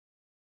thing.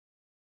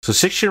 So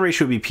 6th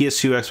generation would be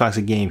PS2, Xbox,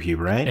 and GameCube,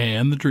 right?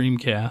 And the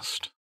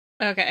Dreamcast.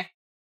 Okay.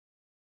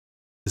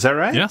 Is that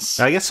right?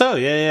 Yes. I guess so.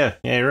 Yeah,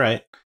 you're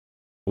right.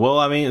 Well,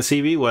 I mean,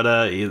 CB, what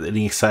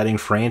any exciting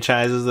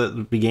franchises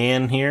that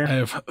began here? I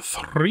have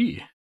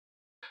 3.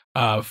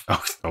 Oh,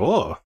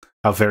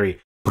 how very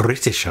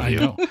British of I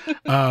you.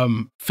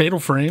 know. Fatal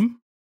Frame.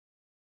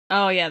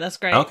 Oh yeah, that's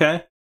great.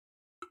 Okay.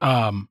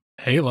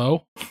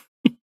 Halo.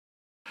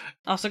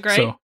 Also great.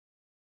 So,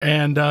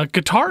 and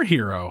Guitar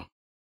Hero.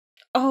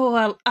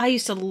 Oh, I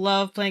used to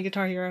love playing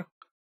Guitar Hero.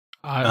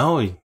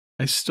 I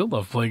still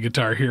love playing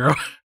Guitar Hero.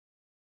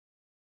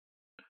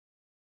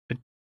 I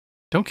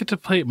don't get to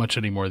play it much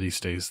anymore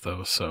these days,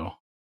 though. So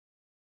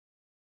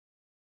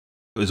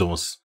It was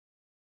almost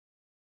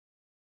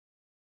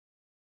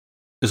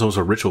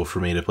a ritual for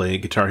me to play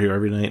Guitar Hero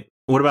every night.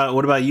 What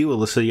about you,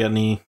 Alyssa? You got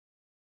any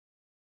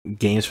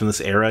games from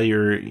this era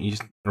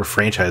or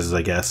franchises,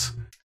 I guess?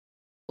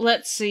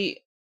 Let's see.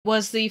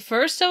 Was the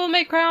first Devil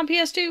May Cry on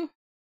PS2?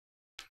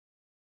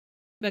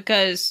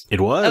 Because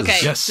It was. okay,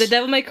 Yes. the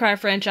Devil May Cry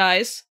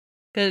franchise,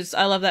 because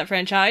I love that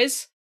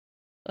franchise.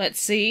 Let's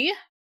see.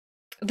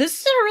 This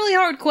is a really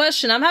hard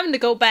question. I'm having to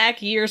go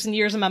back years and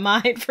years in my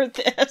mind for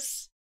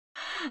this.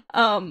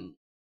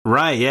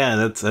 Right, yeah,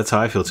 that's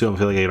how I feel too. I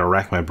feel like I gotta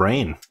rack my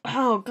brain.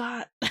 Oh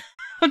god.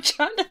 I'm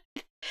trying to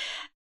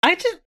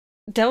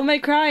Devil May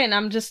Cry and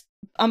I'm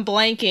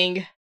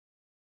blanking.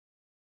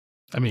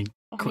 I mean,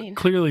 I mean-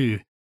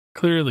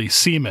 clearly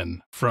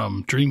Seaman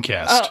from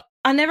Dreamcast. Oh,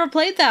 I never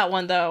played that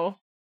one though.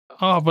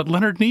 Oh, but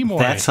Leonard Nimoy.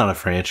 That's not a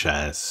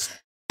franchise.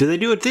 Did they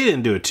do it? They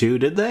didn't do it too,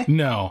 did they?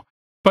 No,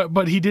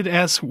 but he did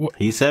ask.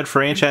 He said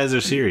franchise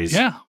or series.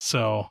 Yeah.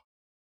 So.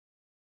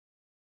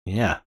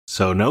 Yeah.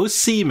 So no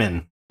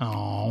semen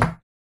Oh.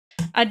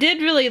 I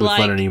did really with like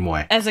Leonard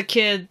Nimoy. as a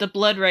kid the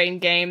Blood Rain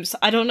games.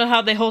 I don't know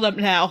how they hold up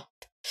now.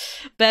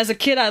 But as a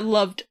kid I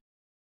loved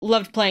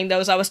playing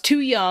those. I was too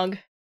young,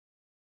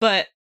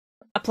 but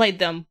I played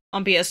them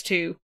on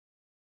PS2.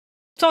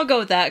 So I'll go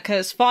with that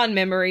cuz fond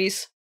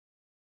memories.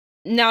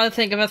 Now to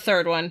think of a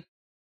third one.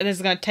 This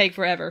is going to take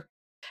forever.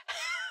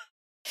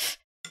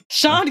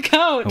 Sean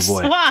Coates.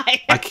 boy.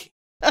 Why?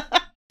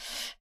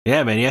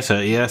 Yeah, man. Yes,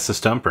 a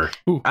stumper.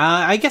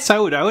 I guess I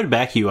would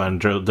back you on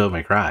Devil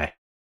May Cry.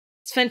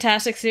 It's a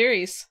fantastic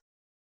series.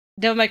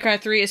 Devil May Cry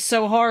 3 is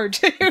so hard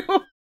too.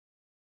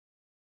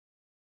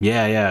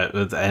 Yeah,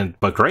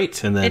 but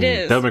great. And then It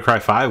is. Devil May Cry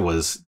 5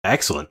 was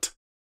excellent.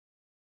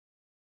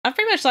 I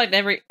pretty much liked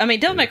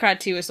Devil May Cry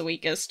 2 is the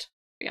weakest, to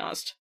be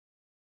honest.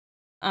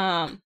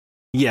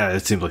 Yeah,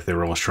 it seemed like they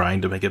were almost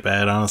trying to make it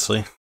bad,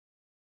 honestly.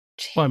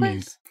 Well, I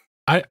mean,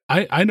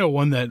 I know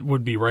one that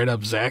would be right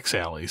up Zack's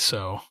alley,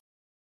 so.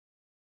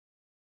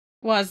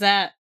 What was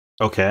that?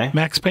 Okay.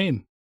 Max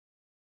Payne.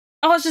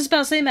 Oh, I was just about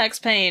to say Max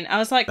Payne. I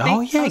was like,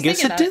 Oh, yeah, I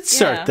guess it did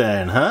start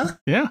then, huh?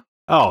 Yeah.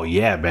 Oh,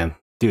 yeah, man.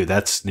 Dude,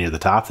 that's near the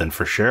top then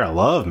for sure. I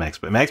love Max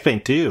Payne. Max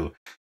Payne 2.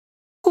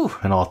 Whew,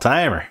 an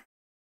all-timer.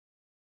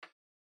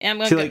 Yeah,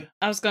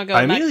 I was going to go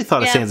I immediately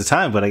thought of Sands of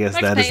Time, but I guess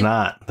Max that is Payne.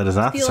 not the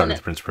start of the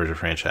it. Prince of Persia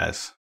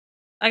franchise.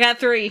 I got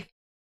 3.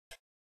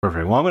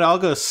 Perfect. Well, I'll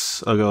go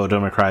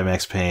Devil May Cry,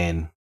 Max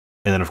Payne,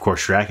 and then, of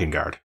course,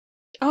 Drakengard.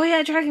 Oh,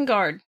 yeah,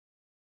 Drakengard.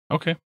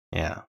 Okay.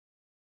 Yeah.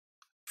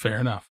 Fair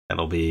enough.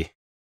 That'll be...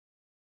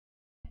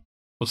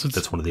 Well,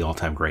 that's one of the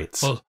all-time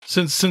greats. Well,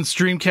 since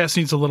Dreamcast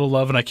needs a little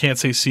love and I can't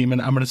say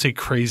Seaman, I'm going to say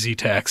Crazy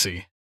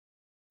Taxi.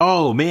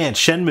 Oh, man,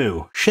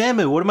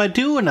 Shenmue. What am I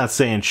doing not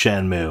saying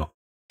Shenmue?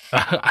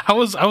 I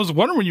was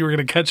wondering when you were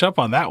going to catch up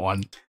on that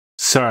one.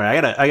 Sorry,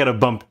 I gotta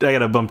bump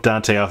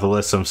Dante off the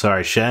list. I'm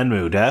sorry.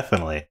 Shenmue,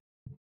 definitely.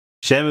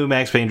 Shenmue,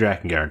 Max Payne,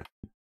 Drakengard.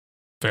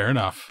 Fair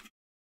enough.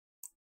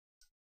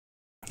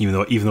 Even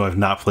though I've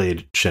not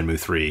played Shenmue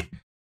 3,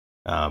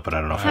 but I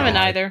don't know if I haven't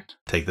either.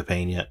 Take the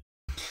pain yet.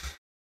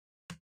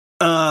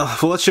 Well,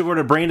 let's shift over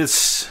to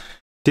Brandon's.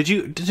 Did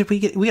we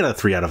got a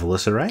 3 out of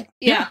Alyssa, right?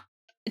 Yeah.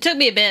 It took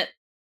me a bit,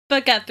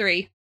 but got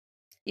 3.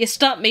 You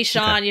stumped me,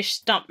 Sean. Okay. You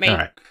stumped me. All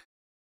right.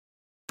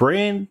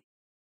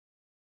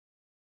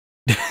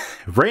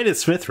 Brandon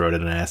Smith wrote it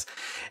and asked,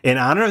 in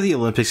honor of the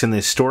Olympics and the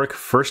historic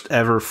first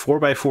ever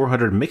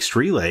 4x400 mixed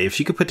relay, if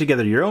you could put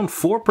together your own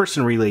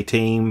 4-person relay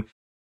team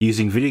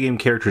using video game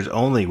characters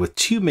only with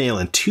 2 male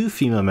and 2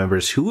 female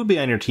members, who would be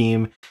on your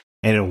team?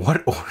 And in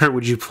what order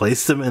would you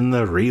place them in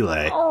the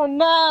relay? Oh,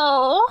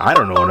 no. I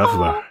don't know enough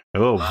about...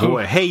 Oh,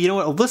 boy. Hey, you know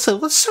what?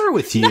 Alyssa, let's start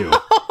with you. No,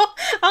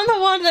 I'm the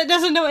one that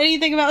doesn't know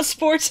anything about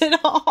sports at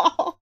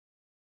all.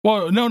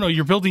 Well, no,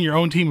 you're building your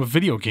own team of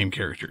video game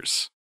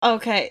characters.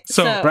 Okay,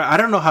 so I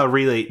don't know how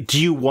relay... Do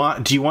you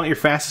want your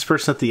fastest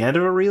person at the end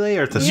of a relay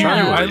or at the start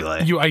of a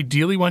relay? You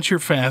ideally want your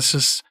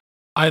fastest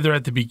either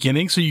at the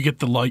beginning, so you get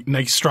the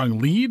nice, strong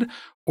lead,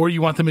 or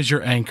you want them as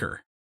your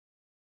anchor.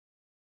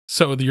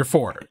 So you're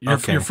 4. You're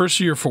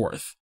first or you're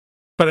 4th.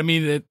 But I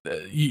mean,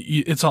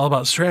 it's all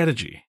about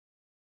strategy.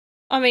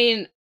 I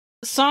mean,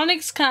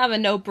 Sonic's kind of a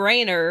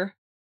no-brainer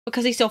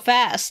because he's so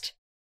fast.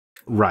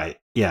 Right.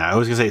 Yeah, I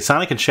was going to say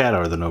Sonic and Shadow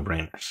are the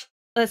no-brainers.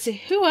 Let's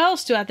see, who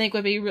else do I think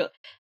would be real?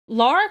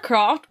 Lara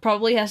Croft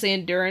probably has the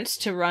endurance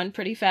to run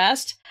pretty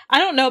fast. I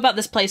don't know about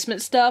this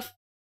placement stuff.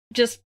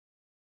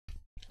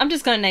 I'm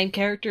just going to name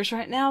characters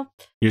right now.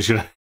 You're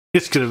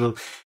just gonna.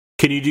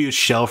 Can you do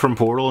Shell from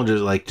Portal and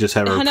just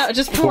have her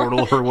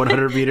portal for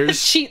 100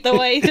 meters? Cheat the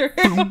way through.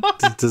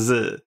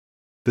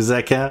 Does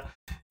that count?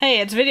 Hey,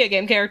 it's video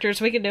game characters.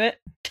 We can do it.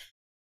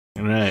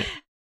 All right.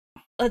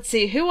 Let's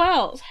see, who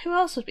else? Who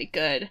else would be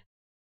good?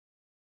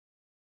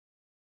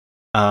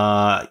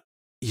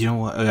 You know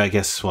what? I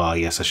guess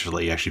I should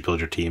let you actually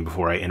build your team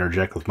before I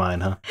interject with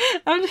mine, huh?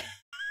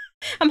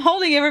 I'm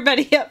holding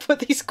everybody up with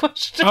these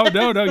questions. Oh,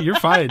 no, you're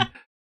fine.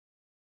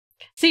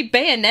 See,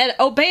 Bayonetta.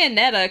 Oh,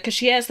 Bayonetta, because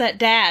she has that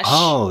dash.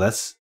 Oh,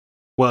 that's...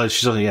 Well,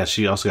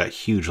 she also got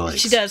huge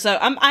legs. She does, though.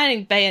 I'm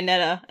adding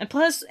Bayonetta. And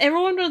plus,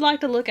 everyone would like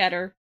to look at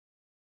her.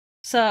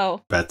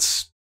 So...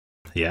 That's...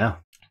 Yeah.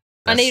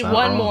 I need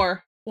one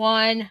more.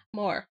 One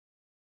more.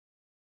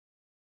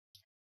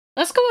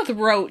 Let's go with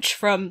Roach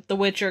from The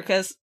Witcher,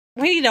 because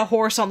we need a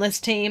horse on this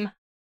team.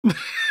 All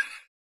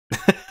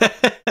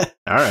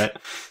right.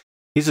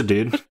 He's a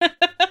dude.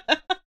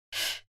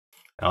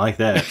 I like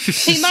that.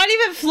 He might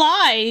even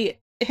fly.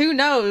 Who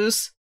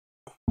knows?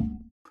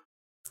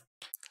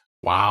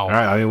 Wow. All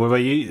right. I mean, what about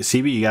you,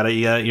 CB? You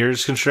got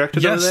yours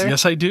constructed over there?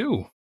 Yes, I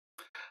do.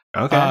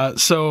 Okay.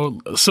 So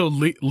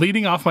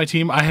leading off my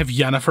team, I have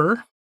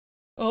Yennefer.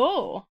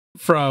 Oh.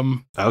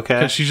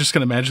 Because she's just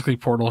going to magically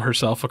portal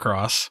herself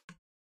across.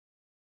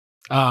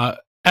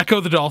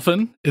 Echo the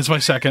Dolphin is my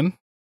second.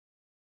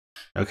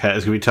 Okay,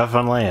 it's gonna be tough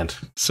on land.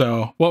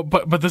 So, well,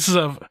 but this is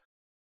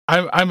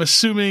I'm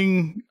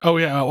assuming. Oh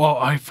yeah, well,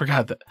 I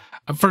forgot that.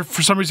 For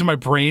some reason, my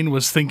brain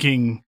was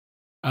thinking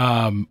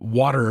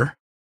water.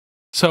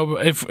 So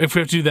if we have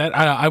to do that,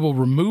 I will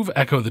remove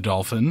Echo the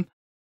Dolphin.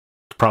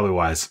 Probably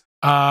wise.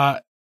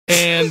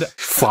 And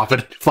flop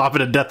it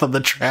to death on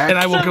the track. And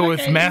I will go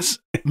with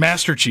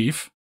Master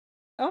Chief.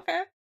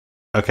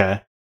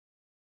 Okay.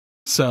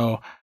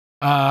 So,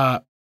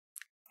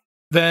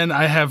 then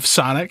I have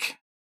Sonic,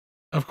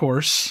 of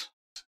course.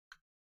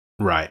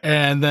 Right.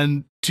 And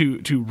then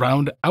to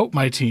round out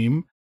my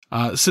team,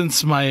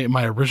 since my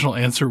original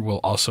answer will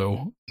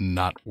also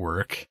not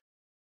work,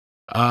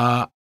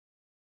 I'm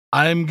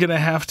gonna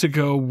have to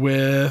go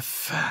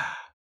with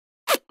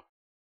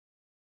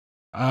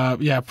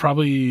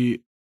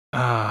probably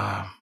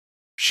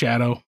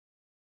Shadow.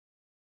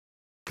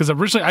 Because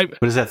originally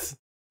what is that?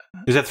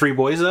 Is that 3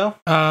 boys though?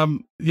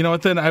 You know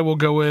what? Then I will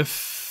go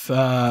with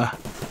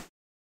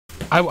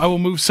I will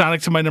move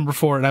Sonic to my number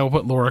 4, and I will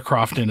put Lara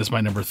Croft in as my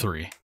number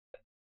 3.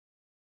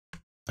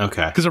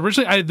 Okay. Because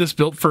originally I had this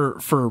built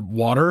for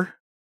water.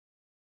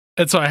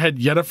 And so I had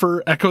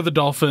Yennefer, Echo the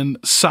Dolphin,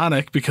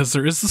 Sonic, because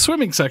there is the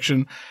swimming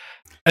section.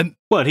 And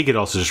well, he could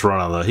also just run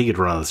on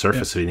the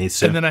surface if he needs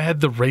to. And then I had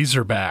the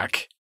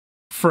Razorback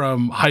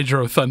from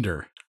Hydro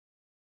Thunder.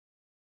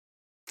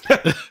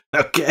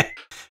 Okay.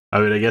 I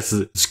mean, I guess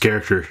it's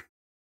character.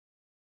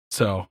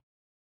 So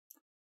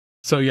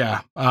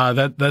yeah,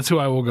 that's who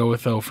I will go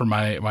with though for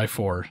my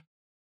 4.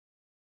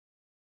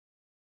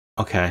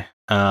 Okay.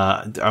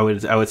 I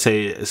would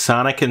say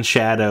Sonic and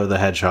Shadow the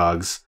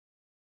Hedgehogs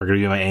are going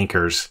to be my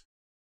anchors,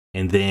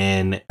 and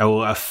then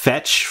a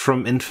fetch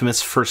from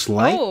Infamous First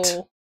Light.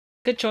 Oh,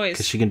 good choice.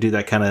 Because she can do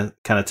that kind of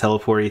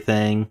teleporty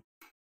thing.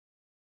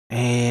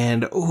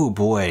 And oh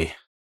boy.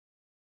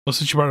 Well,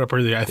 since you brought it up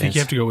earlier, I think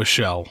you have to go with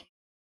Shell.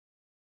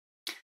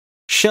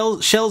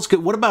 Shell's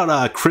good. What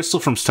about Crystal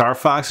from Star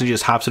Fox? And she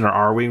just hops in her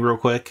R-Wing real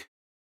quick.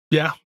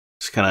 Yeah.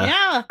 Just kind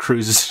of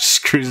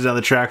cruises down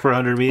the track for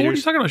 100 meters. What are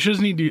you talking about? She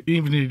doesn't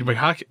even need to be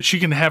hockey. She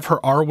can have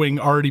her R-Wing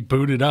already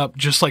booted up,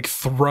 just like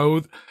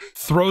throw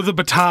the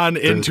baton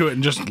into it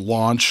and just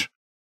launch.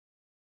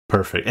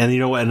 Perfect. And you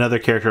know what? Another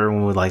character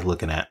everyone would like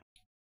looking at.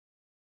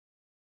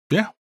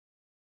 Yeah.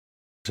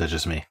 Is that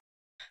just me?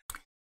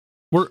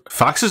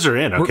 Foxes are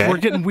in, okay? We're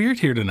getting weird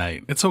here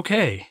tonight. It's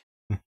okay.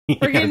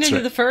 We're getting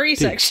into the furry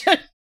section.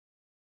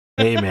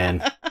 Hey,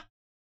 man. I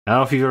don't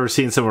know if you've ever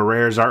seen some of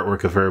Rare's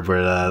artwork of her,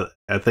 but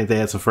I think they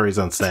had some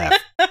furries on staff.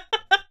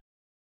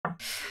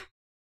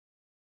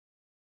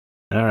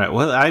 All right.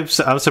 Well,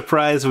 I'm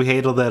surprised we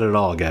handled that at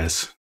all,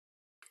 guys.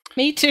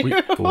 Me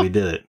too. But we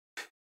did it.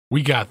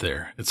 We got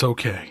there. It's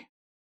okay.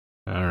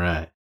 All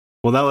right.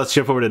 Well, now let's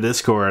jump over to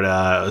Discord,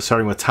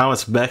 starting with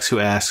Thomas Bex,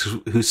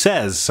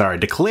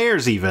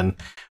 declares even,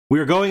 we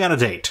are going on a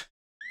date.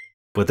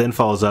 But then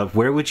follows up,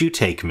 where would you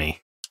take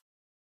me?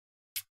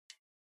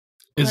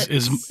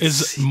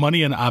 Is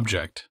money an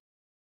object?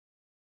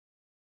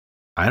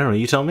 I don't know.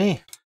 You tell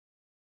me.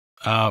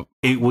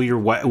 Will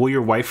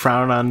your wife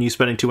frown on you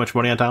spending too much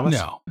money on Thomas?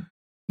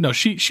 No.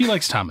 She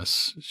likes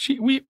Thomas.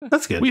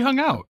 That's good. We hung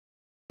out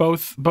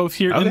both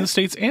here in the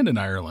States and in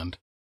Ireland.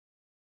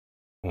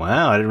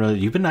 Wow, I didn't really.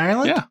 You've been to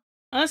Ireland? Yeah,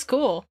 that's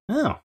cool.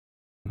 Oh,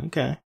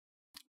 okay.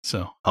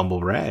 So humble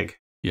brag.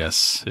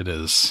 Yes, it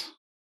is.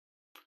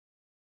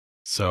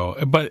 So,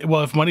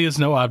 if money is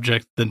no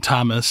object, then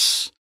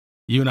Thomas,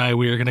 you and I,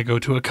 we are going to go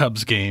to a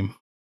Cubs game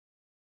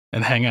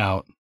and hang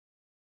out.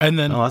 And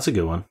then, that's a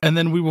good one. And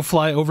then we will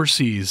fly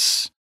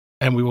overseas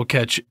and we will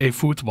catch a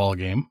football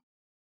game.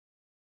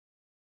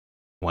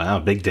 Wow,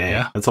 big day.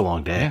 Yeah. That's a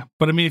long day. Yeah.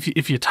 But I mean,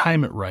 if you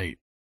time it right,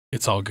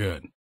 it's all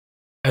good.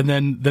 And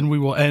then we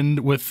will end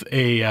with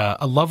a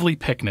lovely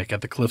picnic at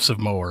the Cliffs of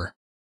Moher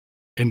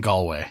in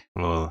Galway.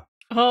 Oh,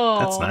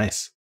 that's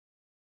nice.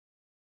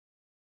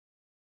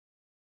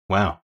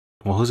 Wow.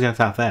 Well, who's going to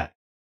top that?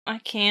 I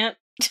can't.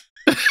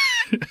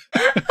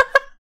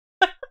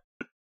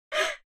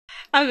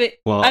 I mean,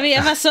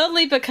 if I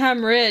suddenly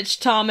become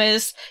rich,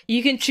 Thomas,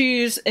 you can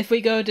choose if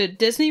we go to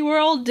Disney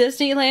World,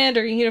 Disneyland,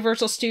 or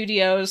Universal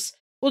Studios.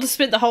 We'll just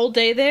spend the whole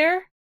day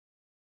there.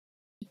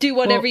 Do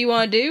whatever you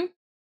want to do.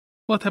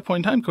 Well, at that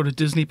point in time, go to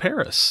Disney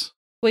Paris.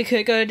 We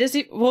could go to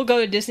Disney. We'll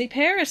go to Disney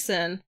Paris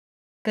then,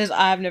 because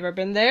I've never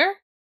been there.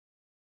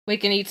 We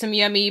can eat some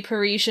yummy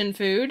Parisian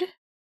food.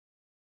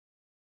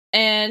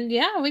 And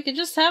yeah, we could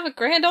just have a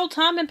grand old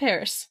time in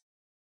Paris.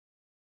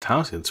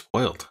 Thomas gets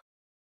spoiled.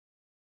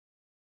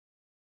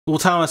 Well,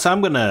 Thomas,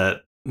 I'm gonna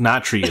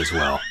not treat you as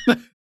well.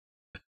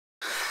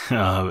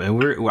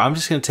 I'm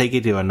just gonna take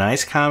you to a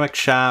nice comic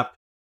shop.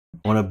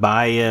 I want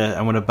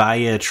to buy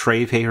you a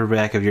trade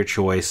paperback of your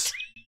choice,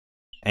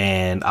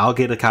 and I'll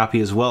get a copy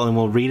as well, and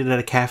we'll read it at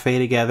a cafe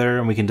together,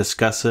 and we can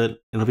discuss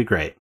it. It'll be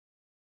great.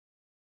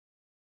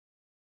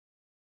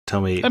 Tell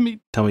me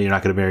you're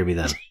not gonna marry me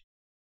then.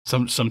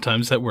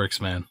 Sometimes that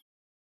works, man.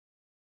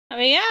 I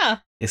mean, yeah.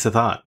 It's a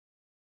thought.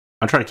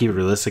 I'm trying to keep it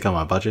realistic on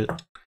my budget.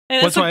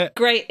 Hey, that's a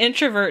great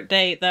introvert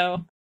date,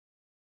 though.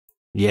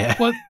 Yeah.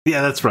 What?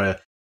 Yeah, that's right.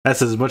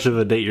 That's as much of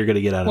a date you're going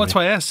to get out of me. That's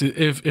why I asked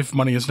if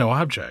money is no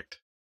object.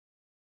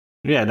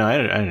 Yeah, no, I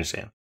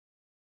understand.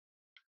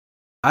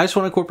 I just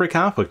want to incorporate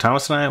comic book.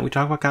 Thomas and I, we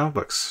talk about comic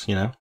books, you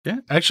know? Yeah,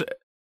 actually,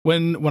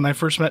 when I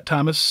first met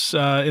Thomas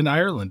in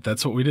Ireland,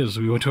 that's what we did. Is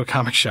we went to a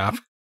comic shop.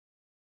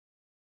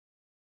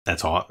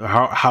 That's all.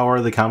 How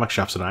are the comic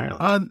shops in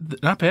Ireland?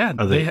 Not bad.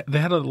 They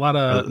had a lot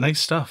of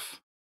nice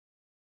stuff.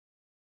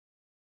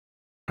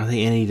 Are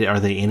they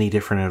any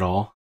different at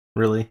all?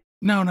 Really?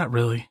 No, not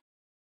really.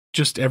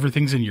 Just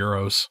everything's in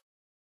euros.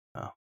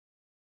 Oh.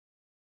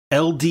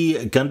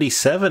 LD Gundy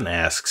 7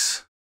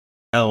 asks.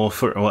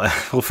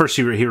 First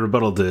he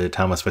rebutted to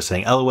Thomas by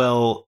saying,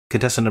 "LOL,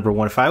 contestant number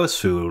 1. If I was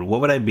food,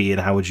 what would I be, and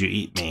how would you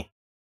eat me?"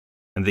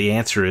 And the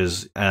answer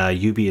is,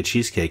 "You be a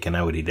cheesecake, and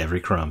I would eat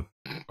every crumb."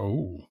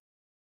 Oh.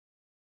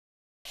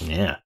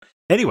 Yeah.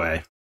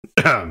 Anyway.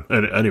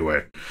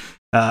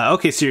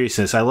 Okay,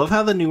 seriousness. I love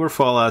how the newer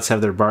Fallouts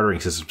have their bartering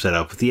system set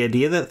up, with the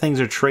idea that things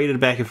are traded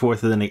back and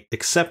forth and then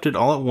accepted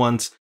all at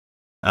once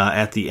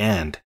at the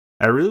end.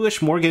 I really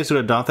wish more games would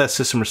adopt that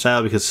system or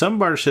style because some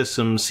barter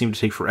systems seem to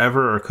take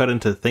forever or cut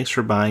into thanks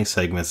for buying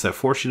segments that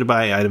force you to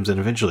buy items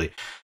individually.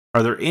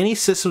 Are there any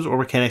systems or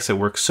mechanics that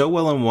work so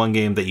well in one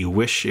game that you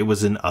wish it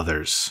was in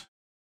others?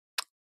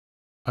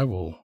 I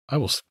will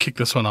kick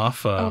this one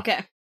off.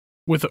 Okay.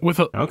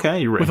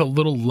 Okay, you're right. With a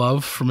little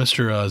love for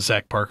Mr.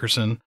 Zack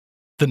Parkerson,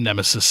 the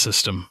Nemesis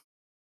system.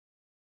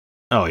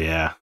 Oh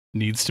yeah,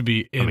 needs to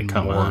be in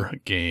more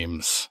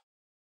games.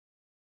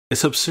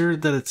 It's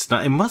absurd that it's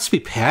not. It must be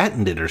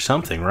patented or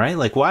something, right?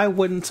 Like, why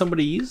wouldn't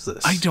somebody use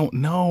this? I don't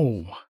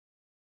know.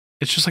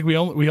 It's just like we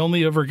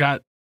only ever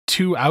got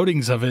 2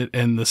 outings of it,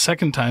 and the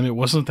second time it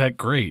wasn't that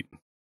great.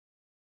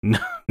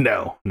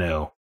 No,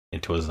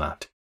 it was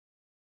not.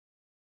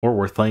 Or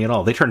worth playing at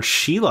all. They turned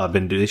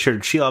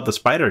Shelob the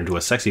spider into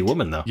a sexy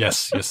woman, though.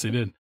 Yes, they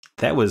did.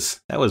 That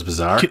was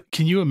bizarre.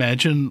 Can you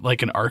imagine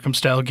like an Arkham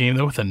style game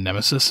though with a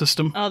Nemesis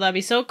system? Oh, that'd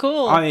be so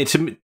cool. I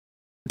mean,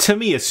 to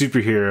me, a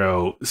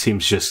superhero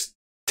seems just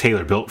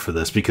tailor built for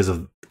this because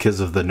of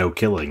the no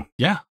killing.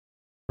 Yeah,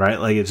 right.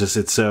 Like it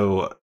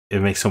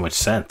makes so much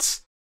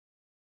sense.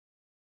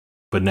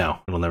 But no,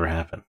 it'll never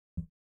happen.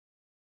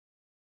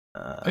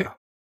 I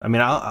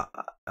mean,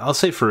 I'll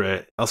say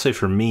for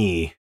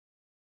me,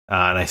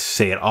 and I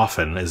say it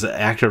often, is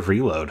active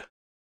reload.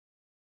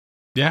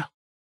 Yeah.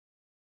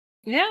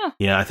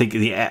 Yeah, I think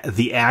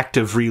the act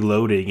of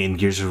reloading in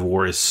Gears of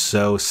War is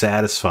so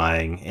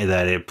satisfying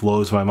that it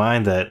blows my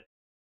mind that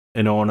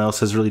no one else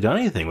has really done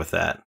anything with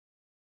that.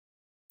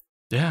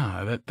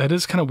 Yeah, that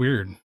is kind of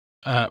weird.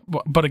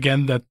 But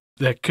again,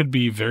 that could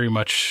be very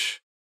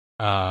much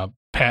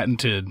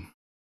patented.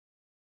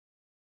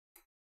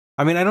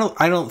 I mean,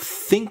 I don't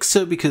think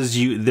so because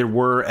there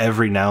were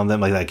every now and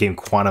then like that game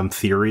Quantum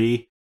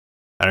Theory.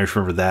 I don't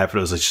remember that, but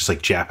it was just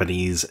like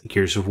Japanese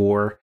Gears of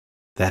War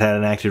that had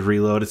an active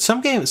reload. It's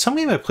some game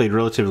I played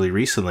relatively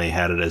recently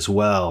had it as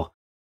well.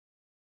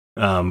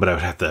 But I'd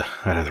have to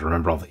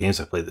remember all the games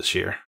I played this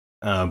year.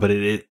 But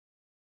it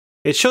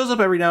shows up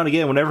every now and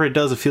again. Whenever it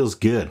does, it feels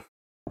good.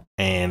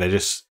 And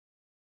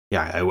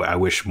I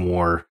wish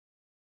more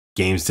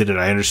games did it.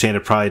 I understand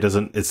it probably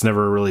doesn't. It's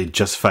never really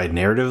justified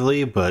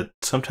narratively, but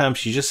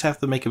sometimes you just have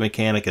to make a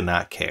mechanic and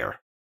not care.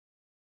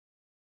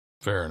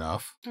 Fair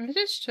enough. It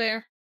is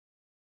fair.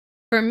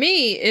 For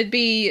me, it'd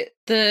be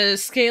the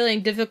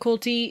scaling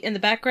difficulty in the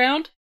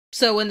background.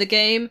 So in the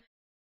game,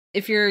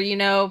 if you're,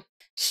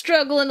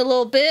 struggling a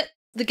little bit,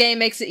 the game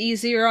makes it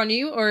easier on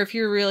you. Or if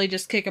you're really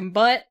just kicking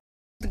butt,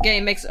 the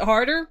game makes it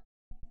harder.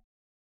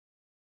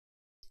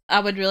 I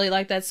would really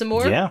like that some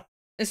more. Yeah.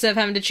 Instead of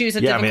having to choose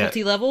a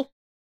difficulty level.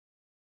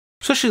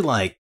 Especially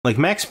like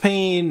Max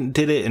Payne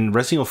did it and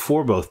Resident Evil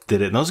 4 both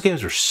did it. And those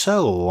games were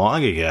so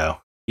long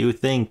ago. You would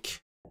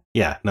think,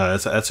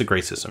 that's a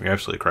great system. You're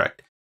absolutely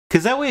correct.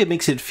 Because that way it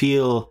makes it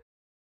feel,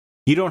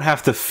 you don't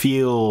have to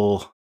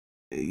feel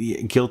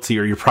guilty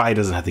or your pride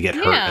doesn't have to get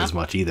hurt as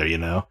much either,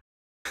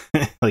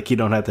 Like you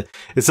don't have to,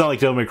 it's not like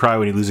Devil May Cry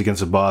when you lose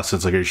against a boss.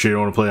 It's like, are you sure you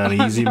don't want to play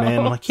on easy,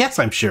 man? I'm like, yes,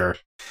 I'm sure.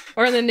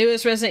 Or in the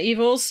newest Resident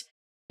Evils,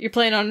 you're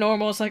playing on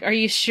normal. It's like, are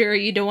you sure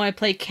you don't want to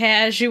play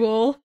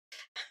casual?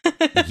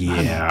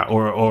 Yeah,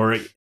 or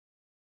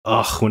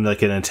when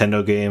like a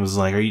Nintendo game is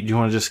like, do you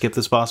want to just skip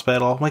this boss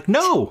battle? I'm like,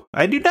 no,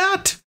 I do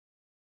not.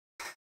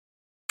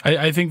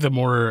 I think the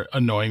more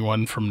annoying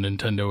one from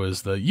Nintendo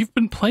is you've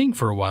been playing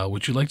for a while.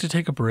 Would you like to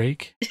take a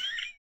break?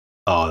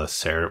 Oh,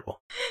 that's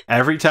terrible.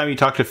 Every time you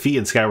talk to Fee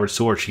in Skyward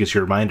Sword, she gets you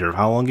a reminder of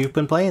how long you've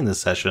been playing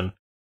this session.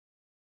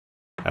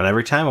 And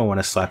every time I want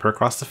to slap her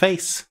across the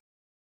face.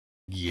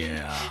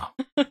 Yeah.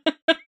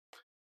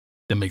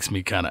 That makes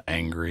me kind of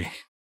angry.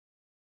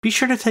 Be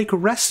sure to take a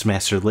rest,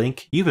 Master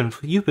Link.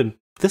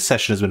 This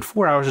session has been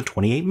 4 hours and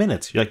 28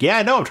 minutes. You're like, yeah,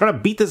 I know, I'm trying to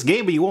beat this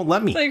game, but you won't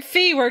let me. It's like,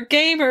 Fee, we're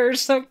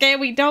gamers, okay?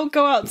 We don't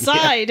go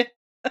outside.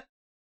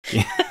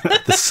 Yeah.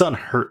 The sun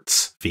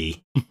hurts,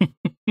 Fee. I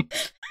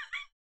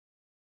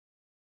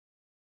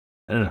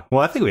don't know.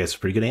 Well, I think we have some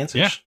pretty good answers.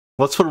 Yeah.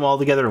 Let's put them all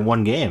together in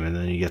one game, and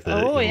then you get the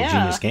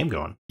genius game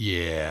going.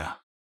 Yeah.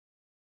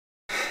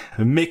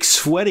 Mick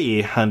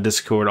Sweaty on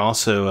Discord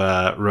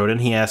also wrote in.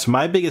 He asked,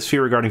 my biggest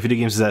fear regarding video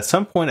games is that at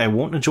some point I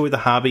won't enjoy the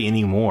hobby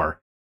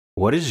anymore.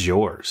 What is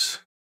yours?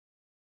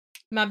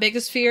 My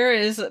biggest fear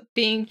is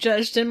being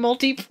judged in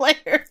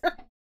multiplayer.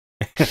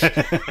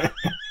 That's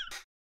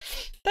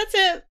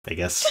it. I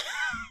guess.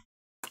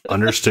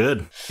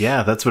 Understood.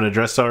 Yeah, that's been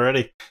addressed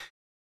already.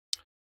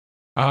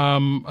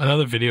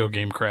 Another video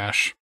game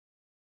crash.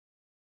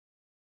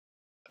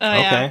 Oh, okay.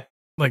 Yeah.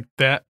 Like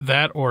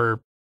that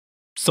or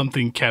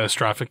something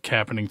catastrophic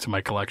happening to my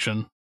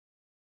collection.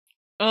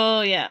 Oh,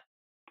 yeah.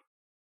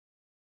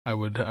 I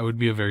would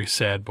be a very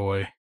sad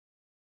boy.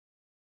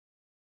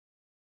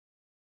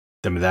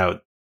 I mean,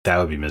 that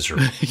would be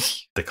miserable.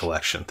 The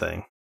collection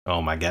thing.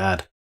 Oh my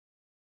god.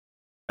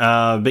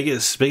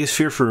 Biggest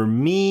fear for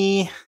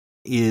me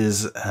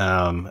is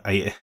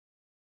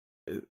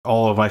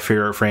all of my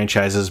favorite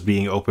franchises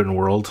being open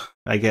world,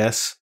 I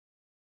guess.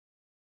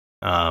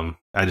 I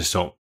just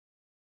don't.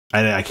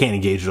 I can't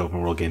engage with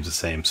open world games the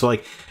same. So,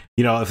 like,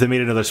 if they made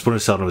another Splinter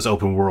Cell and it was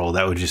open world,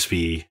 that would just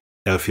be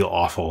that would feel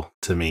awful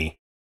to me.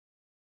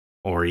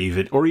 Or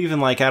even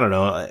like, I don't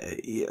know,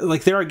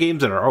 like there are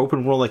games that are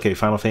open world, like a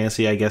Final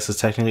Fantasy, I guess is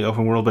technically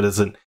open world, but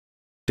it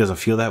doesn't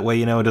feel that way,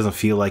 you know? It doesn't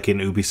feel like an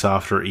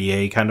Ubisoft or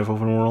EA kind of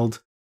open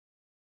world.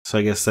 So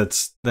I guess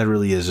that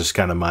really is just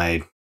kind of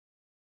my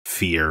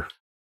fear.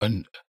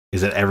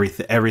 Is that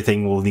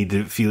everything will need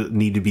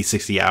to be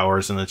 60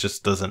 hours, and it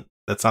just doesn't.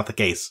 That's not the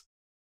case.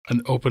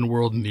 An open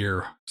world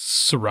Nier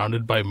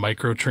surrounded by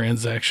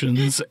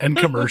microtransactions and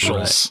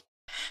commercials.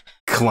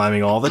 Right.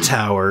 Climbing all the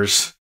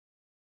towers.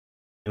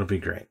 It'll be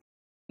great.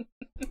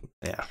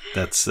 Yeah,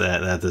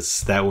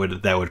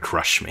 that would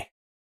crush me.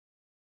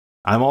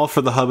 I'm all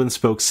for the hub and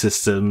spoke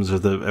systems or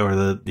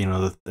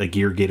the a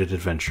gear gated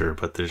adventure,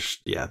 but there's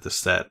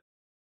that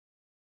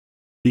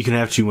you can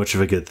have too much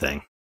of a good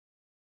thing.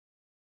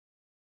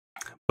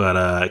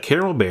 But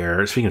Caramel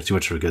Bear, speaking of too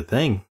much of a good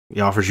thing, he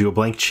offers you a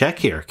blank check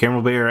here.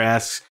 Caramel Bear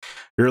asks,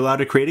 you're allowed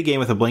to create a game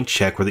with a blank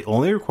check where the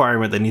only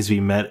requirement that needs to be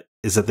met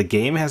is that the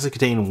game has to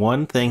contain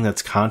one thing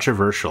that's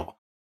controversial.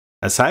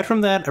 Aside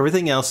from that,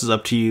 everything else is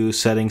up to you,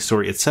 setting,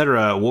 story,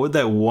 etc. What would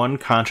that one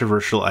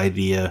controversial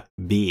idea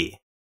be?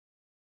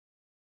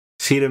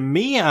 See, to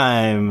me,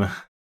 I'm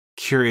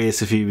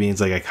curious if he means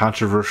like a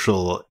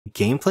controversial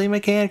gameplay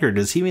mechanic, or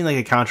does he mean like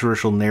a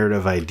controversial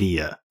narrative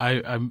idea?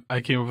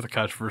 I came up with a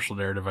controversial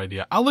narrative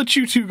idea. I'll let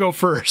you two go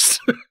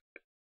first.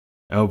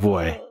 Oh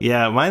boy.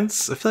 Yeah, I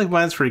feel like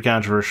mine's pretty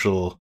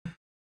controversial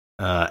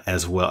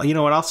as well. You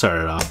know what? I'll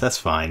start it off. That's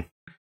fine.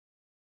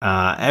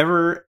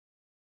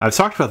 I've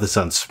talked about this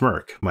on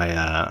Smirk,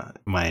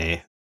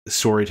 my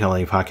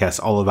storytelling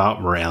podcast all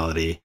about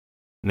morality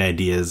and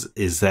ideas,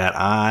 is that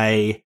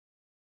I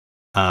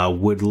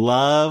would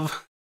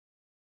love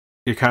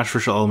your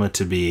controversial element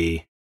to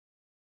be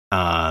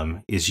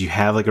is you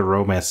have like a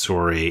romance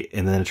story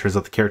and then it turns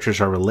out the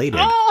characters are related,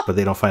 but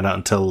they don't find out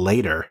until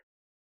later.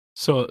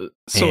 So Luke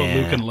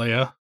and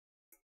Leia?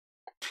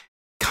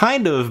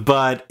 Kind of,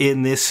 but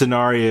in this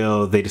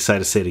scenario, they decide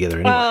to stay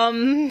together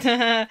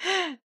anyway.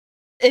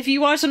 If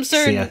you watch some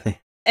certain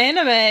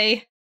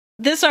anime,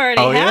 this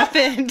already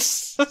happened.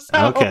 So.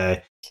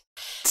 Okay.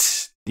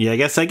 Yeah, I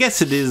guess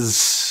it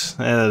is.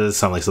 It does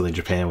sound like something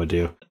Japan would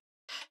do.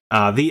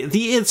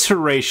 The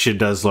inspiration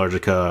does largely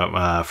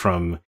come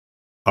from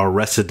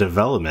Arrested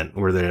Development,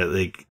 where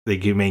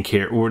the main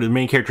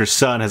character's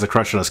son has a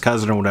crush on his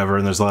cousin or whatever,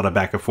 and there's a lot of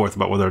back and forth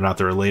about whether or not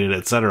they're related,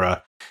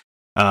 etc.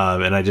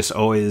 And I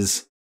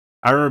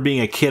remember being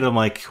a kid. I'm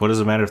like, what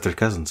does it matter if they're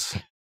cousins?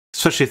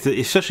 Especially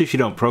if you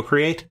don't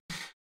procreate.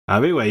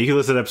 But anyway, you can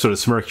listen to an episode of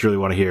Smirk if you really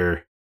want to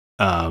hear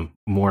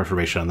more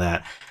information on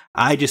that.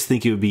 I just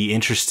think it would be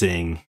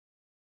interesting,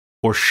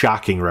 or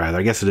shocking rather.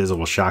 I guess it is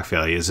almost shock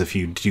value, is if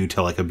you do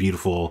tell like a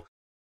beautiful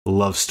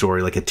love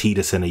story, like a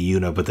Tidus and a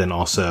Yuna, but then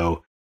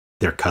also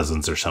they're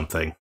cousins or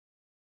something.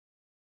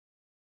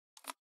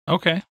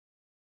 Okay.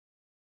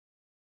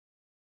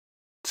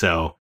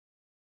 So,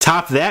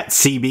 top that,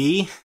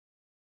 CB.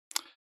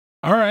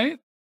 All right.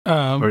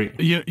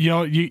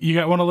 You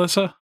got one,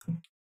 Alyssa?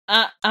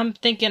 I'm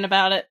thinking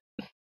about it.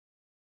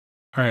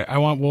 All right, I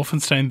want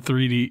Wolfenstein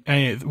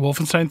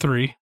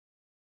 3,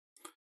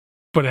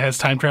 but it has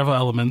time travel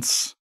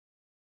elements,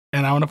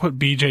 and I want to put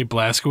BJ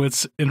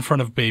Blazkowicz in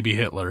front of Baby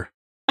Hitler.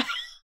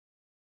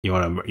 You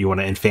want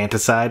to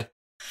infanticide?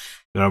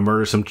 You want to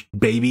murder some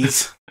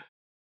babies?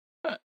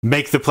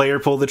 Make the player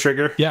pull the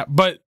trigger? Yeah,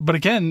 but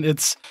again,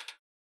 it's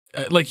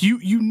like you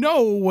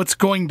know what's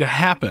going to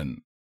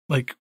happen,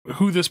 like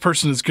who this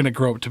person is going to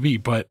grow up to be,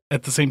 but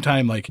at the same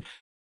time, like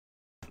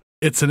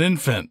it's an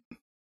infant.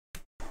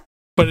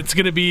 But it's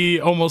going to be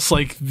almost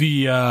like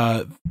the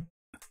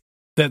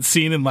that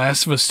scene in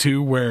Last of Us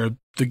 2 where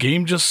the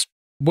game just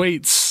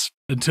waits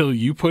until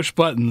you push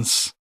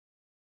buttons.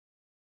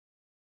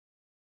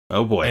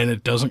 Oh boy. And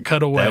it doesn't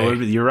cut away.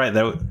 You're right.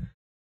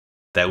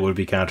 That would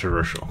be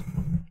controversial.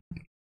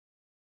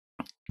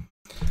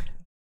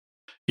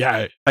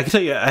 Yeah. I can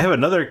tell you, I have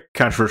another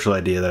controversial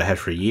idea that I had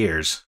for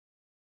years.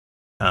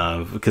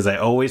 Because I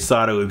always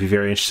thought it would be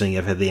very interesting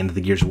if at the end of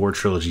the Gears of War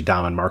trilogy,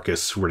 Dom and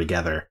Marcus were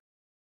together.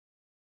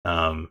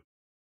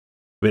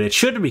 But it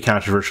shouldn't be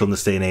controversial in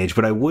this day and age,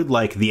 but I would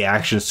like the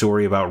action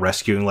story about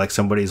rescuing like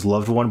somebody's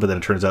loved one, but then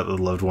it turns out the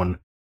loved one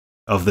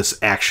of this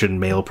action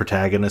male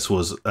protagonist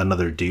was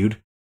another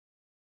dude.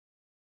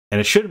 And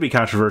it shouldn't be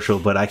controversial,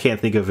 but I can't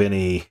think of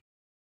any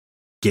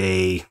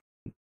gay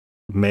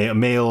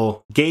and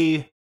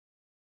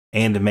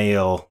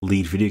male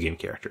lead video game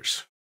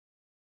characters.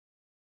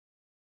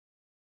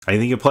 I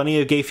think of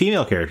plenty of gay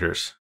female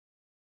characters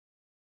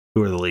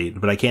who are the lead,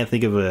 but I can't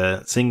think of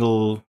a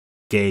single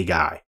gay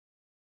guy.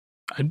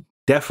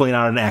 Definitely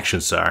not an action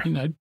star.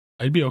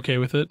 I'd be okay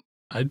with it.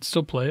 I'd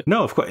still play it.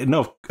 No,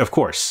 of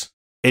course.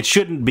 It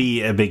shouldn't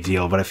be a big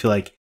deal, but I feel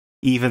like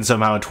even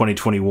somehow in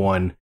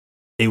 2021,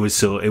 it would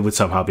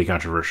somehow be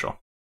controversial.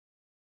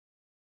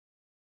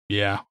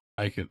 Yeah,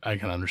 I can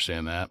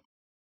understand that.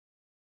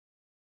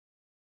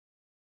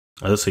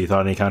 So you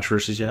thought any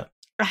controversies yet?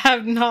 I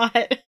have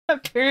not.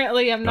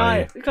 Apparently, I'm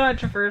not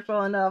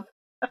controversial enough.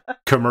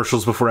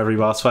 Commercials before every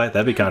boss fight?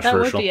 That'd be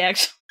controversial. That would be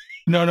actually.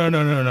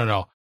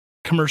 No.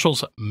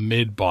 commercials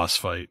mid-boss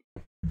fight.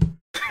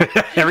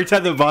 Every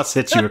time the boss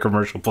hits you, a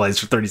commercial plays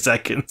for 30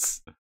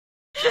 seconds.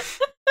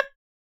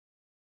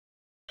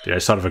 Dude, I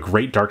just thought of a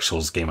great Dark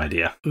Souls game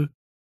idea.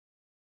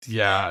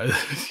 Yeah.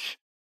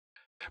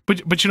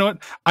 But you know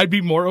what? I'd be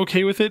more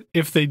okay with it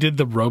if they did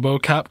the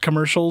RoboCop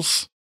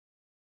commercials,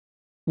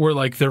 where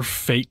like they're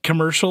fake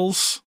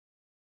commercials.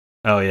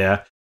 Oh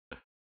yeah,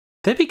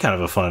 that'd be kind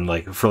of a fun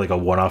for a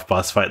one-off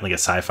boss fight in like a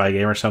sci-fi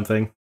game or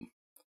something.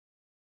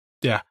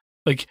 Yeah,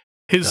 like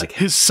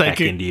his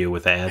psychic into you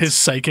with ads. His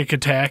psychic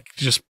attack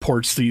just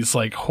ports these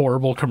like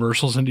horrible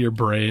commercials into your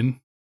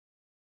brain.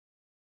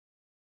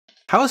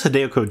 How has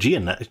Hideo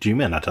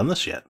Kojima not done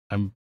this yet?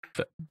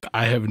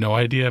 I have no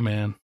idea,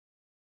 man.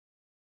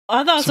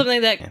 I thought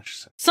something that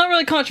it's not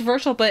really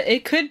controversial, but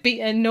it could be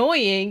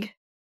annoying.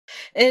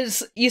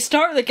 Is you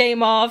start the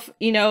game off,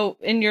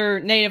 in your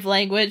native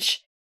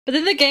language, but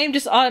then the game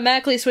just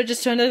automatically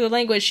switches to another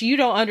language you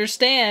don't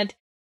understand,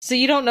 so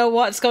you don't know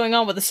what's going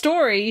on with the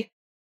story,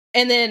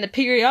 and then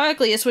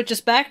periodically it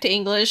switches back to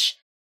English.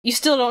 You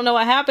still don't know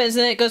what happens,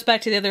 and then it goes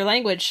back to the other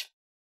language.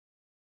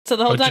 So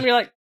the whole time you're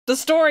like, the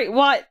story,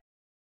 what?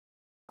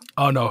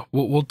 Oh no,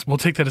 we'll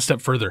take that a step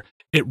further.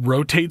 It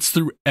rotates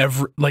through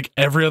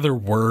every other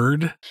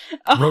word,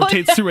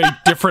 rotates through a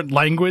different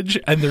language,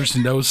 and there's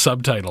no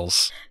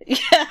subtitles.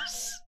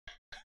 Yes.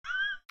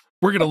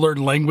 We're gonna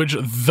learn language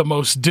the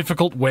most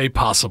difficult way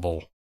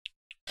possible.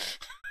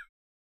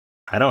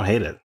 I don't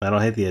hate it. I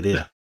don't hate the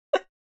idea.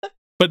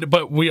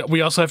 But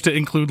we also have to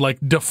include like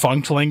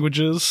defunct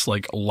languages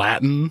like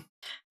Latin,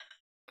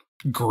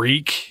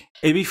 Greek.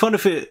 It'd be fun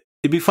if it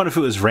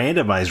was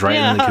randomized, right?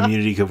 Yeah. And the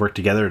community could work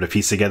together to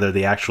piece together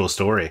the actual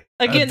story.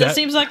 Again, that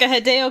seems like a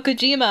Hideo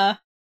Kojima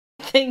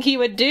thing he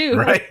would do.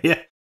 Right, yeah.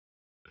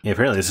 Yeah,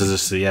 apparently this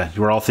is just,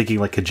 we're all thinking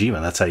like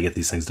Kojima. That's how you get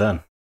these things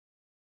done.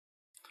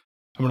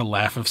 I'm going to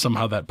laugh if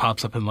somehow that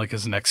pops up in like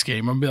his next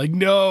game. I'm going to be like,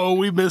 no,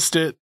 we missed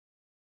it.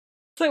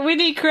 It's like, we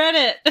need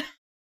credit.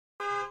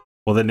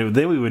 Well, then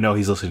we would know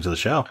he's listening to the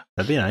show.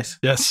 That'd be nice.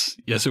 Yes,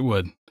 it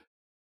would.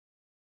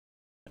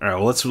 All right,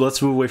 well, let's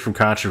move away from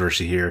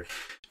controversy here.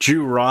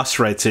 Drew Ross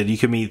writes in, you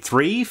can meet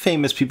 3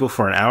 famous people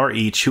for an hour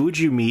each. Who would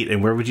you meet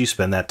and where would you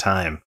spend that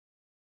time?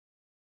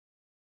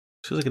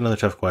 Feels like another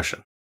tough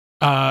question.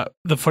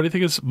 The funny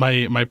thing is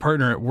my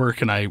partner at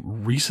work and I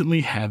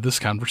recently had this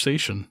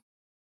conversation.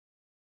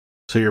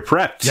 So you're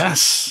prepped.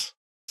 Yes.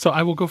 So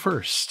I will go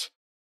first.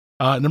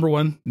 Number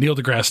 1, Neil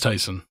deGrasse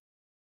Tyson.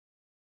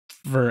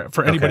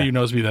 For anybody who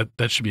knows me,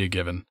 that should be a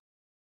given.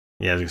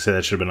 Yeah, I was going to say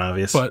that should have been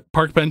obvious. But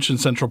Park Bench in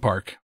Central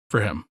Park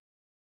for him.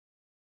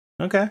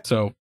 Okay.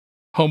 So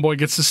homeboy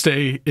gets to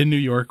stay in New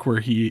York where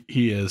he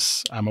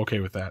is. I'm okay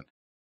with that.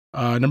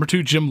 Number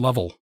 2, Jim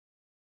Lovell.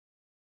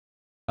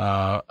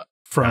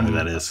 From who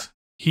that is.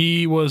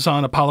 He was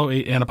on Apollo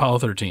 8 and Apollo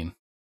 13.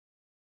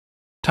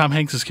 Tom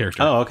Hanks'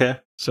 character. Oh, okay.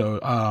 So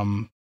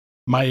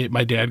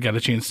my dad got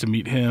a chance to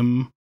meet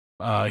him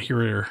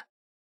here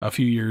a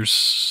few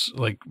years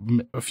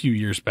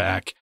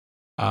back.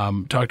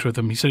 Talked with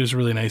him. He said he was a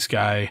really nice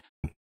guy.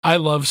 I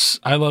love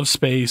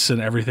space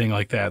and everything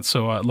like that.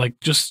 So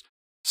just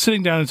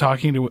sitting down and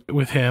talking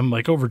with him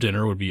like over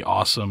dinner would be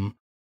awesome.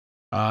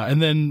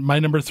 And then my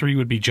number 3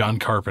 would be John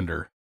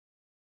Carpenter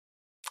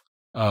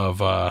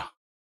of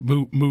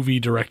movie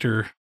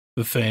director,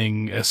 The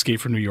Thing,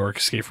 Escape from New York,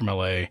 Escape from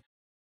LA.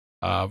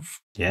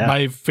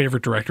 My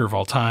favorite director of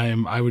all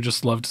time. I would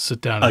just love to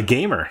sit down. A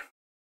gamer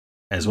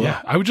as well.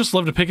 Yeah, I would just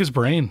love to pick his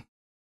brain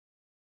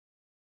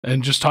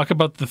and just talk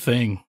about The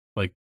Thing.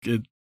 Like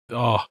it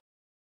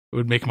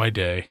would make my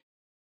day.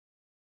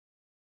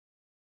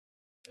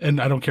 And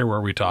I don't care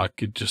where we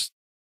talk. It just,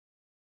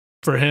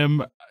 for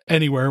him,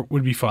 anywhere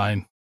would be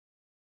fine.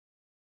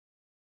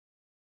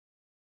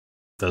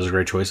 Those are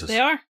great choices. They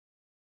are.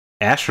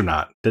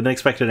 Astronaut. Didn't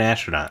expect an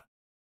astronaut.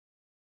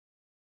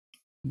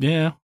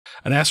 Yeah.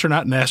 An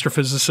astronaut, an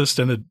astrophysicist,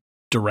 and a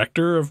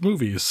director of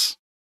movies.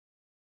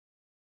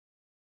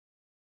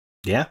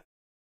 Yeah.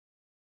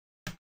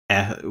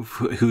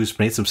 Who's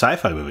made some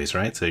sci-fi movies,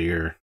 right? So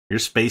you're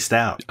spaced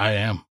out. I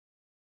am.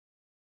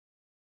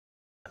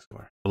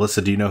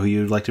 Alyssa, do you know who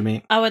you'd like to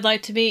meet? I would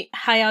like to meet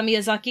Hayao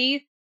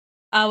Miyazaki.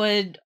 I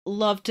would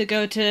love to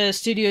go to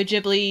Studio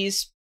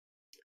Ghibli's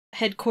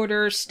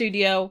headquarters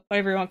studio,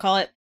 whatever you want to call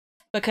it,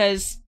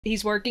 because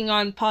he's working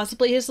on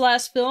possibly his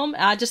last film.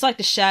 I'd just like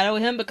to shadow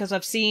him because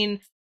I've seen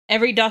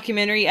every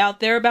documentary out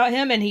there about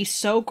him and he's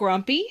so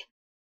grumpy.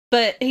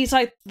 But he's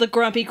like the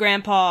grumpy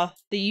grandpa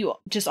that you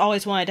just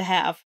always wanted to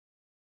have.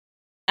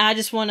 I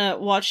just want to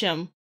watch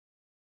him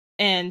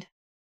and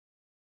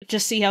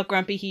just see how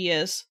grumpy he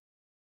is.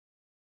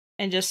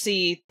 And just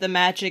see the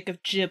magic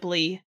of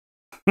Ghibli.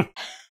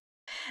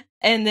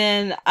 And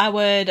then I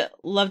would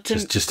love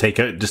to just take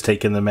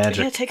in the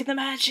magic. Yeah, taking the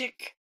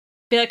magic.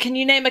 Be like, can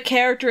you name a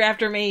character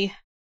after me?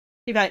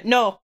 He'd be like,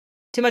 no,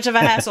 too much of a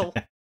hassle.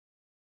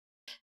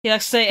 He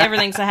likes to say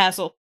everything's a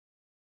hassle.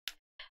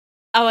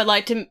 I would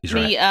like to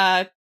meet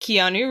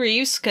Keanu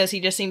Reeves because he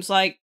just seems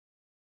like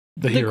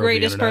the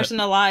greatest person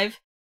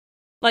alive.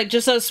 Like,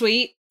 just so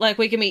sweet. Like,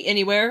 we can meet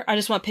anywhere. I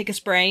just want to pick his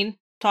brain,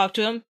 talk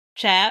to him,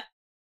 chat.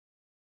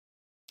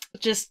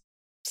 Just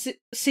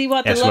see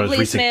what the Ask about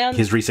loveliest man...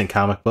 his recent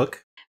comic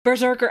book.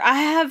 Berserker. I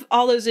have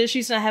all those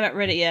issues and I haven't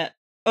read it yet.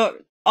 Oh,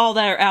 all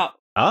that are out.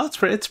 Oh, it's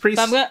pretty.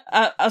 But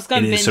I was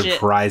gonna binge it. It is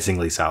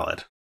surprisingly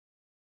solid.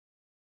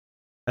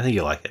 I think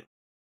you'll like it.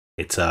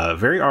 It's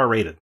very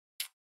R-rated.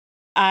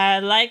 I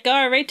like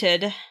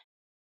R-rated.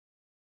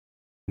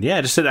 Yeah,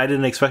 I just said I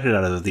didn't expect it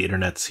out of the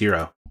internet's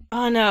hero.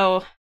 Oh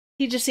no,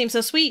 he just seems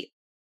so sweet.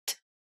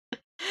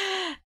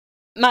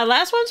 My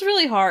last one's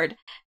really hard,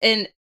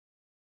 and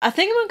I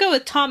think I'm gonna go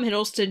with Tom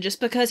Hiddleston just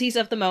because he's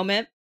of the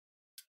moment.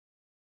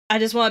 I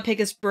just want to pick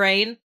his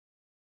brain,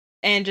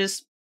 and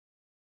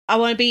I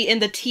want to be in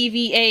the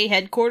TVA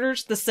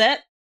headquarters, the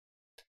set,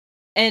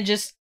 and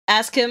just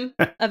ask him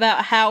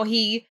about how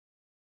he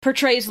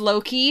portrays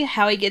Loki,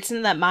 how he gets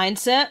into that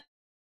mindset.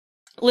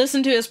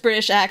 Listen to his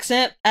British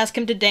accent, ask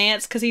him to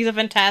dance because he's a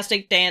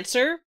fantastic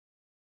dancer.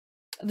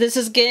 This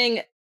is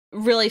getting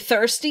really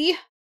thirsty,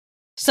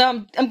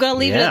 so I'm gonna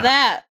leave it at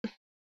that.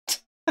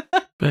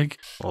 Big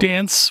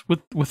dance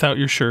without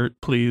your shirt,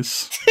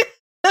 please.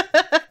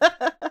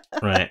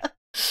 Right.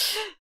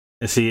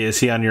 Is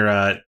he on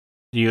your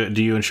do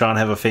you and Sean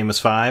have a famous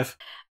five?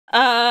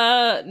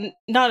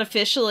 Not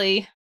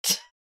officially.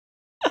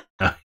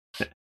 I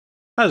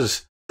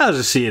was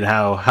just seeing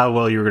how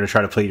well you were going to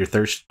try to play your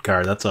thirst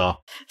card. That's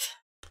all.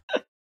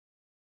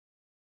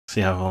 See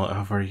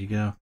how far you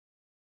go.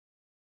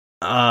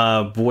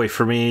 Boy,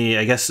 for me,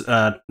 I guess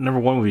number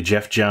one would be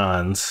Jeff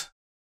Johns,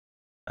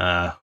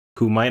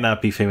 who might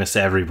not be famous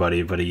to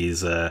everybody, but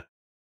he's a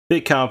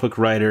big comic book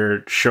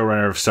writer,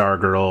 showrunner of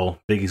Stargirl,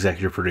 big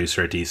executive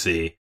producer at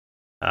DC.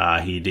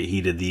 He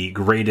did the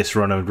greatest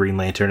run of Green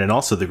Lantern and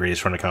also the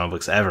greatest run of comic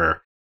books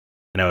ever.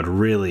 And I would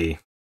really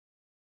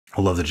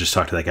love to just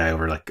talk to that guy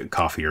over like a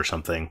coffee or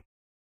something.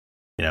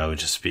 You know, it would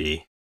just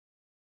be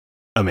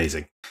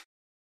amazing.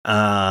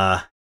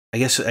 I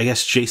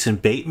guess Jason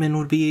Bateman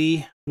would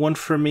be one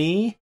for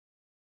me.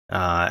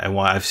 I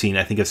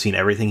think I've seen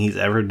everything he's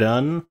ever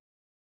done,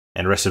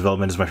 and Arrested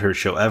Development is my favorite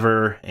show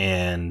ever.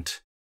 And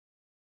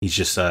he's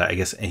just, I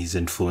guess, he's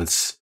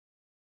influenced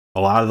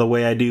a lot of the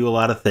way I do a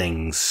lot of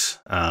things.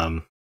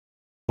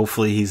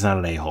 Hopefully, he's not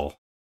an a-hole,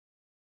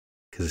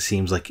 because it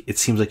seems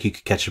like you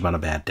could catch him on a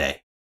bad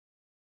day.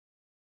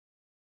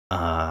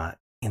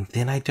 And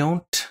then I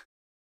don't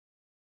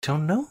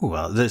know who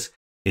else.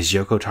 Is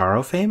Yoko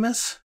Taro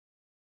famous?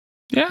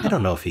 Yeah, I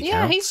don't know if he counts.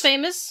 Yeah, he's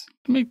famous.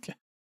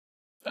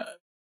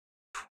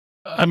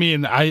 I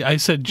mean, I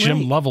said Jim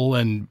Right. Lovell,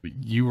 and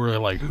you were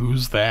like,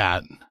 "Who's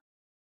that?"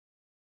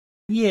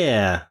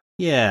 Yeah.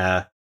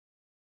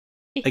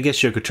 I guess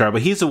Yoko Taro,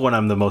 but he's the one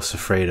I'm the most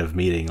afraid of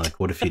meeting. Like,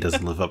 what if he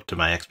doesn't live up to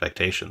my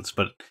expectations?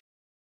 But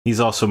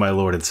he's also my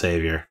Lord and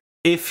Savior.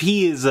 If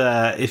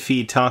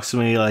he talks to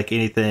me like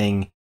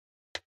anything,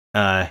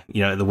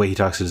 the way he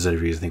talks in his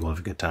interviews, I think we'll have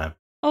a good time.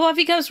 Oh, if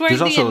he goes wearing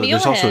There's the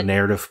also a Emil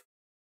narrative.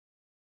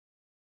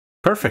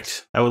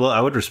 Perfect. I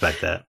would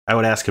respect that. I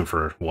would ask him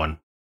for one,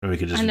 and we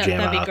could just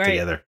jam out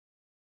together.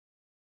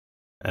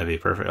 That'd be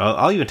perfect.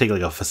 I'll even take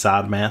like a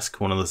Facade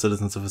mask, one of the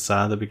citizens of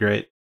Facade. That'd be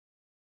great.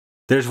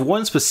 There's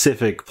one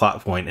specific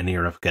plot point in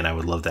Nier Replicant I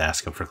would love to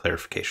ask him for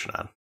clarification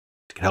on.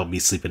 It can help me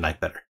sleep at night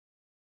better.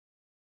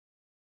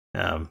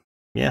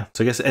 Yeah.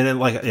 So I guess, and then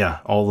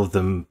all of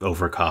them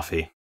over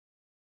coffee.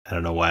 I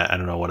don't know why. I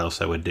don't know what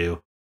else I would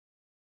do.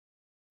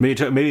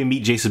 Maybe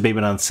meet Jason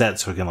Bateman on set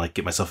so I can like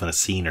get myself in a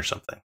scene or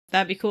something.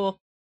 That'd be cool.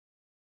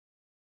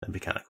 That'd be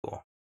kind of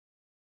cool.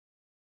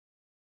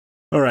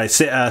 All right,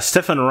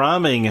 Stefan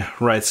Raming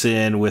writes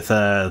in with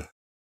a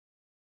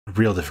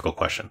real difficult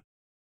question.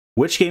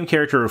 Which game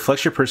character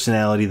reflects your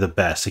personality the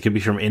best? It could be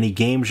from any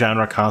game,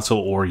 genre, console,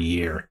 or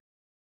year.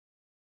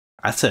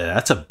 That's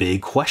a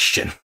big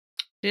question.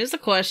 It is a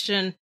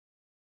question.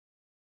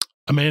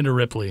 Amanda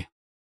Ripley.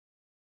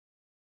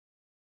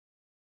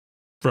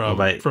 What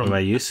about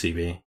you,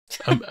 CB?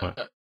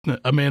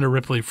 Amanda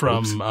Ripley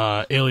from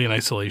Alien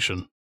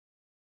Isolation.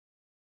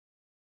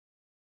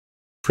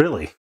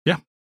 Really? Yeah.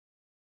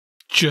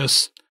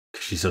 Just...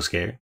 She's so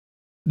scared?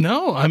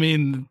 No, I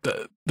mean,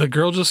 the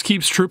girl just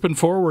keeps trooping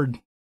forward.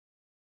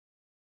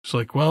 She's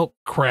like, well,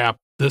 crap,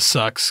 this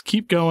sucks.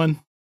 Keep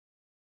going.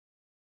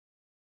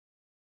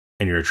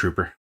 And you're a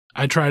trooper?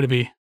 I try to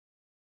be.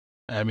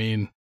 I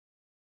mean,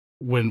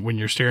 when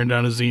you're staring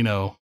down a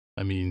Xeno,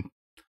 I mean,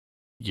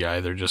 you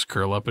either just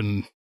curl up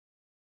and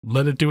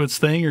let it do its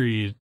thing, or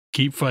you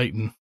keep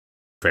fighting.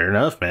 Fair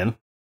enough, man.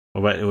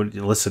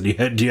 Listen, do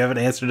you have an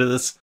answer to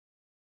this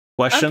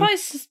question?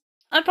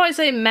 I'd probably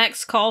say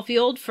Max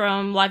Caulfield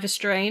from Life is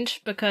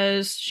Strange,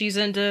 because she's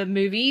into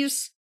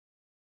movies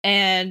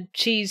and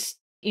she's,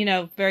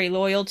 very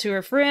loyal to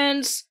her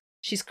friends.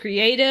 She's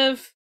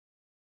creative.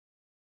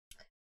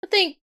 I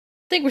think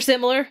we're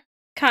similar,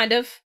 kind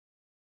of.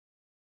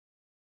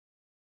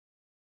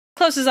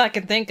 Closest I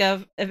can think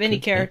of any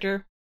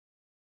character.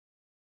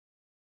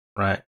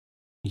 Right.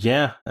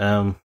 Yeah.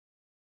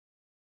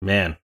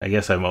 Man, I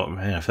guess I feel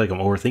like I'm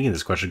overthinking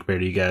this question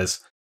compared to you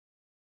guys.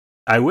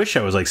 I wish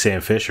I was like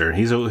Sam Fisher.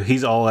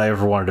 He's all I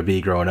ever wanted to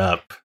be growing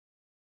up.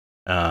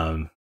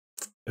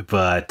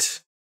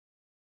 but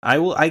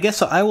I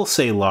guess I will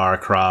say Lara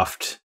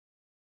Croft,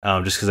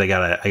 just because I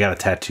got a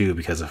tattoo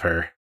because of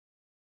her.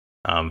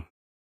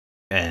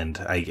 And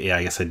I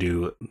guess I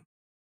do.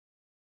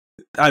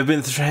 I've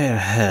been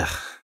through.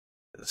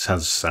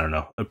 Sounds, I don't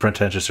know,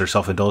 pretentious or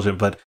self-indulgent,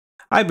 but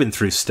I've been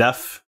through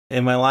stuff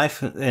in my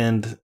life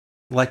and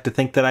like to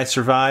think that I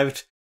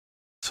survived.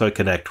 So I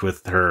connect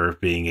with her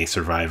being a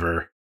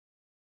survivor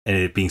and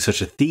it being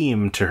such a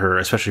theme to her,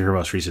 especially her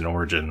most recent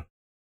origin.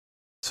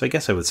 So I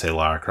guess I would say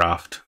Lara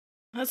Croft.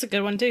 That's a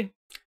good one, too.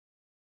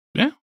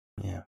 Yeah.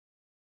 Yeah. I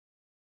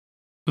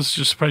was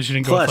just surprised you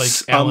didn't Plus, go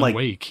with, like, Alan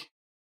Wake.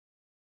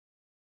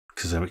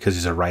 Because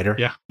he's a writer?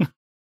 Yeah.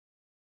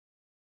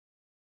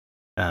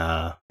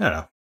 I don't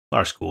know.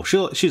 Lara's cool.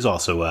 She's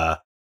also,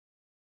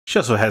 she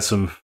also has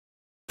some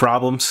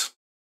problems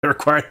that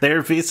require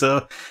therapy,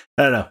 so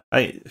I don't know.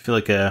 I feel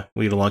like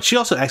we get along. She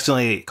also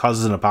accidentally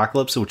causes an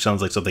apocalypse, which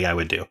sounds like something I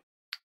would do.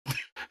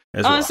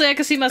 Honestly, I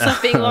can see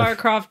myself being Lara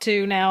Croft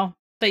too now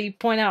that you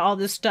point out all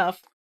this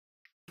stuff.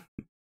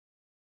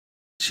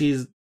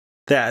 She's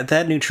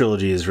that new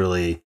trilogy is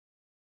really,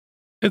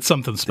 it's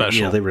something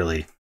special. Yeah, they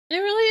really. It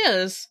really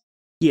is.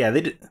 Yeah,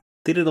 they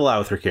did a lot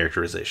with her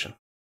characterization.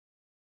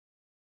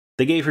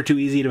 They gave her too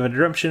easy of a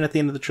redemption at the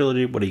end of the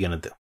trilogy. What are you gonna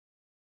do?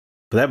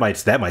 But that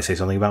might say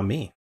something about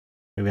me.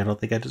 Maybe I don't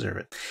think I deserve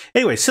it.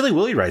 Anyway, Silly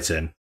Willy writes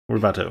in. We're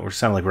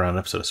sounding like we're on an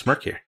episode of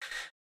Smirk here.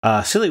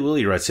 Silly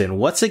Willy writes in,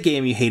 what's a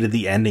game you hated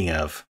the ending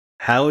of?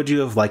 How would you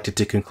have liked it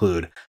to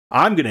conclude?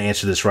 I'm going to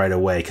answer this right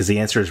away, because the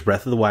answer is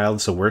Breath of the Wild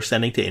is the worst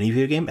ending to any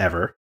video game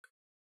ever.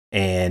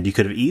 And you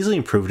could have easily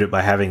improved it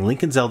by having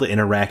Link and Zelda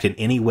interact in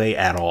any way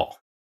at all.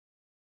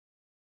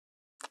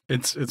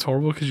 It's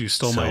horrible because you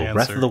stole my answer.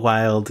 Breath of the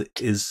Wild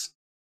is...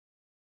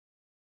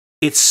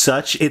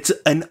 It's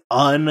an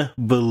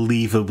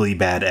unbelievably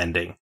bad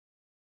ending.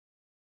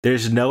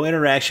 There's no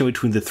interaction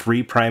between the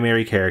three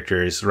primary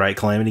characters, right?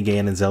 Calamity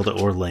Ganon, Zelda,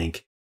 or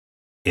Link.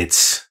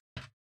 It's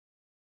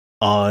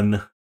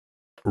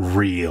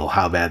unreal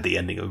how bad the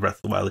ending of Breath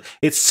of the Wild is.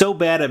 It's so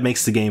bad it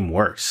makes the game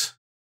worse.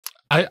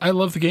 I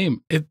love the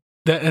game.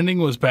 That ending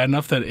was bad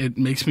enough that it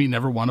makes me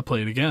never want to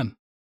play it again.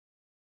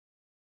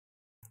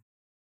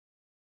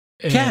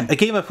 And yeah, a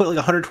game I put like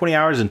 120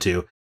 hours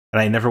into,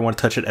 and I never want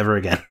to touch it ever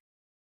again.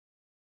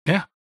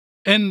 Yeah.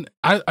 And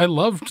I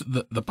loved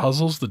the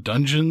puzzles, the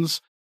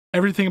dungeons,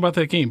 everything about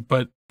that game,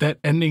 but that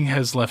ending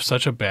has left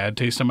such a bad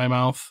taste in my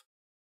mouth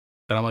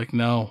that I'm like,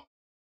 no.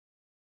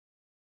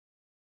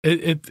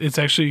 It's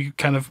actually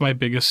kind of my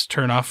biggest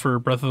turnoff for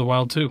Breath of the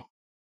Wild too.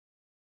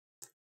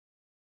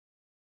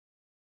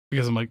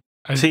 Because I'm like,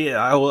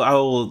 I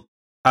will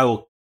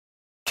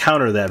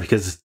counter that,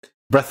 because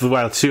Breath of the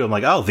Wild 2, I'm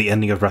like, oh, the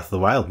ending of Breath of the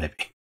Wild, maybe.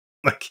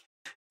 Like,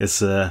 it's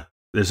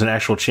there's an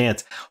actual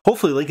chance.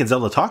 Hopefully Link and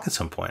Zelda talk at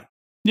some point.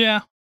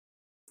 Yeah.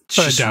 It's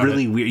just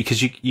really weird,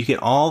 because you get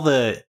all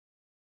those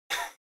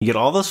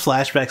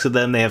flashbacks of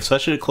them. They have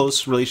such a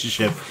close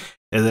relationship,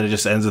 and then it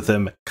just ends with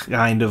them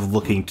kind of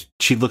looking.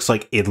 She looks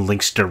like in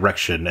Link's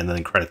direction, and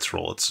then credits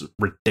roll. It's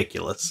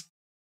ridiculous.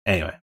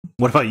 Anyway,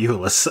 what about you,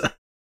 Alyssa?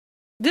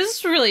 This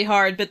is really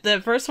hard, but the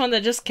first one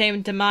that just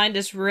came to mind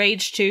is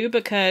Rage 2,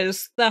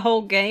 because the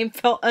whole game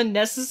felt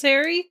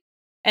unnecessary.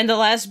 And the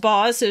last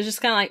boss, it was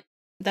just kind of like,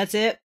 that's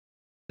it.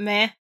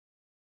 Meh.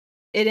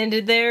 It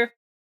ended there.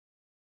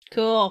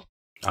 Cool.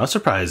 I was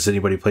surprised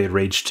anybody played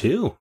Rage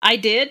 2. I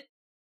did.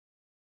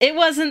 It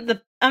wasn't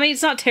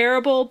it's not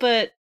terrible,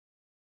 but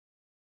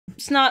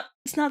it's not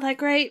that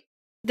great.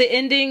 The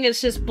ending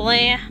is just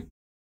blah.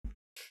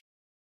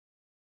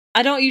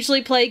 I don't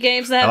usually play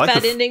games that have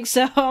bad endings,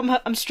 so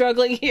I'm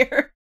struggling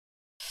here.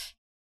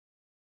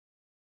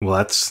 Well,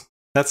 that's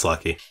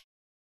lucky.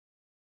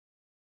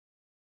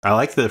 I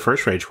liked the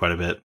first Rage quite a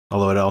bit,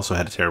 although it also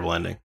had a terrible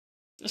ending.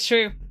 It's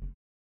true.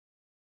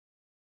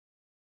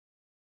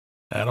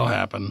 That'll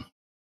happen.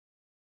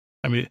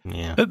 I mean,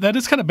 yeah. That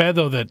is kind of bad,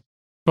 though, that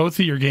both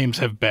of your games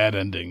have bad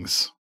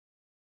endings.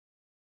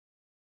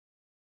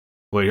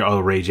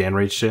 Well, Rage and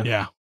Rage 2?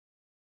 Yeah.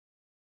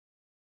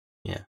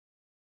 Yeah.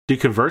 Dude,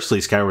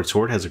 conversely, Skyward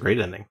Sword has a great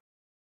ending.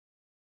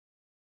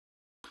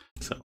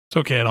 So it's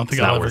okay. I don't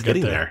think I'll ever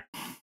get there.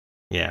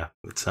 Yeah,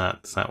 it's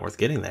not worth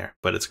getting there,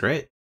 but it's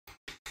great.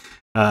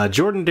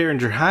 Jordan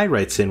Derringer High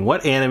writes in,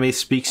 what anime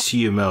speaks to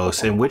you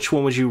most, and which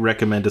one would you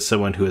recommend to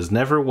someone who has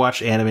never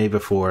watched anime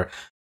before?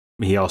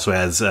 He also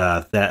adds,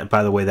 that,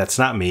 by the way, that's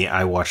not me.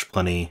 I watch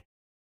plenty.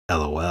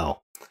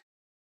 LOL.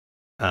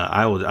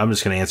 I'm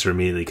just going to answer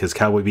immediately, because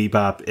Cowboy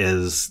Bebop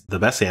is the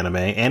best anime,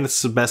 and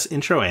it's the best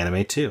intro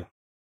anime, too.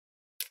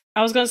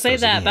 I was going to say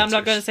that, but I'm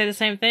not going to say the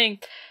same thing.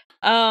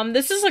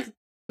 This is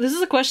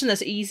a question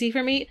that's easy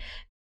for me.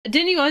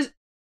 Didn't you guys,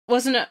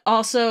 wasn't it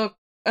also,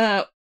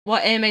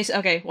 what anime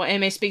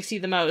speaks to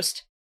you the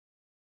most?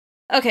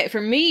 Okay,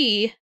 for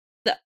me,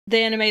 the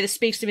anime that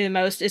speaks to me the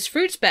most is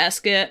Fruits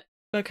Basket,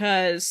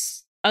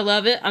 because I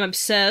love it. I'm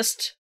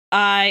obsessed.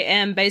 I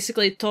am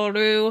basically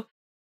Toru,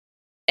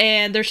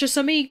 and there's just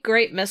so many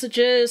great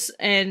messages,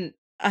 and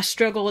I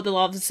struggle with a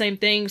lot of the same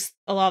things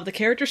a lot of the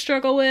characters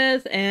struggle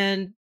with,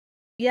 and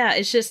yeah,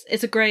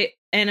 it's a great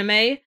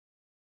anime.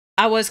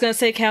 I was going to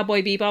say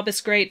Cowboy Bebop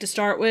is great to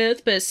start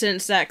with, but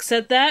since Zack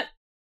said that,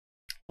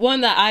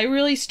 one that I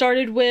really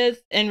started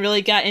with and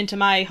really got into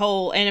my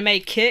whole anime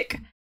kick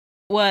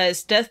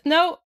was Death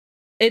Note.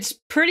 It's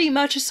pretty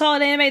much a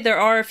solid anime. There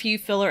are a few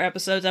filler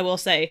episodes, I will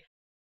say,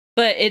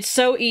 but it's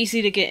so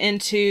easy to get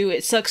into.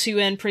 It sucks you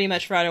in pretty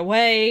much right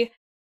away,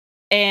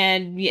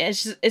 and yeah,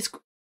 it's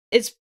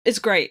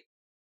great.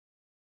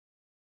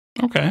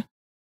 Okay.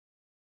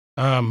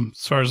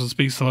 As far as what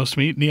speaks the most to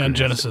me, Neon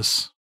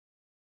Genesis.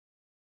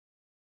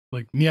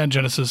 Like Neon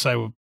Genesis,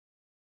 to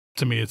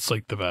me, it's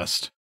like the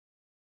best.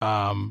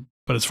 But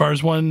as far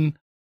as one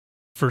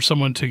for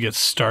someone to get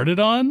started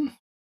on,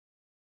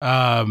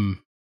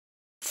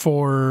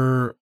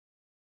 for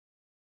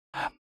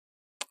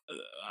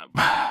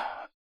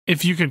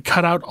if you could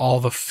cut out all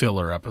the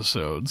filler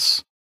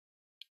episodes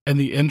and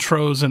the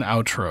intros and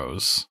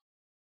outros,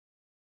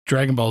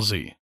 Dragon Ball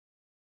Z.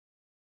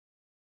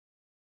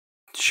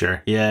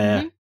 Sure.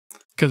 Yeah.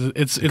 Because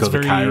it's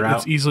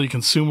easily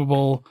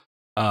consumable.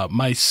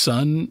 My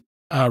son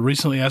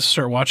recently asked to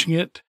start watching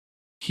it.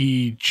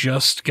 He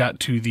just got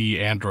to the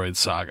Android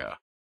Saga.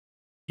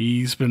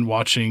 He's been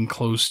watching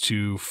close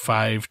to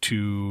 5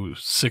 to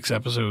 6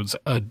 episodes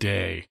a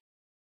day.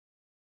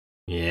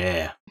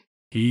 Yeah.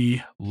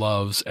 He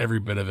loves every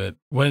bit of it.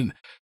 When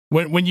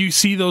you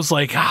see those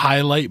like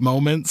highlight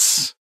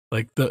moments,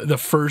 like the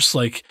first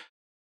like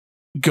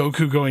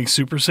Goku going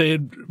Super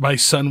Saiyan, my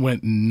son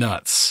went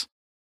nuts.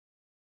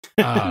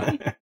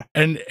 And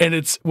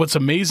it's what's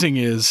amazing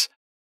is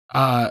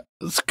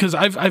because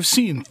I've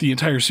seen the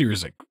entire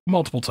series like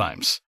multiple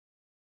times.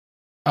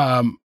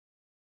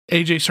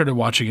 AJ started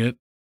watching it,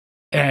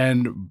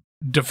 and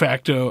de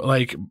facto,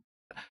 like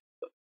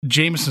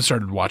Jameson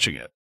started watching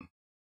it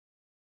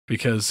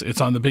because it's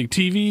on the big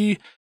TV.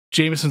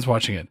 Jameson's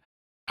watching it,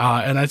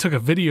 and I took a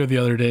video the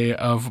other day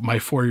of my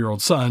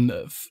 4-year-old son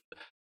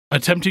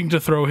attempting to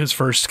throw his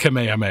first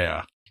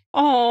Kamehameha.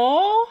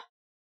 Aww.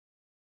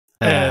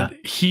 And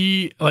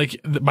he, like,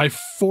 my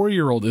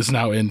 4-year-old is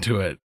now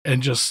into it.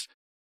 And just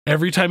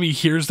every time he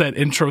hears that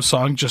intro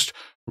song, just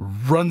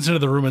runs into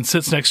the room and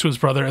sits next to his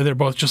brother. And they're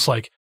both just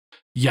like,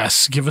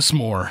 yes, give us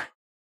more.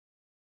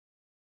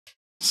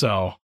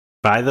 So.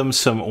 Buy them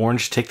some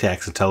orange Tic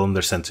Tacs and tell them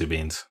they're sensu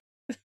beans.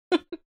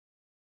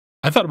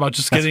 I thought about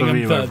just getting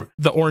them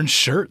the orange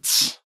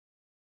shirts.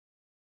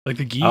 Like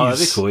the geese. Oh,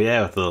 that'd be cool.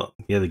 Yeah, with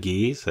the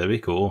geese. That'd be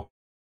cool.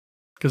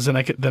 Because then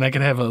I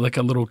could have a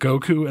little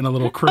Goku and a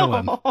little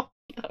Krillin. Oh,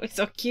 that was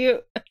so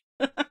cute.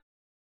 I'll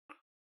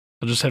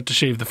just have to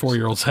shave the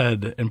 4-year-old's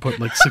head and put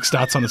like 6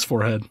 dots on his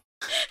forehead.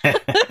 I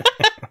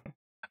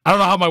don't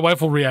know how my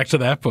wife will react to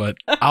that, but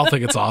I'll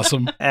think it's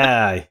awesome.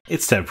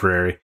 It's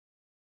temporary.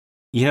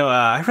 You know,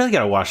 I really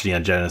gotta watch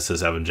Neon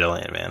Genesis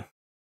Evangelion, man.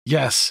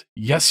 Yes,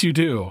 you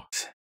do.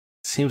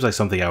 Seems like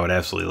something I would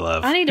absolutely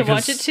love. I need to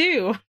watch it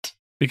too.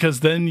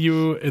 Because then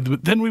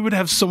we would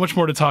have so much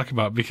more to talk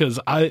about. Because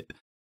I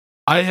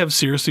have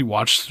seriously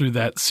watched through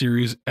that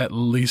series at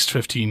least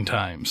 15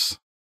 times.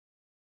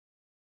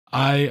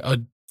 I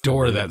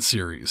adore that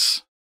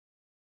series.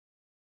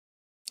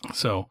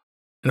 So,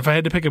 and if I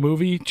had to pick a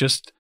movie,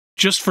 just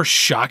for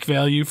shock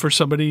value for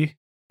somebody,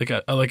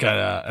 like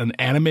an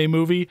anime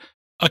movie,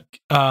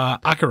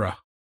 Akira.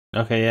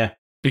 Okay, yeah.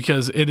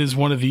 Because it is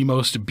one of the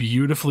most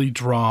beautifully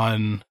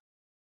drawn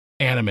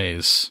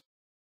animes,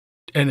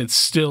 and it's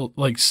still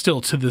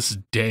to this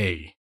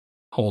day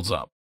holds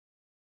up.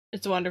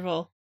 It's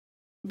wonderful.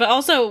 But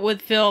also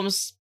with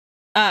films,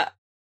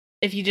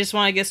 if you just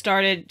want to get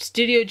started,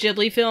 Studio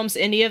Ghibli films,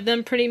 any of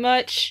them pretty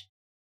much,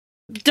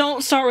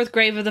 don't start with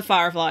Grave of the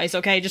Fireflies,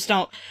 okay? Just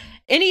don't.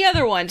 Any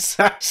other ones,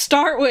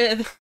 start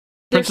with.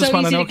 They're Princess so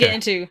easy Mononoke. to get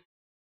into.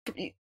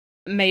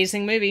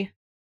 Amazing movie.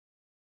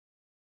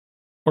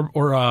 Or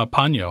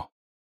Ponyo.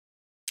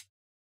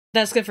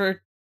 That's good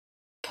for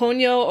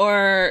Ponyo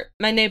or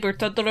My Neighbor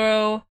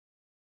Totoro.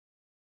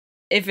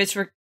 If it's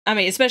for,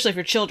 especially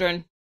for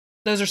children.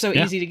 Those are so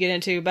easy to get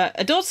into, but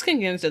adults can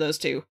get into those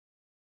too.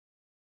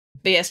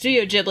 But yeah,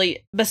 Studio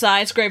Ghibli,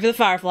 besides Grave of the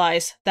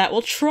Fireflies, that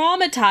will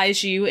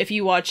traumatize you if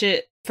you watch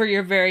it for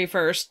your very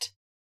first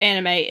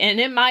anime,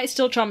 and it might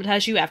still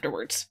traumatize you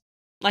afterwards.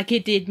 Like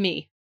it did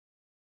me.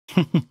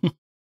 Full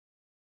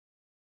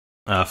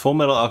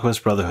Metal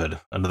Alchemist Brotherhood,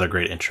 another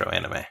great intro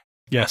anime.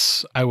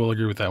 Yes, I will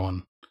agree with that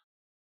one.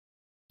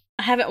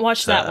 I haven't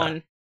watched that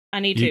one. I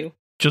need to.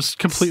 Just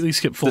completely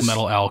skip Full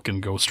Metal Alch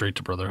and go straight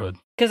to Brotherhood.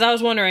 Because I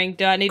was wondering,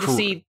 do I need to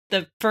see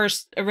the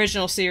first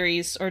original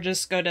series or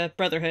just go to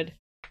Brotherhood?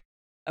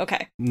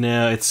 Okay.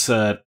 No, it's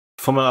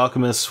Full Metal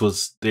Alchemist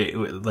was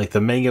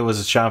the manga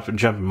was a jumping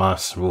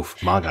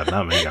manga,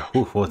 not manga.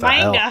 Oof, what the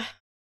hell?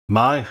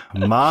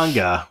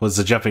 Manga was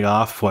the jumping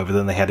off point, but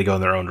then they had to go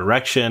in their own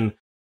direction.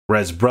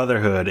 Whereas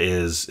Brotherhood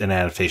is an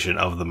adaptation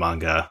of the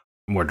manga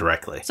more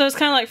directly. So it's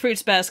kind of like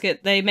Fruits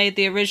Basket. They made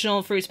the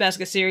original Fruits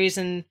Basket series,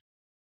 and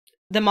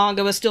the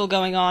manga was still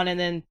going on, and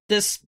then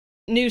this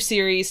new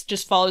series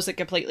just follows it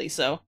completely.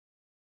 So,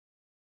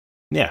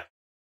 yeah,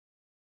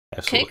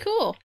 absolutely. Okay,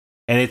 cool.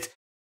 And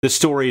the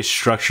story is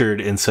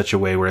structured in such a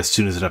way where as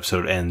soon as an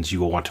episode ends, you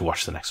will want to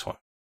watch the next one.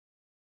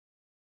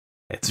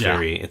 It's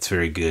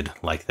very good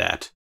like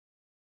that.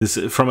 This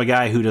from a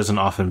guy who doesn't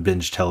often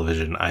binge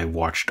television. I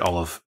watched all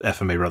of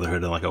FMA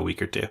Brotherhood in like a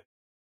week or two.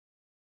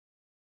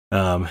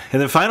 And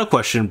then final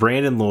question,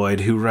 Brandon Lloyd,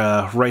 who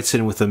writes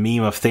in with a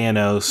meme of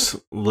Thanos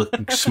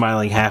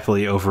smiling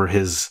happily over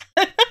his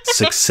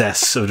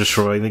success of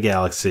destroying the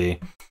galaxy.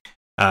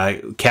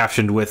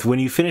 Captioned with, when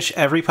you finish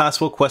every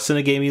possible quest in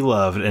a game you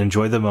love and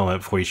enjoy the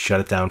moment before you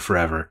shut it down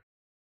forever.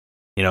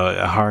 You know,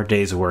 a hard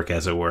day's work,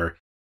 as it were.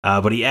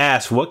 But he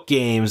asked, what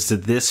games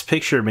did this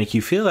picture make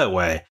you feel that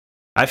way?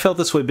 I felt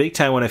this way big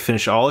time when I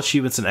finished all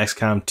achievements in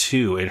XCOM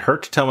 2. It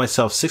hurt to tell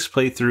myself 6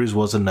 playthroughs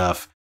was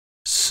enough.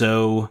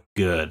 So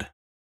good.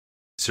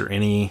 Is there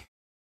any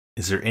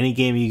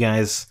game you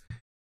guys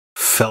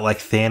felt like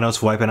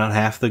Thanos wiping out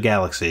half the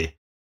galaxy?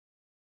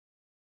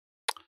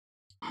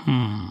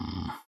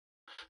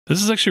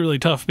 This is actually really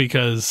tough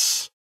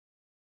because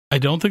I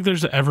don't think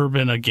there's ever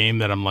been a game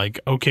that I'm like,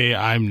 okay,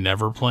 I'm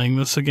never playing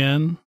this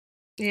again.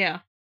 Yeah.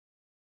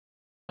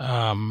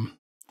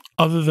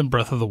 Other than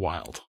Breath of the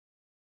Wild.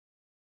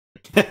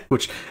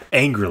 Which,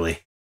 angrily.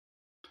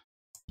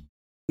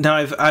 Now,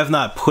 I've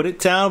not put it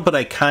down, but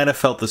I kind of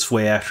felt this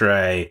way after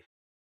I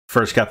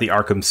first got the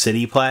Arkham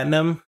City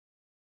Platinum.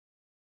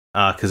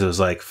 Because it was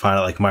like,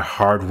 finally, like, my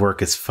hard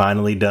work is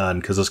finally done,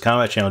 because those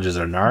combat challenges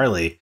are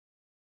gnarly.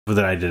 But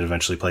then I did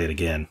eventually play it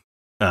again.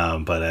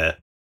 But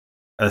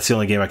that's the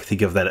only game I can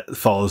think of that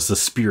follows the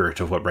spirit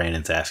of what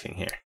Brandon's asking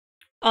here.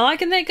 All I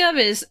can think of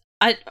is,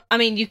 I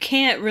mean, you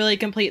can't really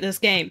complete this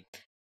game.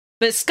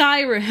 But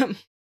Skyrim,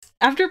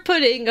 after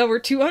putting over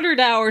 200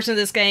 hours in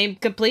this game,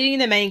 completing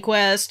the main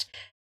quest,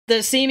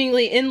 the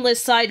seemingly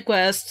endless side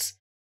quests,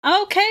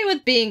 I'm okay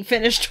with being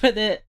finished with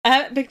it. I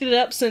haven't picked it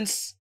up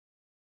since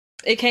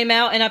it came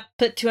out, and I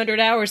put 200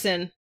 hours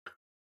in.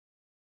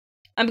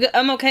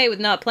 I'm okay with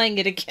not playing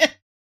it again.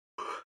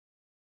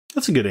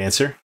 That's a good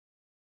answer.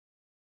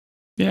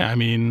 Yeah, I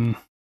mean,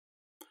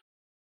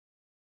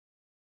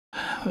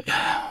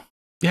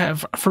 yeah.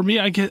 For me,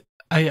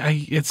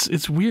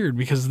 it's weird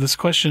because this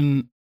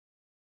question,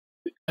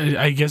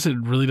 I guess it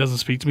really doesn't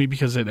speak to me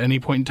because at any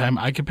point in time,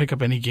 I could pick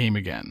up any game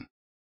again.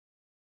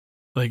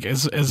 Like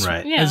as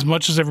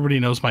much as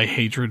everybody knows my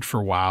hatred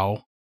for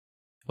WoW,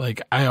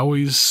 like I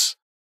always,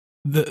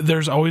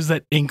 there's always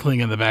that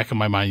inkling in the back of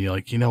my mind. You're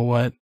like, you know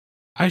what?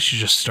 I should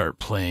just start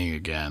playing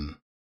again.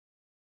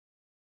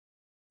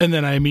 And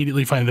then I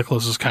immediately find the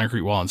closest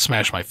concrete wall and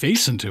smash my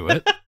face into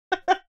it.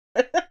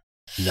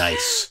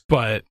 Nice.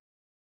 But,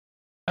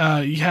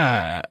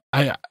 yeah,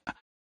 I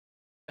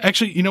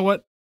actually, you know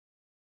what?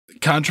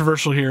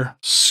 Controversial here.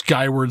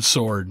 Skyward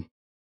Sword.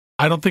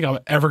 I don't think I'm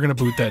ever going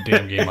to boot that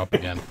damn game up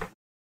again.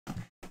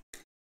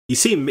 You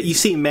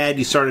seem mad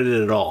you started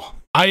it at all.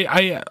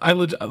 I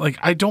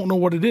don't know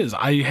what it is.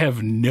 I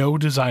have no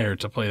desire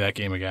to play that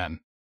game again.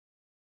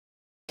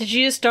 Did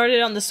you start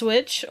it on the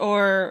Switch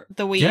or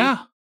the Wii?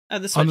 Yeah. Oh,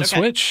 the Switch. On the okay.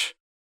 Switch.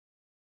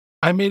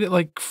 I made it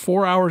like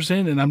 4 hours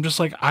in, and I'm just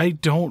like, I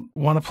don't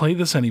want to play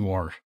this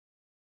anymore.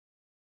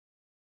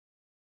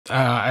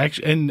 I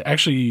think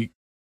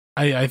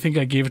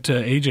I gave it to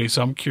AJ,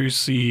 so I'm curious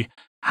to see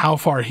how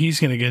far he's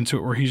going to get into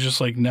it, where he's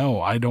just like,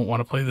 no, I don't want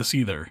to play this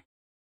either.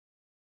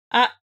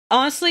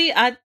 Honestly,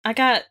 I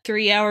got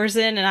 3 hours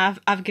in, and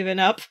I've given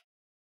up.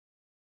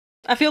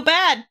 I feel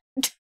bad.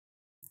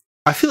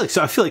 I feel like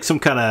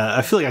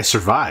I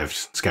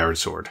survived Skyward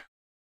Sword.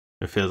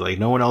 It feels like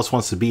no one else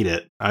wants to beat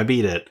it. I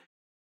beat it,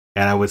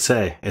 and I would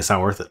say it's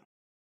not worth it.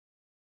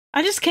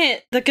 I just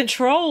can't. The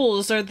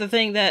controls are the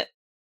thing that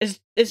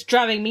is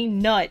driving me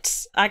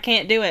nuts. I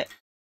can't do it.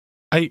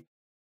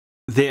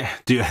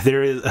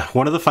 There is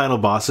one of the final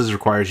bosses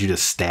requires you to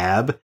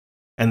stab,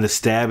 and the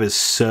stab is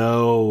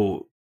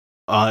so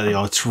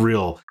it's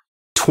real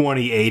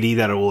 2080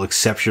 that it will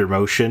accept your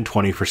motion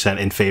 20%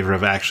 in favor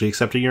of actually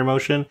accepting your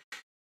motion,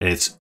 and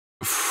it's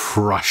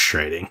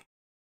frustrating.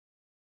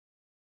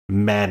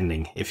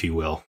 Maddening, if you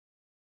will.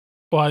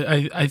 Well,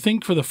 I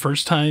think for the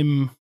first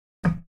time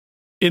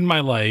in my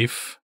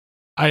life,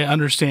 I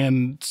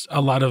understand a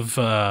lot of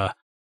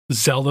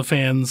Zelda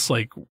fans,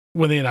 like,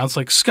 when they announce,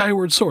 like,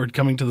 Skyward Sword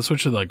coming to the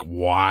Switch, they're like,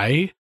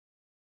 why?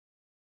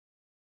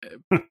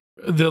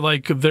 They're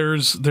like,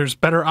 there's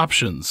better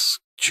options.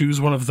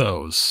 Choose one of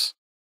those.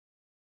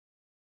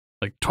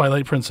 Like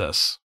Twilight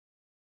Princess,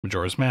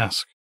 Majora's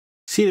Mask.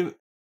 See,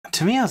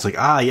 to me, I was like,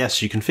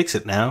 yes, you can fix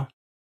it now.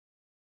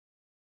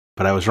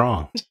 But I was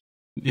wrong.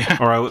 Yeah.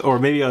 Or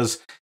maybe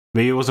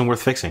it wasn't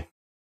worth fixing.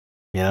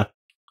 Yeah.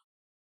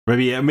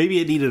 Maybe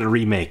it needed a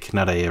remake,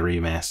 not a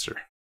remaster.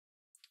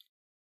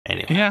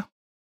 Anyway. Yeah.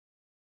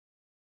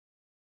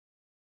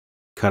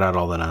 Cut out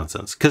all the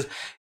nonsense. Because,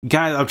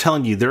 guys, I'm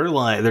telling you,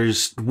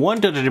 there's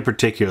one dungeon in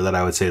particular that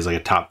I would say is like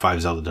a top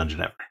 5 Zelda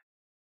dungeon ever.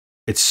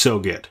 It's so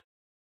good.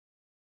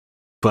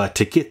 But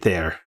to get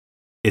there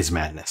is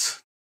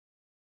madness.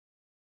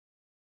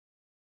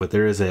 But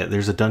there's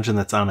a dungeon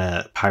that's on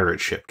a pirate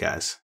ship,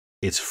 guys.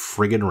 It's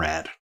friggin'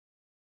 rad.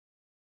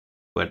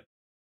 But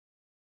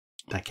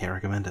I can't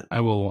recommend it. I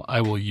will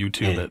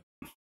YouTube it.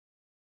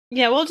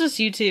 Yeah, we'll just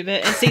YouTube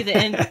it and see the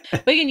end.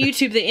 We can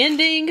YouTube the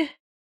ending.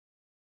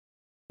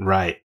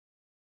 Right.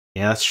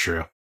 Yeah, that's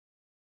true.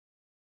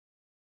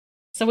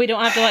 So we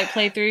don't have to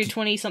play through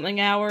 20-something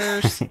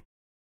hours.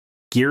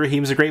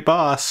 Girahim's a great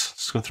boss.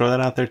 Just gonna throw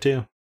that out there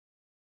too.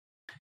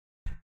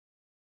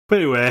 But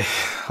anyway,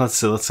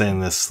 let's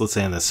end this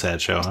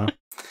sad show,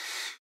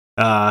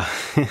 huh?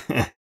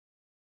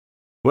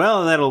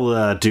 Well,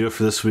 that'll do it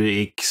for this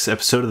week's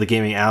episode of the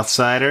Gaming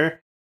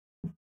Outsider.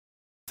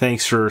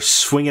 Thanks for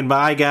swinging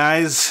by,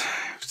 guys.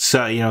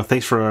 So,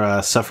 thanks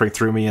for suffering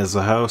through me as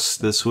the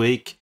host this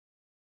week.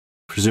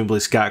 Presumably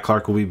Scott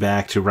Clark will be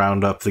back to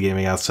round up the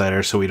Gaming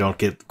Outsider so we don't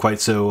get quite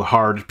so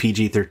hard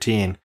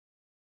PG-13.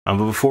 But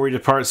before we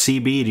depart,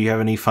 CB, do you have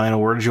any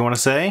final words you want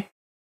to say?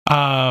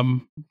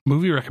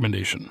 Movie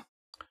recommendation.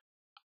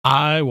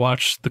 I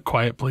watched The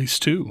Quiet Place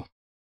 2.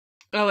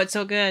 Oh, it's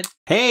so good.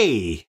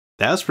 Hey,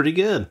 that was pretty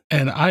good.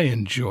 And I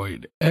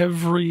enjoyed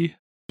every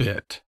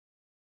bit.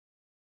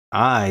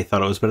 I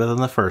thought it was better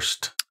than the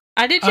first.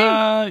 I did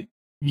too.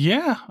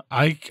 Yeah,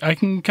 I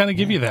can kind of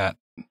give you that.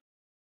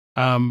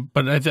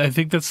 But I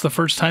think that's the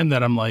first time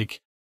that I'm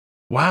like,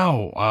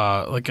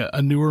 wow, like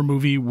a newer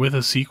movie with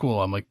a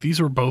sequel. I'm like,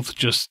 these were both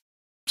just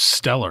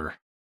stellar.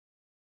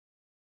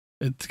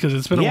 Because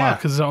it's been a while.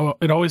 Because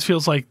it always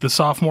feels like the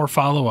sophomore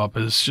follow up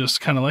is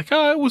just kind of like,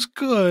 oh, it was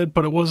good,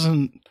 but it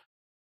wasn't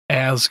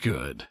as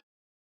good.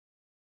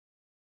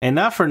 And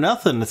not for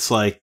nothing, it's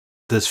like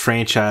this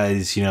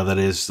franchise, that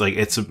is like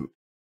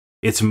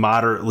it's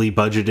moderately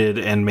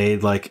budgeted and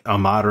made like a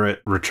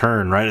moderate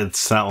return, right?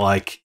 It's not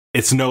like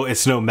it's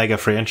no mega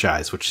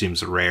franchise, which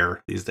seems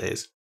rare these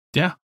days.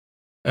 Yeah.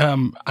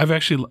 I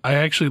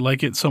actually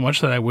like it so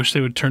much that I wish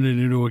they would turn it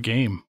into a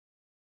game.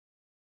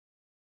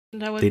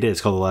 They did.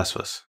 It's called The Last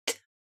of Us.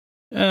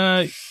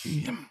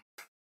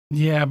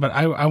 Yeah, but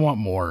I want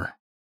more.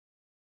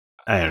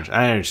 I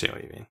understand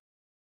what you mean.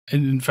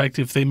 And in fact,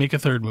 if they make a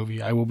third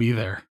movie, I will be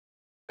there.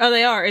 Oh,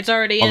 they are. It's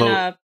already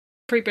in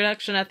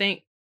pre-production, I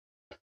think.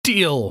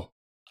 Deal.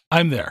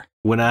 I'm there.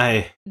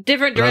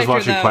 Different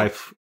director, though.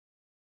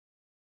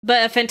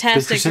 But a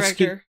fantastic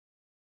director.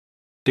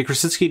 Did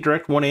Krasinski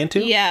direct 1 and 2?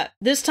 Yeah,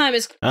 this time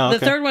the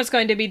third one's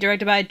going to be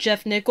directed by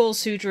Jeff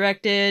Nichols, who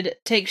directed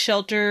Take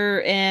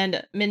Shelter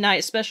and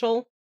Midnight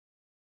Special.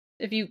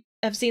 If you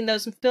have seen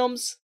those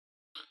films,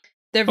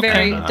 they're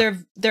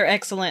they're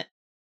excellent.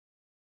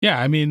 Yeah,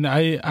 I mean,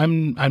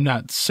 I'm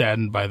not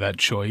saddened by that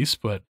choice,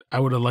 but I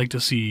would have liked to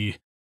see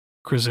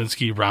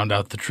Krasinski round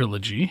out the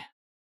trilogy.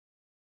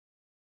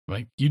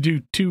 Like, you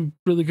do two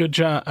really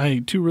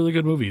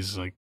good movies.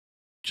 Like,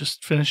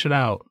 just finish it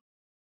out.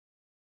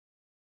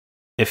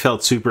 It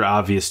felt super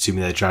obvious to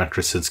me that John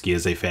Krasinski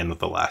is a fan of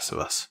The Last of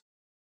Us.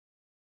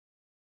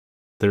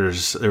 There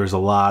was a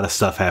lot of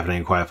stuff happening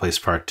in Quiet Place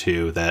Part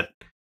 2 that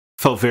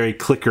felt very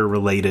clicker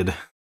related.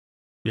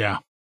 Yeah.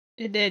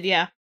 It did,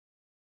 yeah.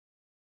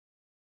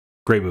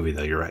 Great movie,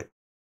 though, you're right.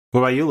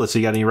 What about you, Alyssa?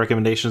 You got any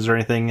recommendations or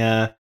anything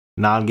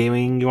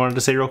non-gaming you wanted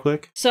to say real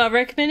quick? So I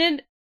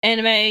recommended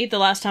anime the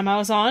last time I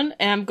was on,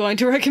 and I'm going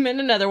to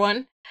recommend another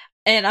one.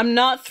 And I'm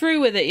not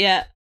through with it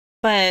yet,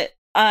 but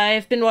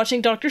I've been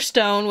watching Dr.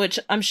 Stone, which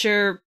I'm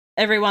sure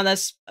everyone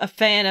that's a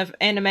fan of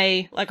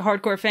anime, like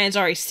hardcore fans,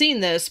 already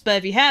seen this, but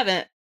if you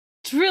haven't,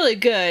 it's really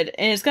good,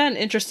 and it's got an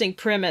interesting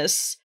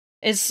premise.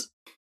 It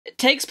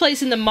takes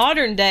place in the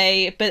modern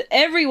day, but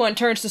everyone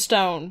turns to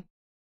stone.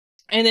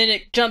 And then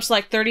it jumps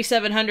like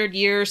 3,700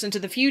 years into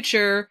the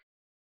future,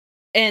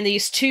 and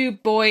these two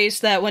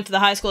boys that went to the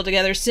high school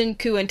together,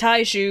 Senku and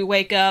Taiju,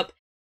 wake up,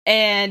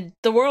 and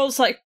the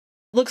world's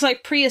looks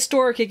like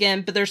prehistoric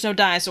again, but there's no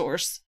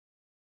dinosaurs.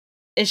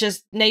 It's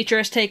just nature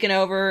has taken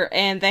over,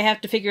 and they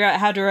have to figure out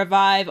how to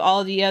revive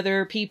all the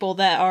other people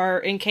that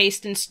are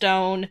encased in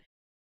stone.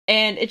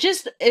 And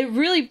it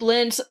really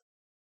blends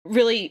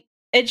really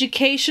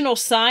educational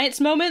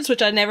science moments,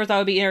 which I never thought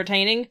would be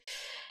entertaining,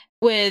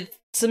 with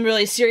some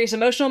really serious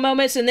emotional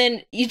moments. And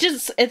then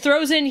it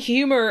throws in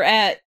humor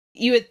at,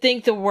 you would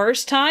think, the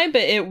worst time,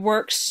 but it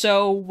works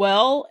so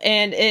well,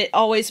 and it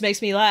always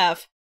makes me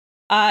laugh.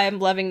 I'm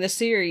loving this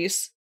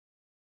series.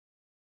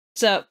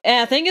 So,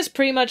 and I think it's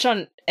pretty much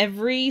on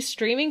every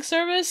streaming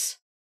service,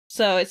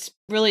 so it's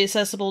really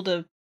accessible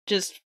to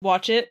just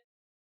watch it.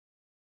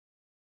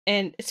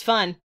 And it's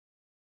fun.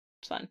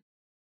 It's fun.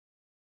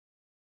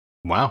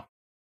 Wow.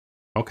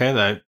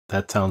 Okay,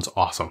 that sounds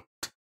awesome.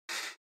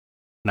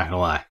 Not gonna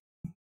lie.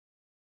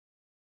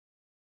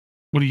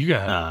 What do you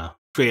got?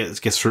 I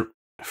guess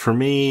for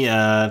me,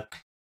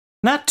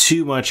 not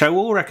too much. I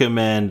will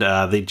recommend,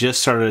 they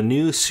just started a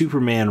new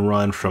Superman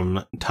run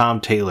from Tom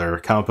Taylor,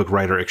 comic book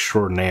writer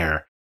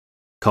extraordinaire,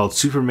 called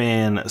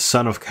Superman,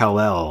 Son of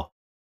Kal-El,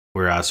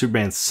 where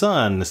Superman's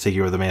son is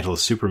taking over the mantle of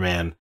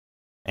Superman.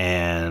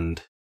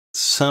 And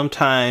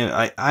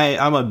sometime,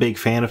 I'm a big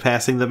fan of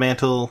passing the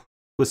mantle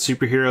with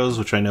superheroes,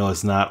 which I know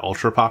is not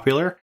ultra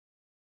popular.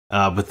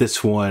 But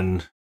this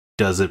one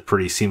does it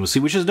pretty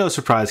seamlessly, which is no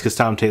surprise because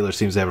Tom Taylor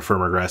seems to have a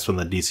firmer grasp on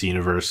the DC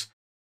universe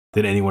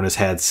than anyone has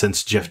had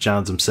since Jeff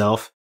Johns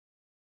himself.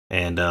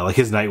 And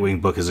his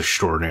Nightwing book is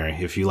extraordinary.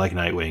 If you like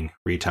Nightwing,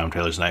 read Tom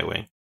Taylor's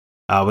Nightwing.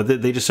 But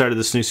they just started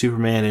this new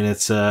Superman, and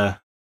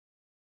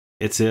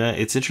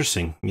it's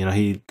interesting. You know,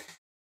 he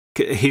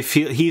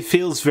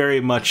feels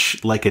very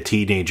much like a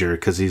teenager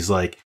because he's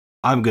like,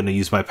 I'm going to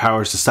use my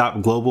powers to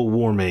stop global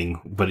warming.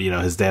 But, you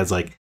know, his dad's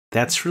like,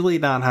 that's really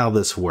not how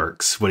this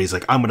works. But he's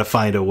like, I'm going to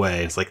find a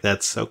way. It's like,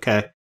 that's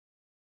okay.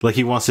 Like,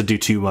 he wants to do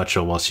too much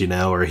almost, you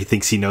know, or he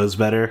thinks he knows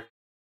better.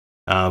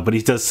 But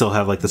he does still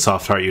have, like, the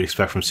soft heart you'd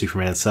expect from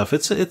Superman and stuff.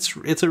 It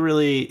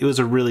was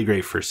a really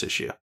great first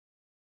issue.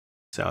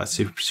 So, it's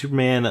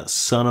Superman,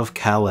 Son of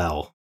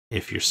Kal-El,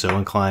 if you're so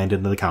inclined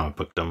into the comic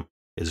bookdom,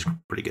 is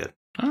pretty good.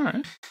 All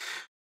right.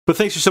 But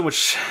thanks so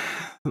much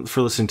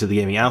for listening to The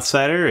Gaming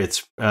Outsider.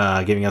 It's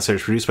Gaming Outsider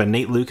is produced by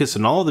Nate Lucas,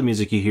 and all of the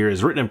music you hear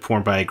is written and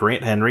performed by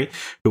Grant Henry,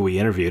 who we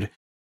interviewed,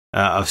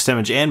 of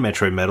Stemage and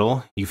Metroid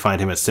Metal. You can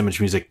find him at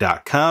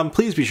stemagemusic.com.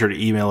 Please be sure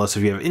to email us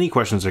if you have any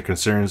questions or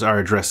concerns. Our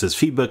address is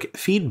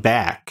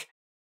feedback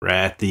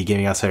at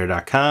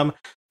thegamingoutsider.com.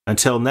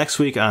 Until next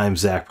week, I'm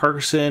Zack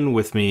Parkerson.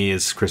 With me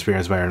is Chris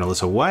Behrensmeyer and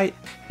Alyssa White,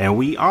 and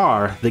we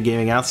are The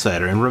Gaming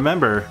Outsider. And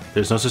remember,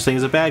 there's no such thing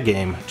as a bad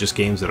game, just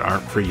games that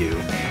aren't for you.